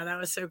you. Yeah, that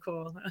was so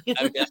cool.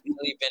 I've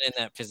definitely been in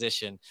that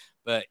position,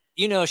 but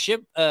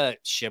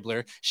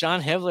Shibler,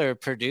 Sean Hibler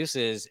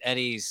produces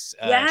Eddie's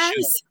yes.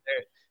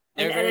 show.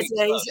 They're very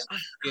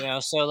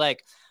close, so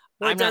like.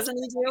 What doesn't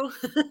he do?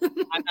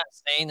 I'm not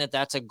saying that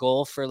that's a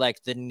goal for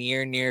like the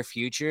near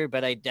future,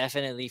 but I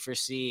definitely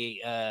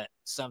foresee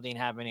something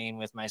happening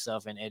with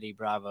myself and Eddie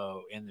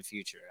Bravo in the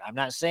future. I'm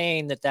not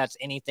saying that that's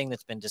anything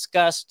that's been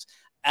discussed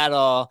at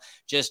all.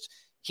 Just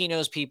he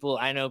knows people,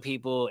 I know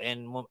people,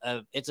 and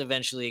it's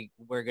eventually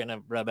we're gonna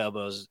rub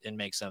elbows and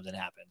make something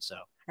happen. So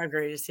I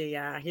agree to see.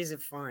 Yeah, he's a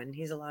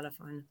lot of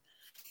fun.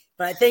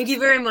 But thank you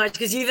very much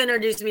because you've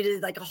introduced me to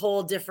like a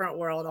whole different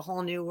world, a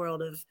whole new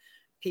world of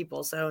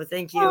people. So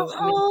thank you. A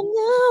whole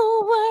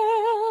new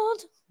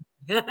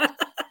world.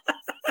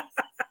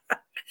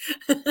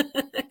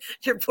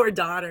 Your poor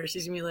daughter.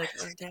 She's gonna be like,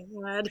 oh, Dad.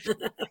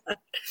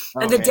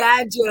 And the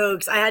dad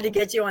jokes. I had to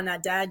get you on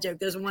that dad joke.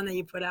 There's one that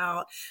you put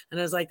out, and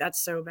I was like,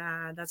 that's so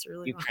bad. That's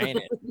really Ukraine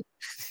it.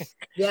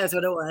 Yeah, that's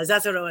what it was.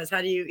 That's what it was.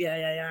 How do you?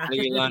 Yeah. How do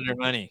you launder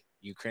money?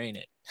 Ukraine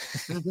it.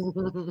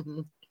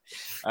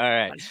 All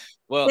right.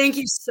 Well, thank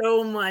you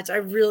so much. I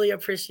really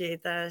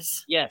appreciate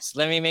this. yes,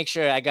 let me make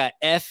sure I got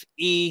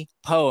FE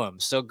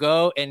Poems. So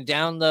go and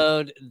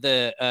download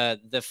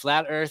the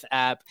Flat Earth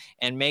app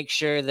and make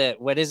sure that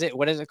what is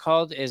it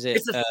called? Is it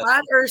It's a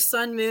Flat Earth,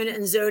 Sun, Moon,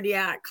 and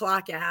Zodiac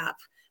clock app.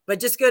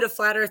 But just go to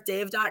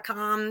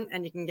flatearthdave.com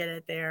and you can get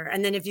it there.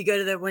 And then if you go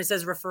to when it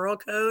says referral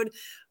code,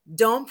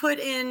 don't put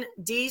in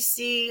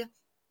DCFL.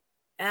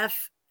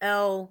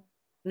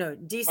 No,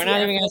 DC. We're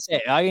not even going to say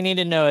it. All you need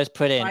to know is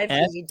put in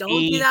FE. Don't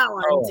do that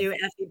one. Poem. Do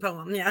FE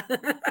Poem. Yeah.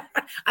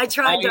 I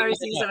tried,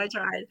 Darcy, so I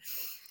tried.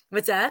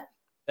 What's that?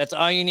 That's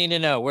all you need to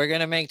know. We're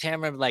going to make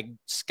Tamara like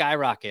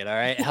skyrocket. All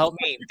right. Help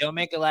me. Don't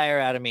make a liar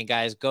out of me,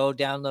 guys. Go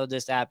download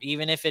this app.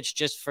 Even if it's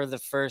just for the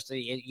first, like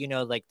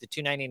the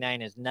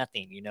 $2.99 is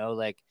nothing,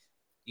 like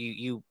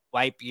you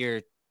wipe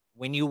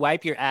when you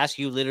wipe your ass,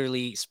 you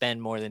literally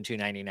spend more than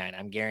 $2.99.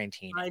 I'm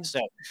guaranteeing it. So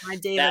my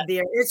David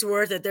Beer, it's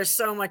worth it. There's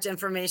so much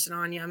information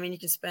on you. I mean, you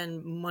can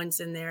spend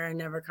months in there and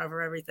never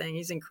cover everything.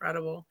 He's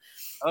incredible.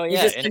 Oh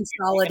yeah, he just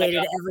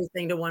consolidated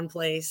everything to one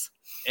place.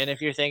 And if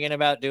you're thinking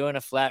about doing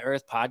a Flat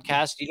Earth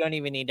podcast, you don't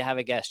even need to have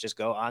a guest. Just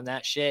go on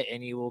that shit,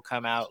 and you will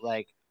come out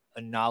like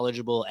a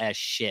knowledgeable as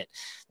shit.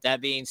 That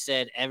being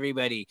said,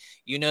 everybody,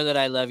 you know that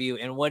I love you,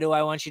 and what do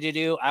I want you to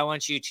do? I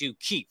want you to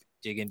keep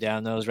digging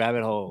down those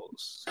rabbit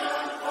holes.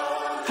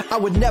 I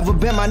would never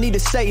bend my knee to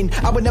Satan.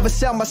 I would never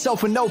sell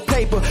myself for no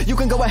paper. You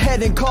can go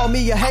ahead and call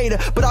me a hater,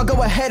 but I'll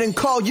go ahead and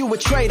call you a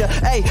traitor.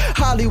 Hey,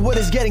 Hollywood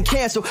is getting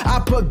canceled.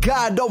 I put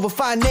God over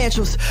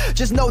financials.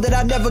 Just know that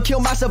I never kill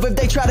myself if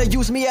they try to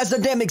use me as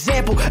a damn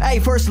example. Hey,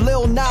 first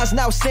Lil Nas,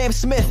 now Sam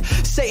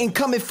Smith. Satan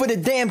coming for the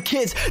damn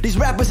kids. These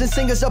rappers and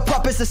singers are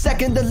puppets. The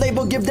second the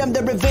label give them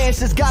their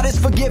advances, God is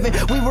forgiven.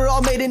 We were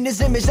all made in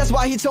his image. That's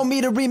why he told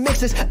me to remix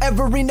this.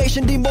 Every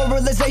nation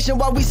demoralization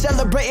while we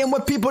celebrating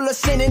when people are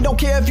sinning. Don't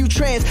care if you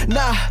trans.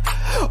 Nah,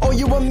 or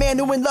you a man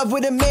who in love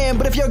with a man.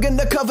 But if you're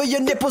gonna cover your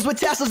nipples with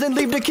tassels and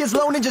leave the kids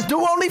alone and just do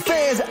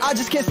OnlyFans, I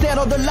just can't stand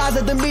all the lies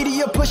that the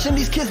media pushing.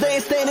 These kids, they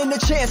ain't standing a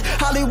chance.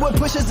 Hollywood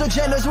pushes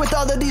agendas with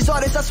all of these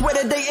artists. I swear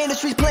that they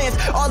industry's plans.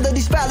 All of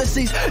these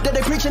fallacies that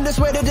they preaching this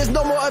way, that there's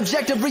no more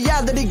objective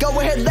reality. Go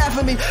ahead, laugh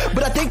at me,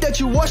 but I think that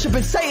you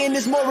worshiping Satan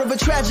is more of a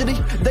tragedy.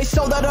 They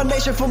sold out our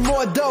nation for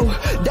more dough.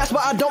 That's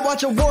why I don't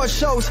watch award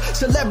shows.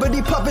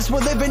 Celebrity puppets,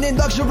 we're living in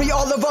luxury.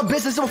 All of our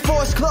business will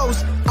force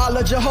closed.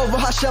 Allah Jehovah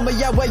Hashem,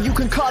 Yahweh, you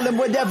can call him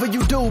whatever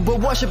you do, but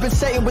worshiping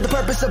Satan with the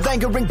purpose of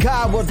angering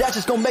God, well, that's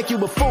just gonna make you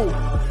a fool.